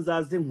kugira ngo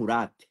nzaze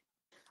nkurate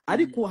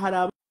ariko hari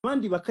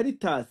abandi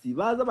bakaritasi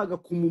baza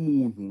bagakuma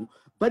umuntu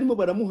barimo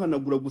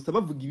baramuhanagura gusa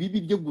bavuga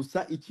ibibi byo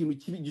gusa ikintu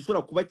kibi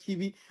gishobora kuba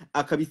kibi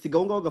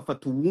akabisigaho ngaho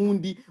agafata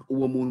uwundi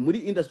uwo muntu muri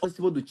industry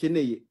sibo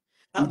dukeneye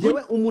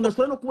ngewe umuntu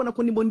ashobora no kubona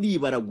ko ndimo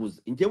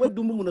ndibaraguza ngewe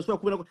Dumba umuntu ashobora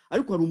kubona ko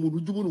ariko hari umuntu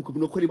ujya ubona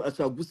ukabona ko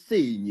ashobora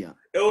gusenya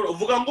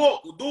uvuga ngo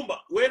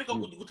Dumba wereka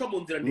guca mu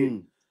nzira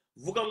ndende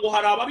vuga ngo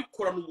hari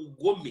ababikorana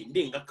ubugome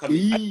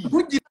ndengakamere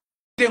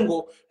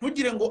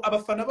ntugire ngo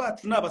abafana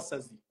bacu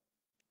n'abasazi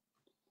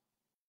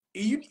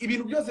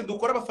ibintu byose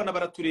dukora abafana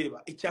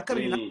baratureba icya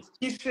kabiri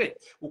nakishe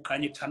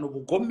ukanyicana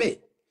ubugome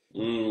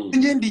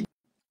ngende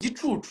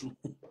gicucu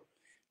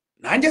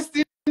nanjye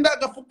sinda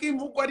gafuka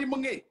imvugo ari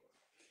mwe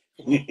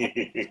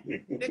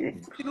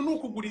ikintu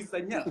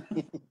nukugurizanya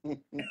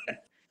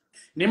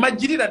ni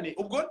magirirane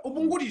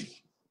ubu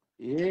ngurije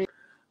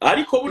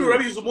ariko buri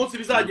urabizi umunsi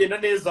bizagenda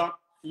neza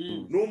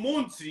ni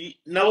umunsi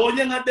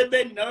nabonye nka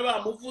Deben nawe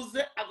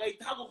bamuvuze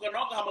agahita haguruka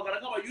nawe agahamagara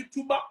nk'aba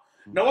YouTuber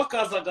nawe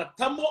akaza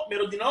agatamo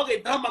melodie nawe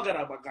agahita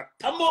ahamagara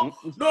bagatamo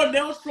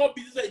noneho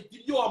showbiz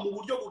iryoha mu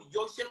buryo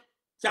buryoshye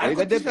cyane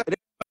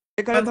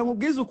reka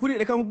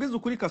nkubwize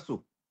ukuri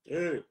Kaso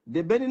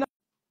Deben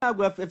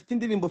ntabwo afite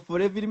indirimbo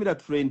forever irimo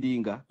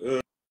iratrendinga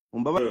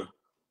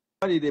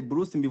umbabarire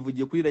Bruce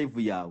mbivugiye kuri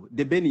live yawe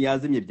Deben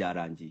yazimye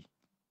byarangiye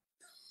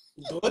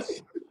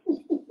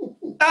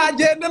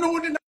agenda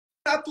n'ubundi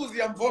natuzi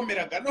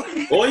yamvomeraga no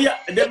oya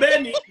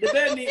Deben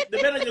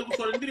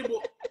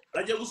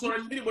agiye gusohora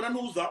indirimbo na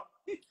Ntuza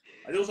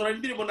agiye gusohora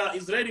indirimbo na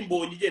Israel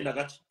Mbonyi igenda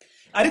gace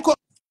ariko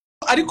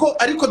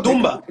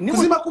Dumba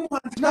kuzima ko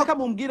umuhanzi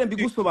nakamumbwire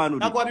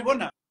mbigusobanurira ntabwo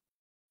wabibona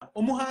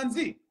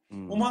umuhanzi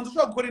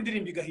ushobora gukora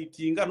indirimbo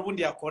igahitinga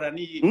n'ubundi yakora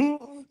niyi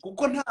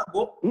kuko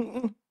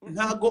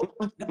ntago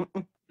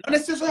none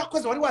se zo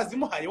yakoze wari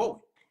wazimuhaye wowe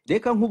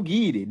reka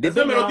nkubwire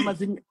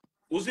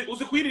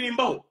uzi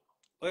kuyiririmbaho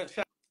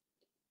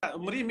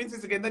muri iyi minsi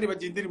zigenda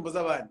ribagira indirimbo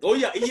z'abandi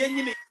oya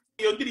nyine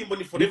iyo ndirimbo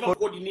ni forever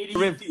code niri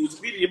uzi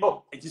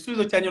kuyiririmbaho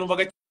igisubizo cyanjye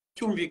numvaga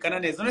cyumvikana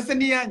neza none se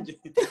niyanjye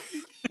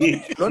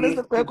none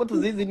se ko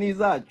tuzizi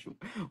nizacu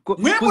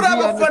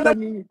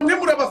mwe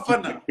muri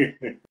abafana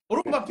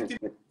urumva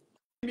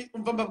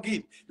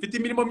mbabwire mfite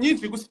imirimo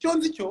myinshi gusa icyo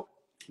nzi cyo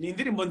ni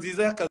indirimbo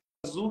nziza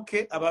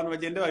y'akazuke abantu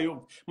bagende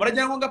bayumva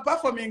muragira ngo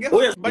performing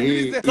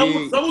mbanyirize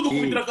sabu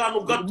dukubitira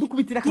akantu gato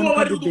dukubitira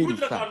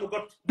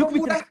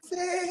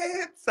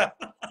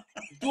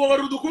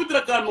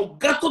akantu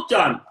gato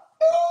cyane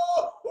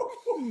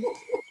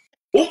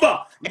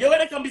umva ngewe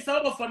reka mbisaba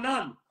abafana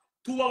hano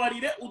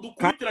tubabarire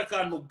udukubitira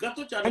akantu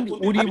gato cyane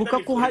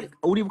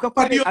uribuka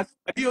ko hari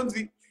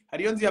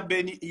hariyo nzi ya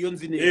Beni iyo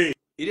nzi neza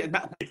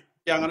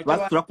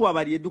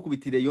turakubabariye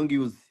dukubitire iyo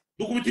ngiyo uzi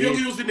dukubitire iyo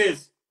ngiyo uzi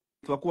neza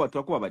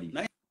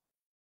turakubabariye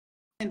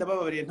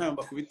ndababariye ntayo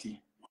mbakubitiye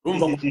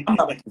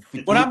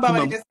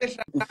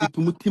ufite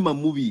umutima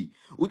mubi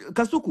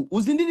Kasuku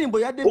uzi indirimbo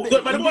ya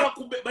Deben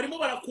barimo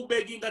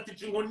barakubeginga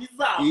ati inkoni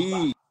zabo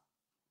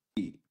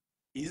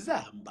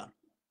izamba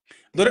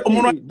dore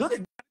umuntu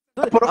dore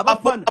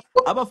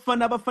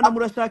abafana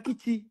murashaka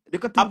iki?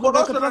 Reka tuvuge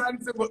Apollo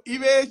naranditse ngo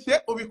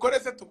ibeshye ubikore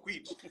se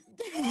tukwica.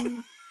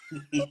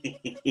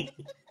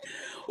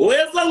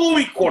 Weza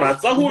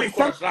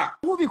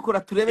nk'ubikora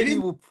turebe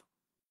niba upfa.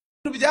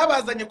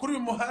 Byabazanye kuri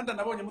uyu muhanda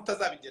nabonye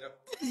mutazabigeraho.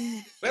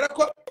 Bera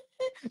ko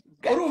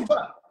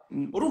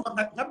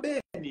urumva nka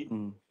Beni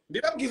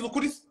ndibabwiza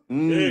ukuri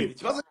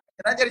ikibazo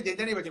nanjye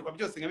rigenda nibagirwa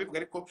byose nkabivuga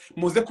ariko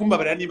muze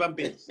kumbabarira niba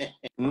mbeshye.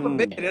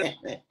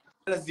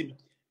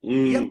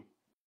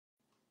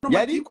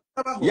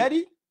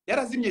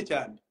 Yarazimye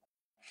cyane.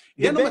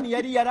 Beni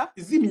yari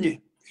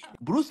yarazimye.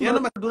 Bruce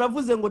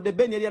duravuze ngo The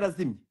Ben yari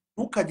yarazimye.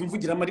 Ntukajye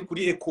umvugira amari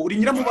kuri eko uri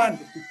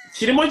nyiramubande.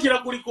 Kirimo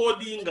kuri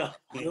codinga.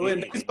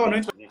 Wenda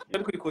kwisobanura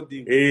kuri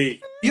codinga.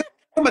 Iyo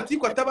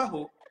amatiku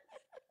atabaho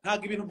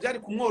ntago ibintu byari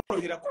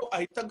kumworohera ko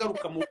ahita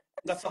agaruka mu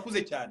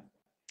ngasakuze cyane.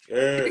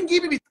 Ibi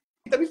ngibi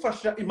bita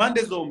bifasha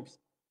impande zombi.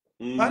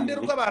 Impande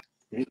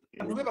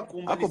rw'abantu be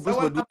bakumva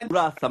bisawa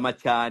urasama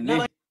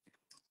cyane.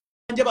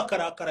 Nje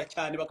bakarakara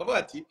cyane bakavuga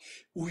ati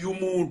uyu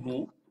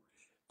muntu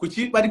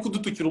kuki bari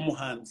kudutukira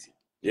umuhanzi.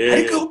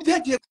 Ariko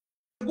byagiye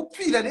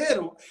gupfira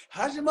rero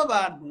hajemo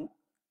abantu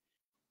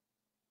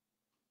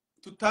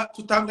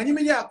tutanganye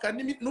imyaka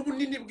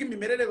n'ubunini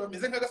bw'imimerere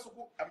bameze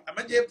nk'agasuku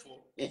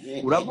amajyepfo.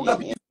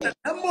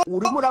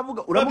 urimo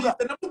uravuga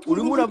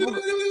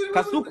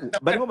Kasuku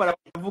barimo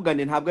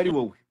baravugane ntabwo ari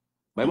wowe.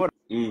 Barimo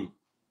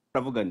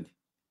baravugane.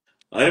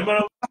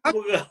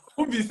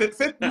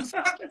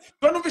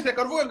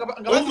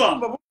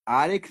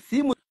 Alex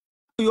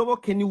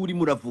Muyoboke ni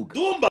urimo uravuga.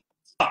 Dumba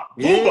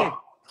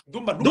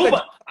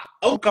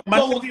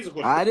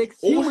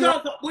Alex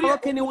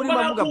Muyoboke ni urimo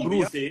avuga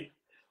Bruce.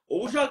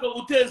 Ushaka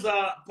guteza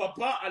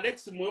papa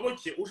Alex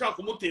Muyoboke ushaka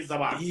kumuteza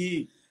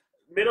abantu.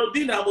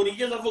 Melodie nta muntu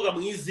igeze avuga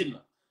mu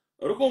izina.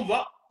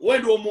 Urukumva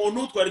wenda uwo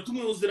muntu twari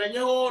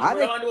tumwiuziranyeho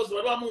n'abandi bose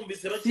bari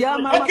bamwumvise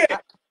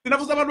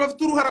sinavuze abantu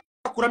bafite uruhara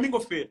kuramo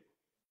ingofero.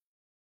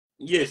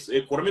 Yes,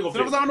 kuramo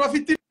ingofero. Sinavuze abantu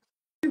bafite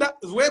inda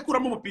zwe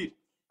kuramo umupira.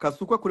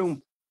 Kasuku kuri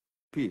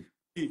umupira.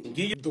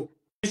 Ngiye do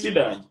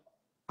isidanye.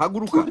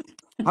 Haguruka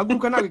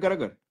ntabwo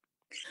igaragara.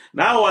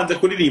 Nawe wanze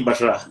kuririmba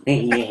sha.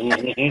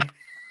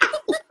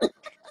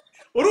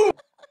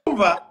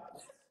 Urumva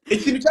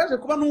ikintu cyaje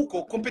kuba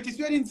nuko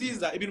competition yari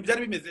nziza ibintu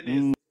byari bimeze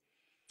neza.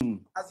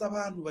 Aza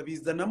abantu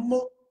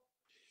babizanamo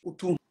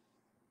utuntu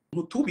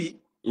tubi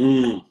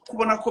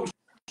kubona ko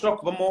bishobora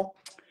kubamo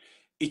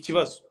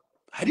ikibazo.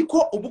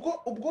 Ariko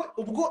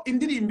ubwo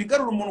indirimbo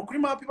igarura umuntu kuri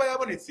map iba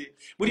yabonetse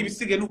muri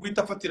bisigaye no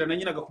guhita afatirana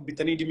nyine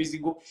agakubita n'indi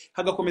mizigo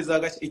hagakomeza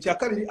hagashya. Icya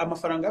kabiri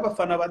amafaranga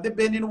y'abafana ba The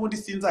Ben n'ubundi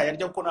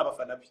sinzayarya kuko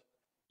n'abafana be.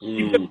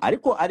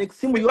 Ariko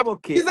Alex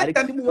Muyoboke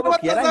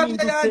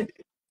yarahindutse.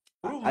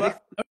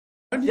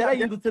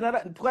 Yarahindutse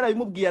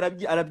twarabimubwiye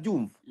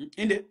arabyumva.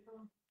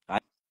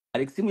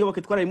 Alex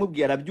Muyoboke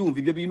twarabimubwiye arabyumva.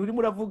 Ibyo bintu urimo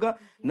uravuga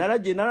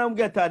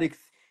naramubwiye ati Alex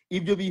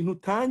ibyo bintu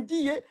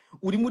utangiye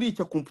uri muri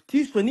icyo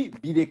competition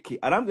bireke.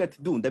 Arambwira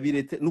ati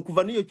ndabiretse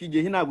nukuva niyo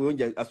kigihe ntabwo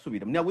yongera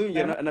asubira. Ntabwo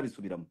yongera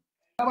anabisubiramo.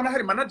 Abona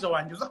hari manager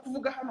wanjye uza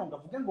kuvuga hano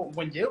ngavuge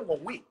ngo ngewe ngo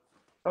wi.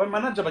 Aba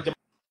manager bajya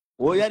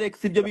oya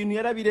Alex ibyo bintu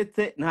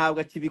yarabiretse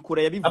ntabwo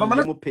akibikora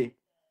yabivuyemo pe.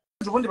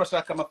 Ubundi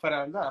bashaka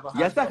amafaranga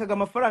yashakaga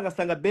amafaranga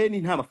asanga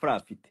Ben nta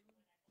mafaranga afite.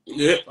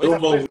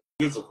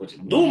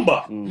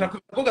 Dumba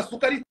nako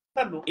gasuka ari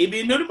hano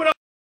ibintu uri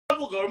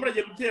muravuga uri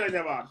muragiye guteranya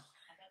abantu.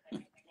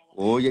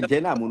 Oya nje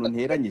nta muntu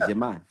nteranyije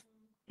man.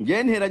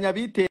 Nje nteranya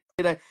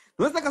bitera.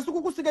 Nose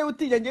Kasuku kusigaye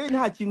utinya ngewe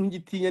nta kintu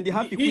ngitinya ndi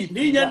hafi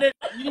kwifuza.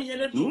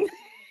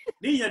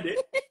 Ninyande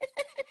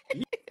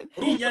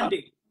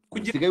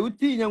kusigaye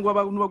utinya ngo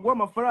abantu baguha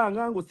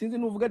amafaranga ngo sinzi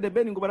nuvuga The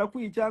Ben ngo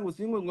barakwica ngo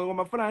sinzi ngo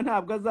amafaranga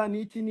ntabwo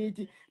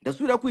azaniki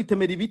ndasubira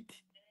kwitemera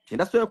ibiti.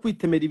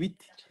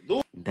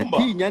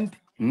 Ndatinya ndi.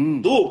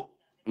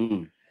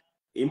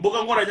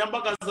 Imbuga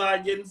nkoranyambaga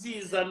zanjye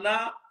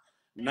nzizana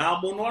nta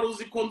muntu wari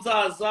uzi ko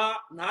nzaza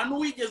nta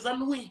n'uwigeza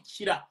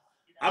ntwikira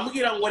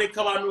ambwira ngo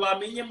reka abantu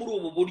bamenye muri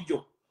ubu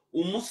buryo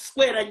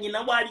umuswera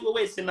nyina wari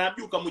wese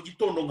nabyuka mu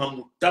gitondo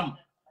nkamutama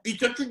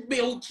icyo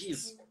cyubeho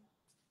ukiza.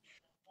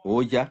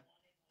 Oya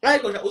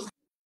ariko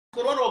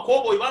korona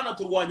wakoboye bana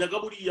turwanyaga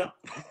buriya.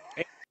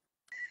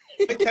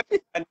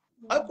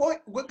 Ariko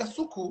gwe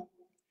Kasuku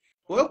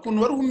wowe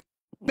kuntu wari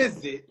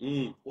umeze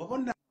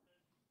wabona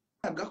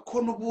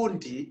ko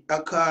n'ubundi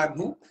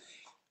akantu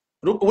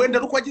wenda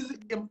ruko wagize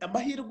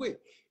amahirwe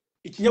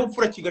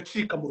ikinyabupfura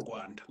kigacika mu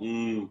Rwanda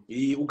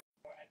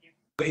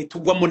ugahita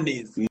ugwamo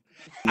neza.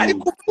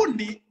 Ariko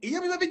ubundi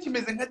iyo biba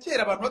bikimeze nka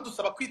kera abantu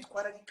badusaba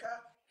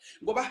kwitwararika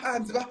ngo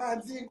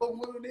bahanzi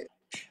ngo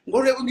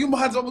uyu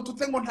muhanzi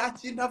bamututse ngo nta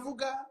kintu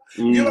avuga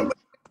iyo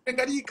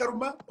bamwenga ari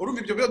ikaruma.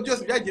 Urumva ibyo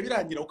byose byagiye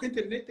birangira uko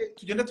internet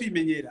tugenda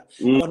tuyimenyera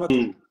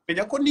abantu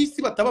bamenya ko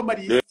n'isi bataba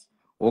marisi.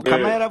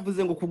 Okama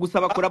yaravuze ngo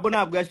kugusaba kurabo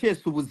ntabwo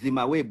yashese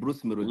ubuzima we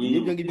Bruce Melodie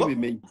nibyo ngibyo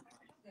bimenye.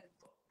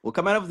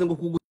 Okama yaravuze ngo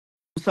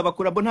kugusaba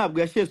kurabo ntabwo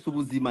yashese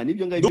ubuzima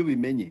nibyo ngibyo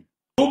bimenye.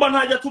 Dumba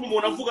ntajya tuma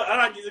umuntu avuga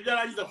arangiza ibyo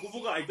arangiza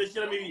kuvuga ahita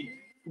ashyiramo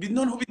ibindi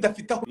noneho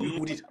bidafite aho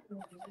bihurira.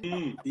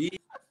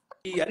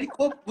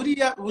 ariko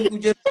buriya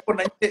ugeze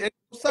kubona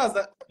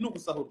usaza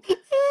n'ugusahura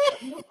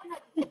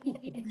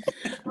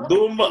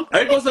Ndumva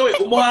ariko se we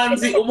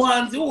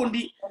umuhanzi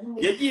wundi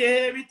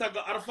yagiye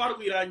bitaga Alpha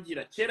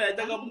Rwirangira kera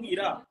yajyaga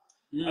ambwira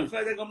Alpha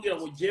yajyaga ambwira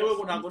ngo jewe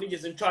ngo ntabwo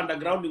nigeze nca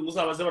underground ngo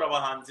uzabaze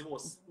barabahanzi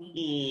bose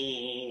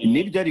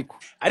nibyo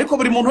ariko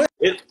buri muntu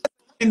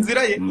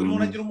inzira ye buri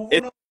muntu agira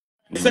umuvuno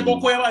ese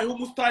koko yabayeho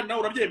umusitari nawe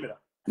urabyemera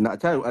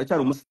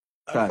aracyari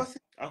umusitari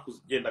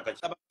akugenda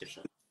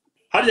gakesha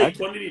harya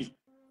yitwa nirindi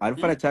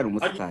Alpha aracyari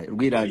umusitari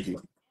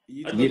rwirangira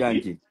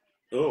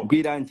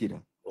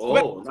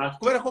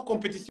kubera ko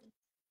competition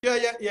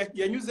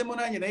yanyuzemo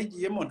nanjye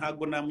nayigiyemo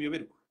ntabwo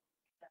namuyoberwa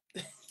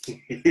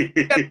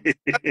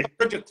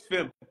project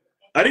film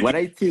ariko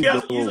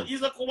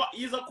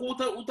iza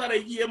kuba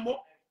utarayigiyemo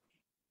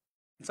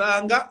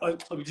nsanga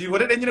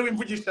byihorere nyine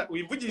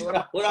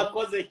wimvugisha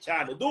urakoze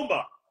cyane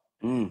Dumba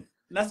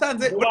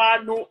nasanze mu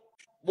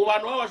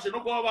bantu babashe no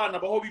kuba abana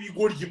baho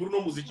b'ibigoryi muri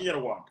no muziki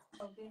nyarwanda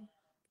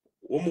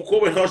uwo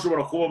mukobwa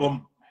ntashobora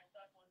kubabamo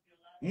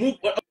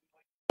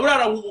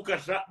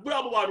burarahubukasha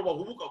buriya mu bantu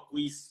bahubuka ku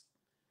isi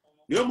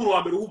niwe muntu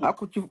wa mbere uhubuka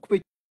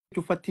kubera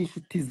ufata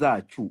inshuti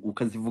zacu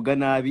ukazivuga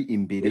nabi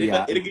imbere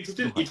ya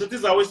inshuti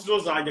zawe sizo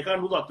zanjye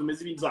kandi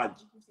uzatumeze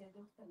ibinzanjye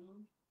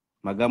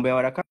magambo yawe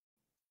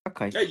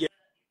arakakaye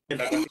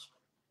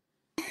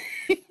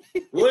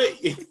we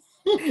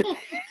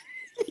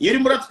yiri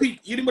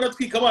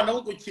muratwika abana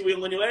bo ku kibuye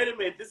ngo ni ba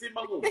element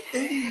simba ngo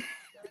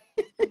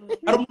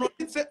hari umuntu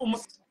witse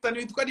umusitani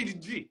witwa Lil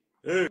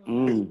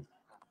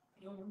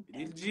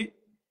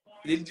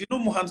G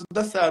n'umuhanzi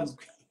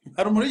udasanzwe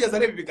hari umuntu wigeze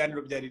areba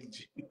ibiganiro bya Lil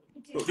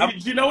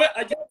G nawe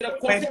agira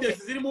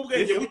confidence ziri mu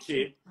bwenge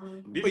buke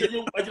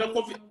agira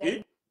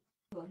confidence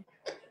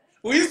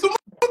wise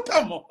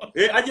umutamo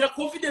agira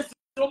confidence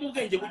mu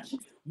bwenge buke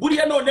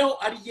buriya noneho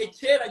ari igihe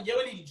kera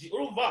ngewe Lil G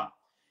urumva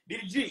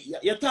Lil G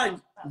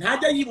yatangiye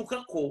ntajya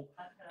yibuka ko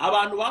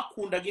abantu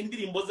bakundaga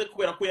indirimbo ze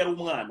kubera ko yari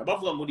umwana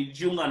bavuga ngo Lil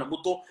G umwana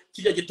muto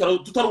kijya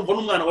tutarumva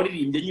n'umwana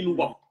waririmbye nyine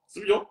ubaho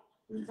sibyo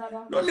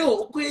noneho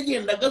uko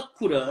yagendaga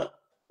akura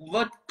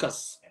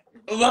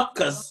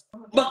bakasa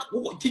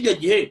kijya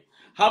gihe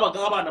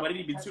habagaho abana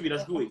baririmba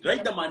insubirajwi we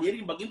Riderman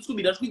yaririmbaga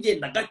insubirajwi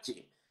igenda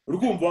gake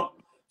urumva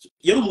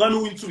yari umwana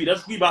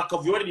w'insubirajwi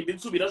bakavuye baririmba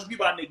insubirajwi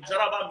baneje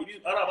ari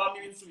abami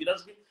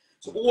b'insubirajwi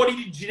uwo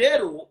Lil G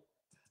rero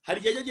hari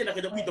igihe agenda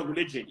akajya kwita ngo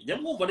legend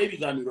nyamwumva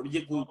n'ibiganiro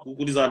bye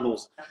kuri za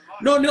nose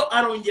noneho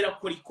arongera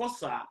akora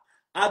ikosa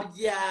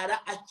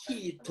abyara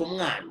akita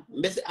umwana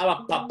mbese aba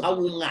papa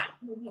w'umwana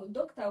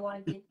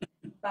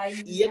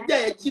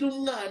yabyaye akiri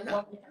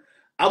umwana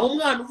aba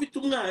umwana ufite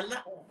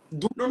umwana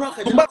noneho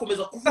akajya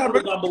akomeza kuvuga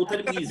ubugambo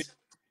butari bwiza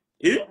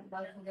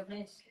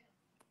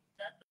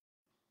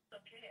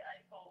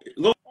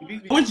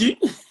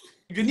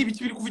ibyo ni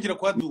ibiki biri kuvugira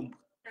kwa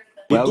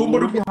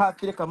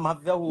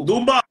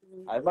Dumba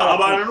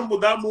abana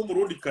n'umudamu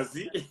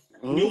w'umurundikazi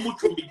niwe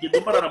umucumbikiye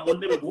Dumba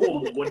araramondebe guho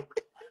mugore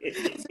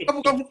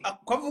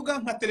kwavuga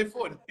nka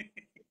telefone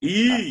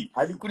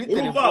ari kuri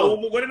telefone uwo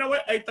mugore nawe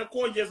ahita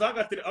kongeza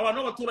agatire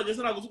abantu b'abaturage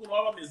se ntabwo ukuntu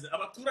baba bameze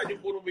abaturage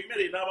ukuntu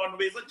bimereye ni abantu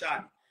beza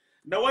cyane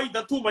nawe ahita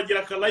atumbagira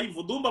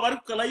akalive Dumba bari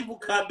ku kalive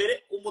ka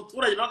mbere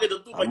umuturage nawe agahita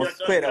atumbagira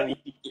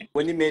akalive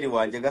we ni meri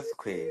wanjye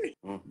gaswere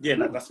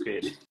genda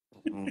gaswere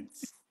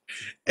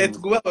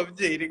twubaha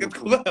ababyeyi reka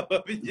twubaha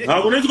ababyeyi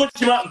ntabwo nzi ko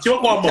kiba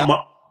kwa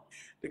mama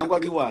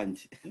cyangwa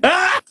iwanjye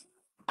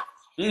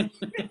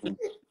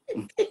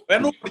we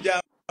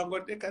n'umuryango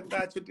reka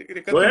ntacyo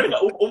reka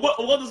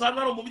ubwo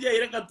dusanga ari umubyeyi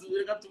reka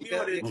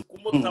tumwihorere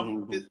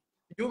kumutamo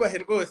yubahe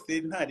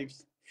rwose ntari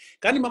bye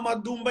kandi mama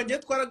Dumba ngiye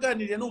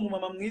twaraganiriye ni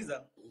umumama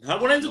mwiza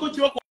ntabwo nzi ko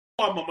kiba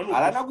kwa mama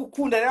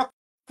aranagukunda rero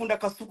akunda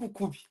akasuku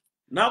kubi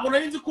ntabwo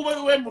nzi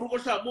kuba we mu rugo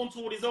shaka munsi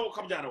urizaho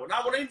ukabyaraho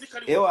ntabwo nzi ko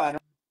ari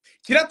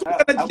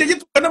kiratugana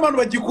gitukana n'abantu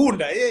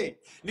bagikunda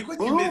niko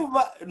kimeze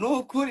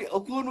nukuri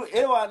ukuntu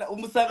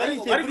umusanga ari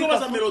ikintu ariko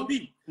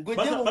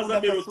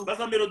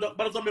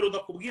baza melodie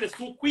akubwire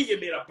si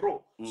ukwiyemera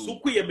bro si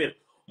ukwiyemera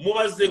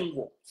mubaze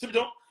ngo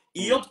sibyo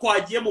iyo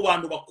twagiye mu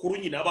bantu bakuru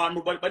nyine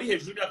abantu bari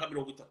hejuru y'imyaka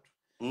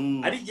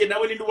 30 ari igihe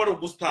nawe nindi wari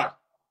umustar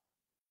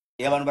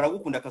abantu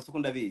baragukunda akasuku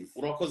ndabizi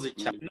urakoze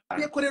cyane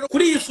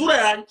kuri iyi sura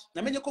yanjye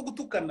namenye ko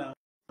gutukana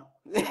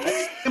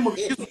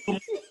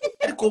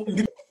ariko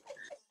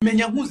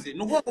menya nkuze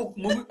nuko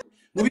mu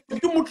bintu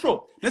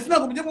by'umuco ndetse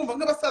ntabwo mujye mwumva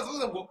nk'abasaza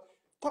bavuga ngo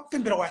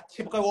kwapfembera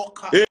wakebwa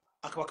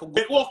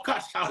woka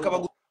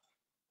akaba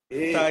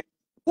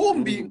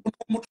kumbi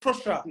umuco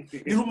sha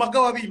ni rumaga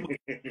wabimwe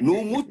ni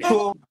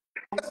umuco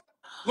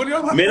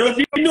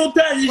melodie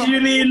n'utangije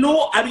ibintu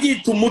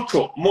abyita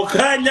umuco mu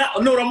kanya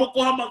nuramuko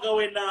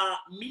uhamagawe na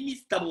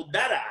Minisita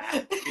Mudara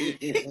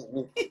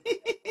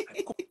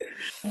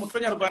umuco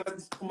nyarwanda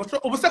umuco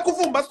ubuse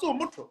kuvumba si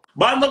umuco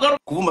banza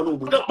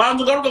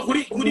ugaruka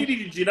kuri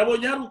Lil G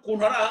nabonye hari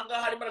ukuntu ari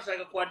ahangaha harimo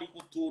arashaka kwandika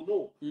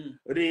utuntu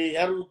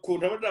hari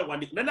ukuntu abashaka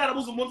kwandika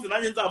narabuze umunsi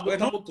nanjye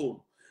nzamutamo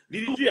utuntu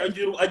Lil G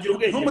agira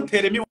ubwenge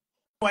ntumuteremi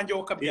wanjye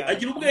wokabyara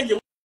agira ubwenge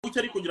buke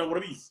ari kugira ngo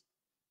urabizi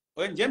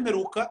njye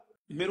mperuka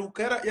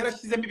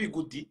yarashyizemo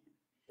ibigudi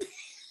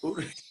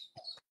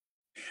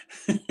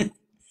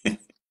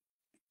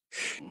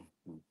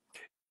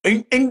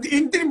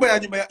indirimbo ya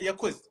nyuma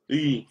yakoze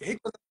iyi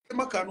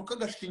yakozemo akantu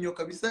k'agashinyo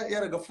kabisa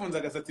yaragafunze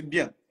agasatsi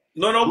bien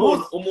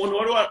noneho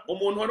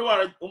umuntu wari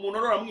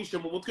waramwishe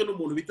mu mutwe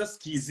n'umuntu bita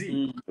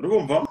Skizi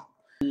urumva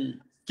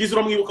Skizi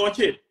uramwibuka wa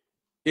kera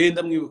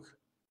ndamwibuka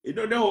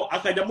noneho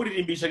akajya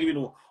muririmbisha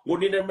ibintu ngo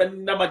ni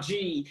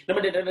n'amaji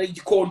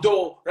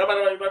n'igikondo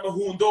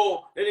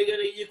n'amahundo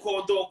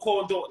n'igikondo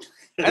kondo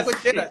ariko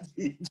kera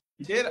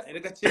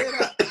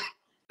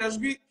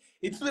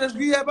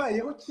itubirajwi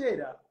yabayeho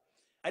kera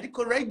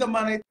ariko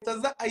Riderman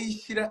ahita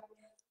ayishyira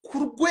ku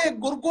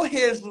rwego rwo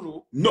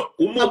hejuru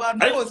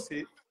abantu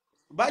bose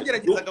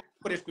bageragezaga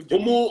gukoreshwa ibyo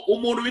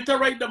umuntu bita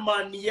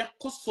Riderman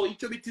yakosoye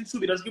icyo bita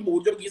insubirajwi mu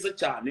buryo bwiza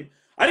cyane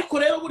ariko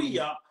rero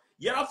buriya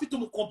yari afite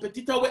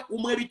umukompetita we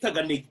umwe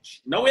bitaga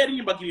Negji nawe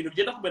yaririmbaga ibintu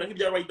byenda kumera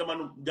nk'ibya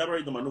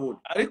Riderman ubundi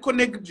ariko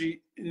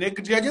Negji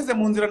yageze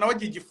mu nzira nawe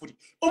agiye igifuri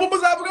ubu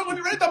muzavuga ngo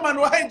ni Riderman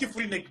wahaye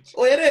igifuri Negji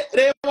oya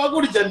reba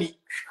gurya ni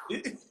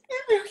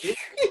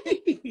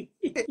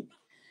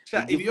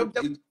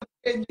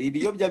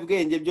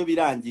ibiyobyabwenge byo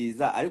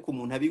birangiza ariko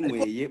umuntu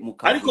abinyweye mu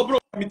kazi ariko bro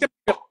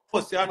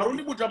hose hari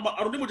undi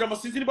mujama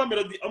sinzi niba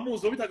melodie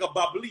amuzo bitaga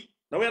Babli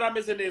nawe yari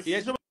ameze neza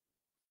yejo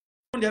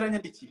undi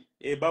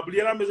yaranyandikiye Babli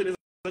yari ameze neza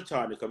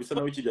cyane kabisa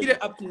nawe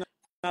kijya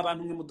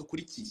abantu mwe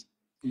mudukurikiye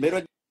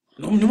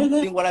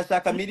melodie ngo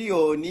arashaka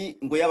miliyoni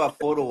ngo y'aba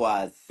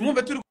followers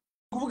mwumve turi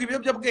kuvuga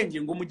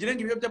ibiyobyabwenge ngo mugire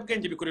ngo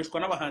ibiyobyabwenge bikoreshwa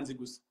n'abahanzi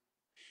gusa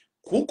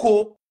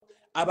kuko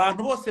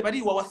abantu bose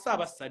bari wa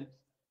wasabasani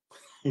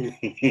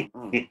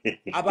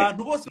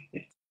abantu bose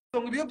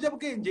ngo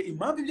ibiyobyabwenge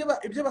impamvu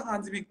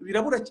iby'abahanzi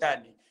birabura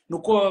cyane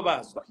nuko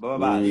baba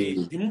bazi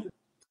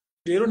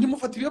rero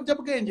ntimufate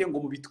ibiyobyabwenge ngo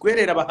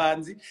mubitwerere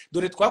abahanzi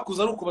dore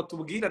twakuze ari uko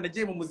batubwira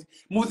nagiye mu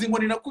muzi ngo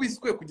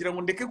ninakubiswe kugira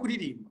ngo ndeke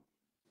kuririmba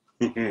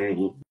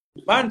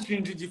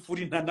banshinje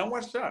igifuri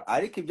ntananywa sha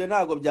ariko ibyo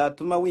ntabwo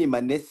byatuma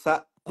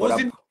wimanesa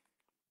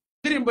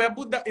indirimbo ya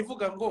Buda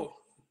ivuga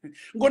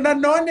ngo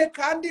nanone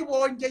kandi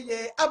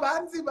bongeye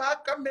abanzi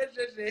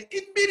bakamejeje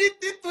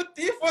imbiriti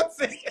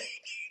tutifotse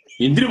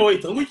indirimbo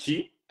yita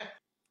nguki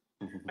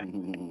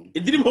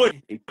indirimbo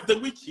yita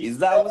nguki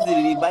izabu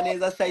ziririmba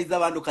neza sha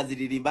iz'abandi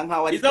ukaziririmba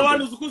nkaho ari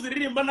iz'abandi uzi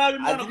kuziririmba nabi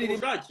mwana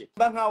kubushake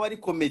nkaho ari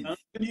comedy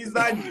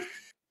n'izanjye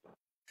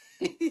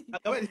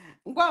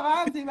ngo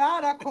abanzi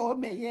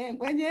barakomeye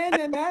ngo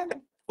nyene nane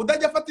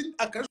udajya afata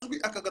akajwi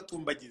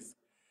akagatumbagiza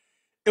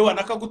ewa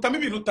nakagutamo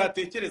ibintu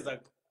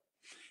utatekerezaga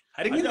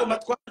hari nk'ingoma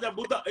twajya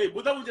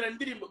Buda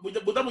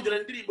mugira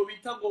indirimbo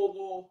bita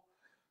ngo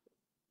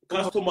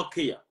customer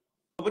care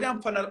buriya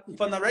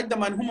mfana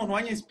Riderman nk'umuntu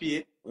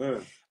wanyinspiye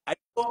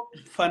ariko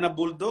mfana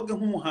Bulldog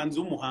nk'umuhanzi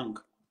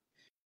w'umuhanga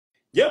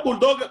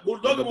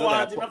Bulldog mu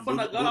bahanzi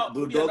nafanaga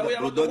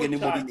Bulldog ni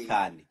mubi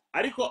cyane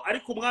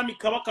ariko umwami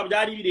kabaka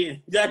byari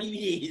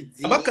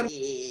birenze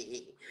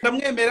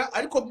ndamwemera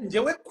ariko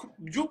njyewe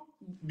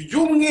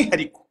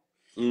by'umwihariko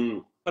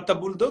fata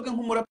Bulldog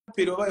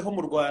nk'umuraperi wabayeho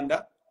mu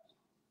Rwanda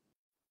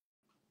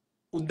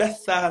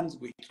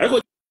udasanzwe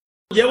ariko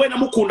yewe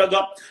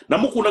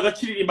namukundaga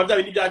kiririmba bya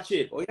bindi bya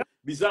kera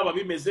bizaba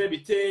bimeze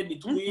bite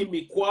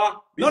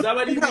nitwimikwa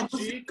bizaba ari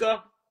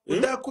bicika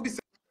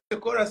udakubise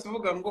chorus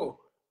uvuga ngo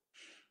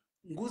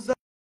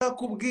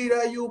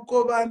uzakubwira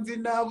yuko banzi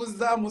nawe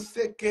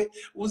uzamuseke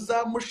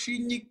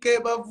uzamushinyike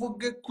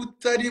bavuge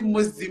kutari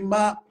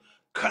muzima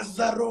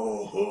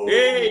kazaroho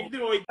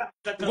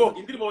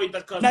indirimbo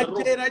yita kazaroho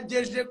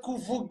nagerageje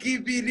kuvuga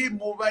ibiri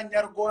mu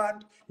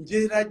banyarwanda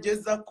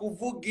ngerageza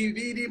kuvuga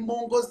ibiri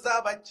mu ngo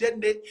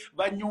z'abakene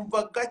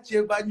banyumva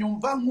gake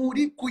banyumva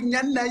nk'uri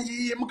kunyana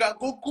yimbwa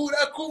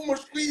gukura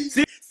k'umushwi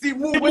si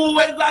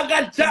muwe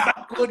zagaca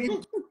kora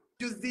ibyo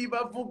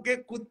uzibavuge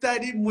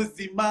kutari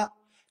muzima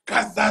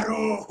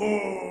kazaroho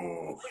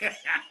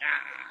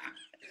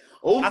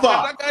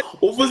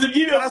uvuze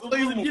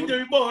iby'ibyo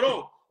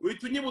bimoro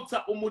uhita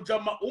unyibutsa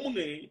umujama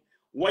umwe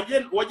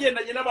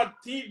wagendanye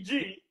n'aba-TG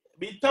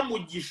bita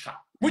Mugisha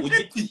mu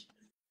giti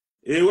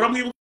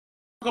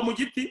uramwibuka mu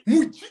giti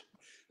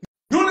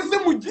none se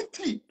mu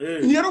giti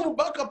ni yari mu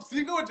backup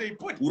singer wa Jay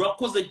Polly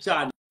urakoze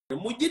cyane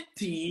mu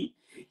giti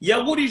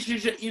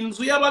yagurishije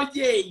inzu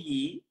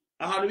y'ababyeyi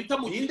ahantu bita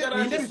mu giti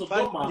yaranje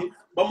Sodoma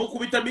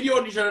bamukubita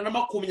miliyoni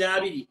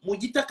 120 mu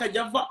giti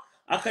akajya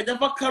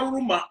ava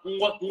Karuruma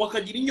ngo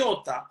akagira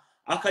inyota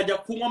akajya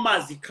kunywa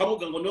amazi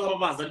kabuga ngo niho haba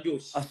amazi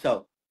aryoshye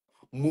asha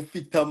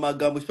mufite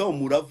amagambo shaho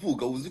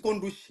muravuga uzi ko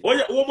ndushye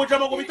oya uwo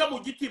mujama ngo bita mu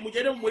giti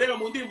mugere murebe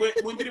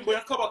mu ndirimbo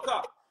ya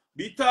Kabaka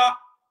bita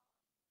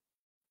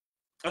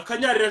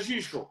akanyarira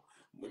jisho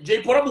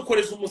Jay Polly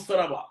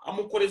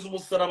amukoreza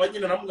umusaraba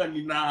nyine namuga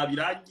ni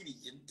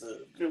nabirangiriye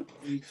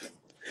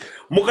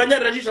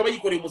mukanyarira jisho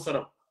abayikoreye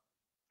umusaraba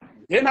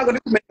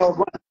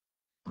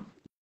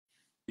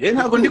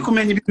ntago ndi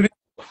kumenya ibintu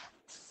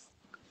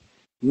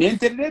ni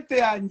internet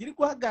yanjye iri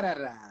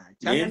guhagarara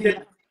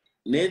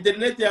ni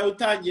internet yawe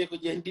utangiye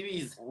kugenda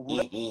ibiza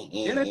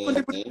ariko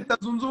ndi muri Leta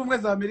Zunze Ubumwe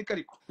za Amerika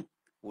ariko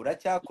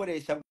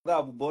uracyakoresha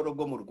bwa buboro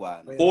bwo mu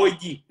Rwanda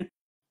ogi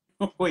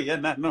oya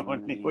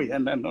nanone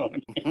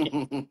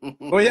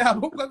oya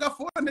ahubwo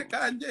agafone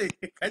kanjye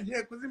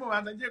kagiye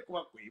kuzimubanza ngiye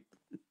kubakwiba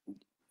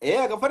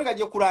agafone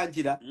kagiye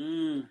kurangira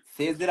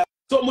sezera.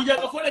 So mu gihe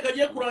agafone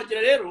kagiye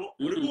kurangira rero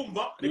uri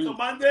kumva reka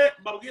mande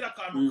babwira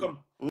akantu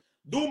kamwe.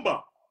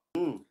 Dumba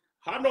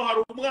hano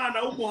hari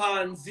umwana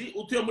w'umuhanzi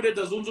utuye muri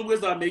Leta Zunze Ubumwe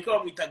za Amerika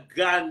bamwita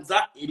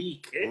Ganza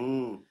Eric.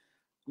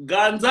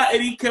 Ganza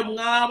Eric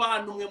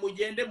mw'abantu mwe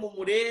mugende mu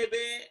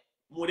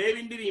murebe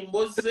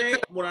indirimbo ze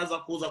muraza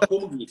kuza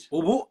kumbwira.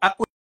 Ubu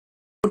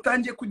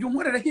utangiye kujya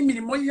unkoreraho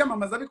imirimo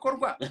y'iyamamaza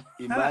bikorwa.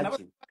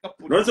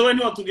 Nonese we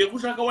niwatubwiye ko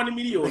ushaka 1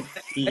 miliyoni.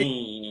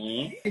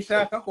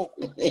 Ishaka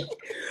koko.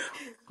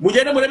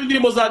 Mugende murebe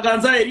indirimbo za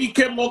Ganza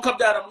Eric mwoka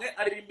byaramwe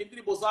aririmba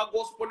indirimbo za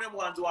gospel ne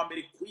muhanzi wa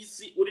mbere ku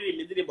isi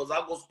uririmba indirimbo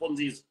za gospel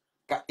nziza.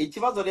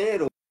 Ikibazo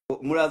rero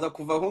muraza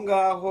kuva aho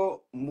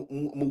ngaho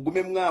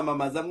mugume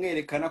mwamamaza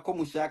mwerekana ko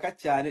mushaka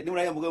cyane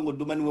nimuraya mvuga ngo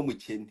Duma niwe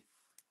mukene.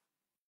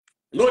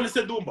 None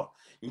se Dumba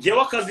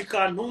ngewe akazi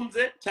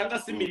kantunze cyangwa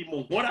se imirimo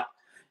nkora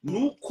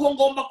nuko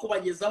ngomba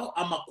kubagezaho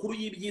amakuru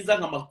y'ibyiza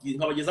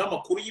nkabagezaho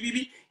amakuru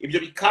y'ibibi ibyo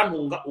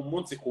bikantunga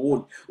umunsi ku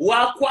wundi.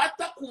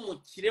 Wakwata ku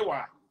mukire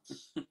wanjye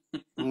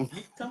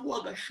bitaho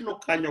agashino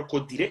kanyoko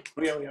direct.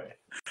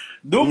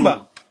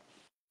 Dumba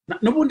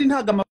n'ubundi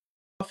ntaga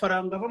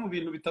amafaranga ava mu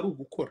bintu bitari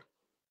ugukora.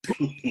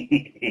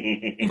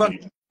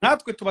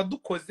 Natwe tuba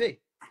dukoze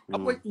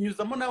ahubwo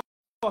nyuzamo nawe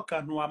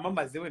akantu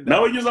wamamaze wenda.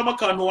 Nawe nyuzamo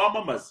akantu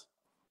wamamaze.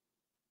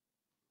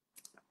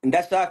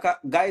 Ndashaka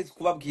guys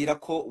kubabwira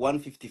ko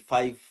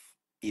 155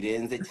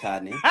 irenze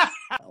cyane.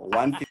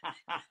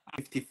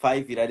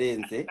 155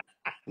 irarenze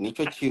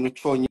nicyo kintu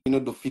cyonyine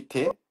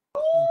dufite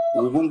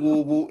ubu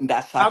ngubu.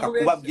 Ndashaka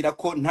kubabwira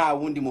ko nta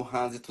wundi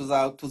muhanzi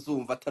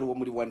tuzumva atari wo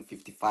muri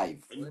 155.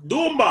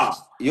 Dumba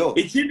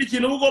ikindi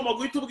kintu ugomba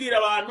guhita ubwira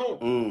abantu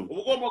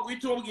ugomba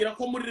guhita ubabwira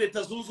ko muri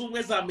Leta Zunze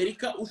Ubumwe za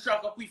Amerika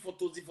ushaka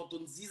kwifotoza ifoto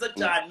nziza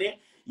cyane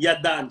ya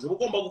danje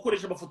ugomba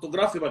gukoresha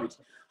abafotografe babiri.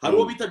 Hari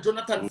uwo bita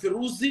Jonathan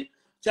Feruzi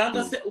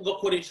cyangwa se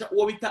ugakoresha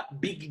uwo bita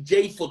Big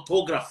J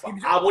photographer.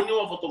 Abo ni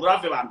bo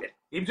fotografe ba mbere.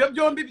 Ibyo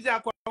byombi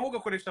byakora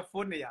ugakoresha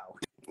phone yawe.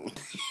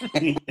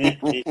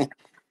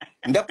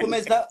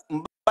 Ndakomeza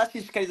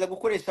bashishikariza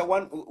gukoresha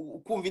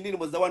kumva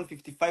indirimbo za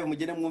 155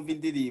 mugene mwumva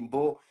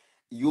indirimbo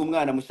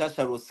y'umwana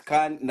mushasha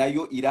Roscan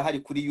nayo irahari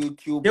kuri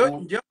YouTube.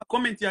 Ngiye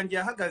comment yanjye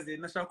yahagaze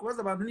nashaka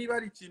kubaza abantu niba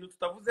ari ikintu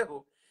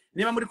tutavuzeho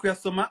niba muri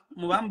kuyasoma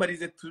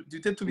mubambarize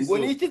duhite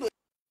tubisoza.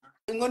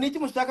 Ngo niki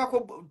mushaka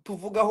ko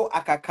tuvugaho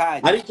aka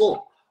kanya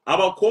ariko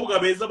abakobwa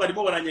beza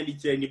barimo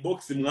baranyandikira ni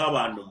box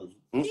mw'abantu mu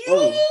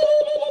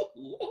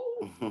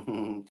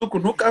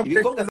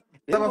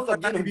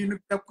ibintu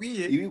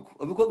bitakwiye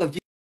ibikorwa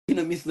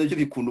by'ino minsi nabyo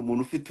bikunda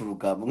umuntu ufite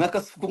urugamba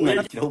nk'akasuku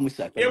mwandikiraho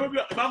mushaka.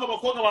 Bamba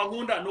abakobwa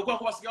bankunda nuko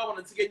ko basigaye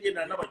babona nsige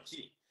ngenda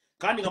n'abakiri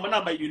kandi nkama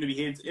nambaye ibintu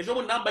bihenze. Ejo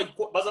bundi nambaye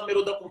baza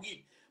melodie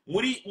kubwira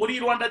muri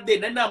Rwanda Day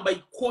nari nambaye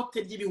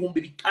ikote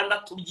ry'ibihumbi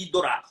 6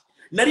 by'idolari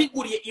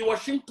nariguriye i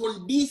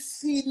Washington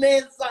DC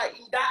neza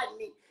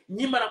indani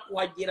nyimara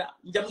kuhagera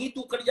njya mu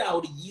iduka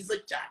ryaho ryiza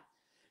cyane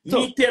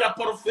nitera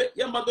parfait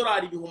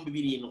y'amadolari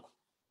 7,000.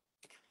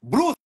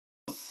 Bruce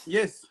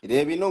yes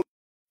reba ino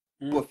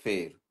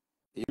ngofero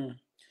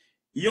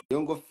iyo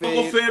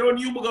ngofero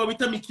ni umugabo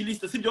bita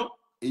Mikiliste sibyo.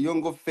 Iyo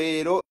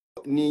ngofero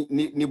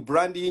ni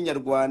brand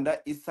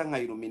y'inyarwanda isa nka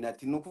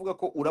Illuminati. Nukuvuga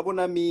ko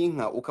urabonamo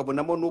inka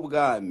ukabonamo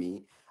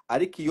n'ubwami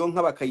ariko iyo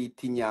nka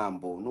bakayita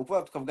inyambo.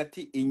 Nukuvuga tukavuga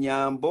ati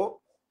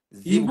inyambo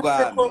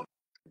z'ibwami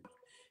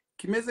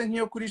kimeze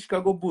nk'iyo kuri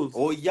Chicago Bulls.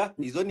 Oya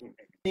izo ni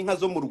inka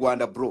zo mu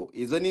Rwanda bro.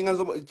 Izo ni inka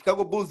zo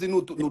Chicago Bulls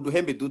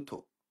n'uduhembe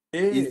duto.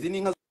 Izi ni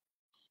inka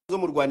zo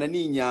mu Rwanda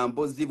ni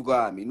inyambo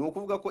z'ibwami.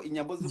 Nukuvuga ko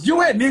inyambo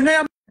z'ibwami ni inka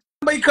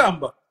yambaye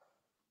ikamba.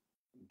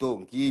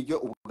 Donc iyo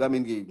ubwami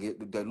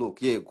ngige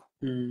look yego.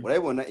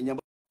 Urabibona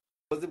inyambo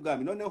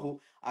z'ibwami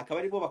noneho akaba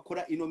aribo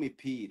bakora ino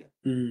mipira.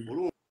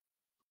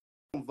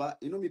 Urumva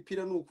ino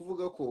mipira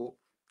nukuvuga ko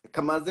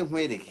kamaze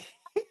nkwereke.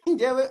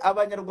 Ngewe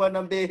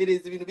abanyarwanda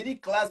mbehereza ibintu biri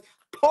class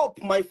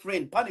top my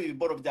friend pani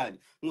ibiboro byanyu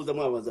muza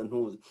mwabaza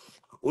ntuza.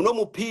 Uno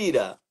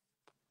mupira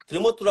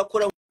turimo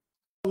turakora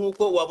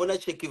nkuko wabona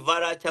Che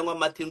Guevara cyangwa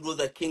Martin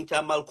Luther King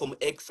cyangwa Malcolm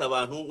X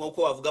abantu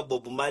nkuko wavuga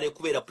Bob Marley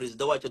kubera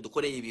president wacu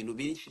dukoreye ibintu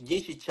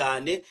byinshi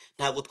cyane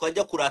ntago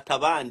twajya kurata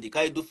abandi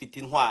kandi dufite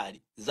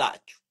intwari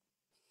zacu.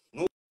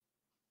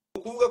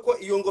 Nukuvuga ko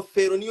iyo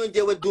ngofero niyo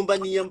ngewe Dumba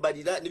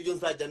niyambarira nibyo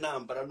nzajya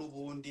nambara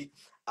n'ubundi.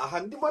 Aha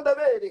ndimo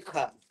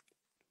ndabereka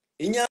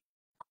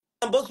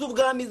inyambo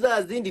z'ubwami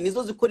zazindi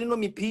nizo zikora ino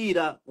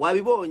mipira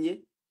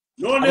wabibonye.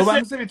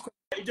 None se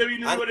ibyo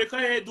bintu biboneka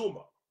he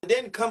Dumba?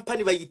 Then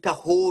company bayita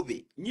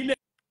Hobe nyine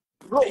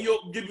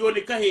iyo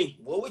biboneka he?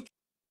 Wowe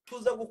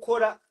tuza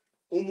gukora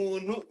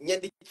umuntu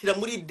nyandikira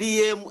muri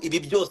DM ibi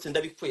byose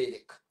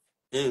ndabikwereka.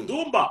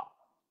 Dumba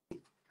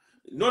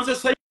none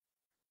se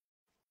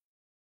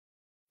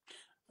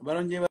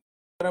barongeye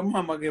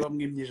baramuhamagaye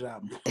bamwimye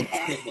ijambo.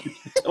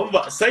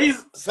 Dumba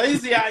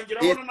size yanjye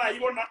urabona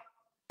nayibona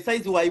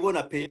size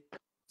wayibona pe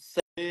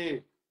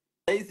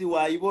size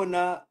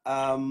wayibona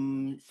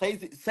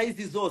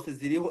size zose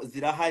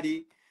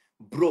zirahari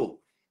bro.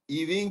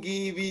 ibi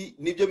ngibi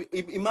nibyo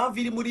impamvu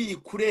iri muri iyi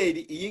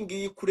kureri, iyi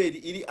ngiyi kureri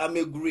iri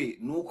amegre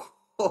nuko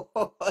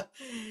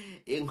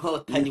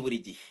inkotanyi buri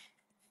gihe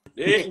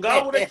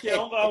ngaho urekeye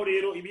aho ngaho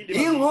rero ibindi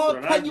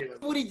inkotanyi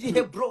buri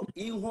gihe bro,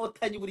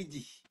 inkotanyi buri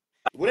gihe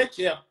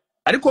urekeye.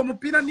 ariko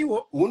umupira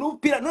niwo ubu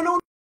n'umupira noneho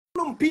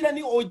umupira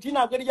ni oji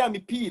ntabwo ari ya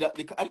mipira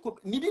ariko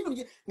ni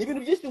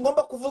ibintu byinshi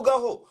ngomba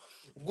kuvugaho,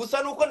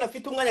 gusa nuko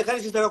nafite umwanya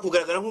kandi sinshaka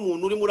kugaragara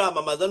nk'umuntu uri muri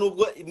amamaza,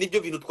 nubwo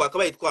nibyo bintu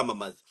twakabaye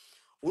twamamaza.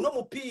 Uno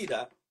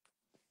mupira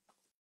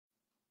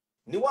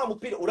ni wa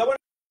mupira urabona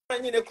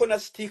nyine ko na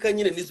sticker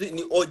nyine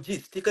ni OG,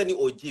 sticker ni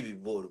OG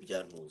biboro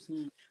byantuze.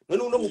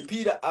 None uno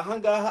mupira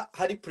ahangaha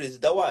hari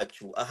president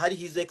wacu, ahari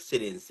his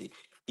excellency,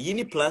 iyi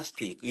ni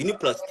plastic, iyi ni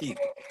plastic.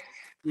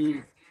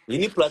 Iyi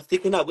ni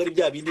plastic ntabwo ari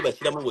bya bindi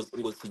bashyiramo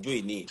ngo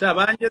sijoyi ni.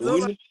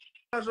 Cabangezo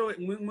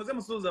muze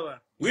musuza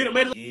abantu. Wira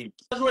meza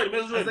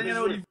azanye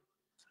na Olivier.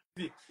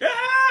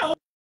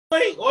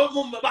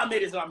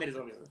 Bamereza.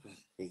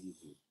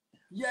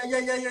 Yeah.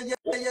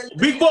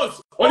 Big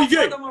boss,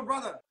 Olivier.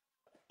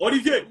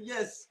 Olivier.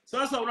 Yes.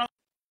 Sasa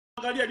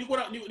unaangalia niko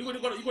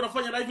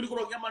nafanya live, niko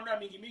naongea maneno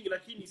mingi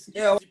lakini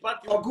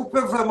sipati. Wakupe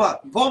vraiment.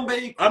 Bombe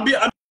iko.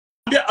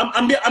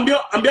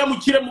 Ambia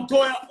mukire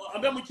mutoya.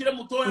 Mukire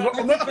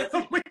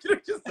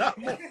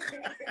kizamuka.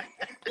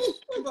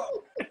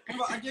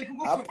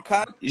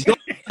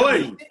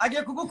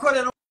 Agiye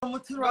kugukorera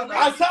umutima.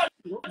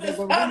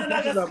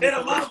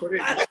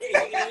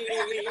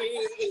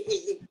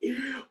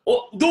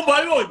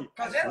 Dubayoni.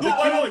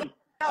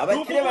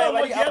 Abakire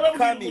bari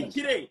upcoming.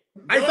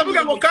 Ahita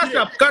avuga ngo cash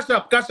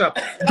up.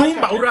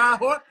 Dumba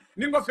uraho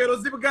n'ingofero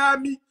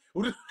z'ibwami.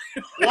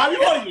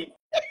 Wabibonye?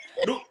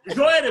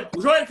 Joel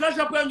cash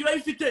up yanjye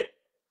urayifite?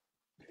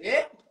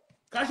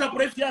 Cash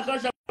up ya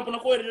cash up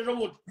nakohereje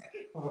muto.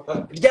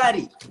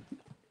 Ryari?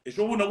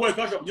 Ejo bundi nagoye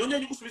cash up. Nyonye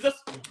gusubiza.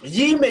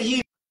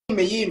 Yime.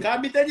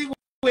 Kamite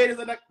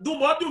guhereza na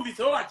Dumba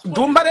wabyumvise wacu.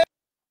 Dumba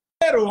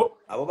rero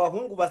abo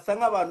bahungu basa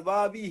nk'abantu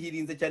baba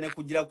bihirinze cyane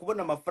kugira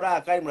kubona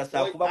amafaranga kandi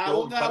murashaka kuba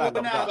ko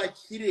amafaranga.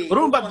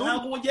 Urumva Dumba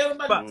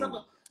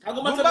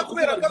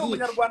kubera ko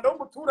umunyarwanda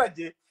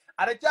w'umuturage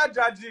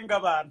aracyajajinga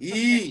abantu.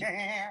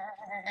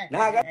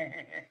 Ntaga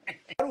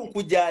ari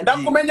ukujyaje.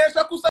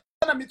 Ndakumenyesha ko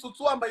usana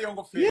mitsutsu wambaye iyo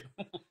ngofero.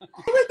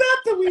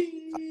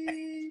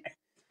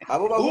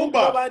 Abo bahungu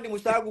abandi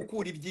mushaka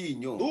gukura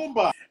ibyinyo.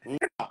 Dumba.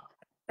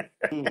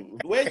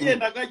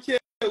 Wegenda gake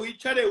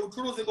wicare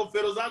ucuruza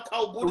ingofero za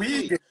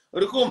cowboy.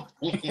 Uri kumva?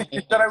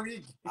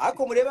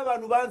 Ako murebe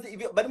abantu banze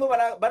barimo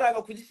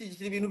baranga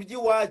kugishyigikira ibintu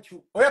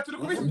by'iwacu. Oya turi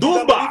kubishyira.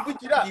 Dumba.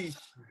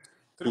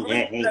 Turi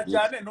kubishyira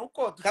cyane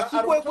nuko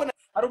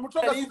ari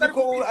umuco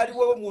ko ari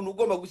wowe umuntu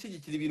ugomba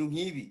gushyigikira ibintu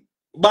nk'ibi.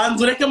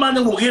 Banzu reke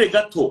mande nkubwire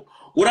gato.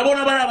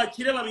 Urabona bari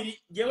abakire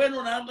babiri yewe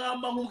none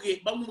hangamba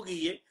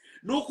bamubwiye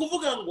ni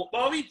ukuvuga ngo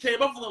baba bicaye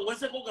bavuga ngo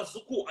ese ko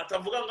Gasuku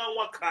atavuga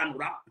nganywa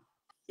kanura.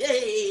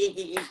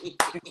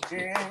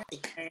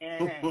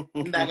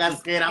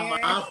 Ndagasera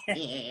mafi.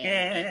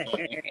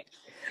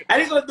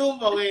 Ariko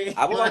Dumba we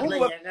abo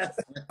bahungu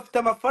bafite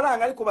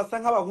amafaranga ariko basa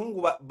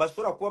nk'abahungu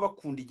bashobora kuba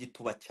bakunda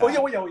igituba cyane.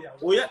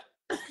 Oya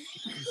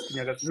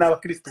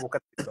n'abakristo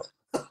bukatiro.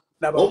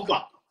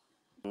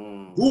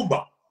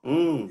 Dumba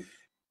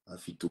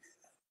afite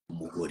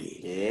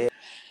umugore.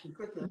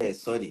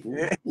 Sorry.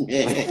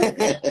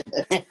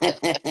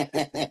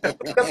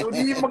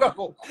 Kasuri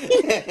mugako.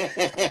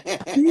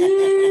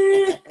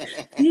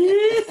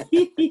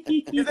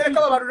 Izere ko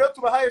abantu rero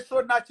tubahaye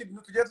show nta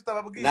kintu tugiye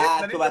tutababwiye.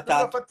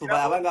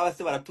 Abangaba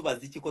se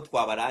baratubaza iki ko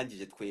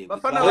twabarangije twebwe.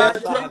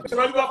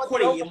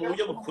 Turabibakoreye mu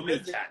buryo bukomeye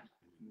cyane.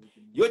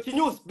 Yo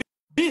Kinews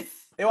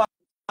bis.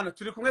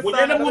 Turi kumwe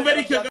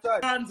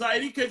sana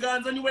Eric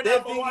Ganza niwe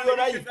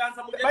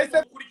Ganza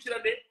mugende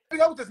gukurikirane.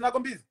 Bigute sinago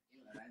mbizi.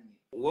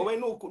 Wowe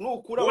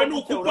nukura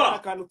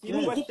akantu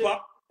kinuba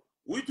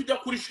uhita ujya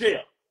kuri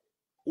share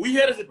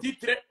uyihereze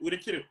titre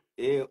urekere.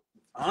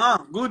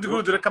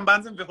 Good reka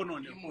mbanze mveho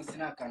none. Uyu munsi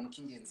ni akantu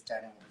k'ingenzi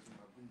cyane mu buzima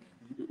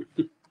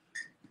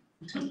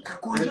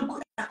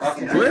bw'umuntu.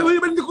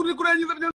 Wewe ndi kurangiza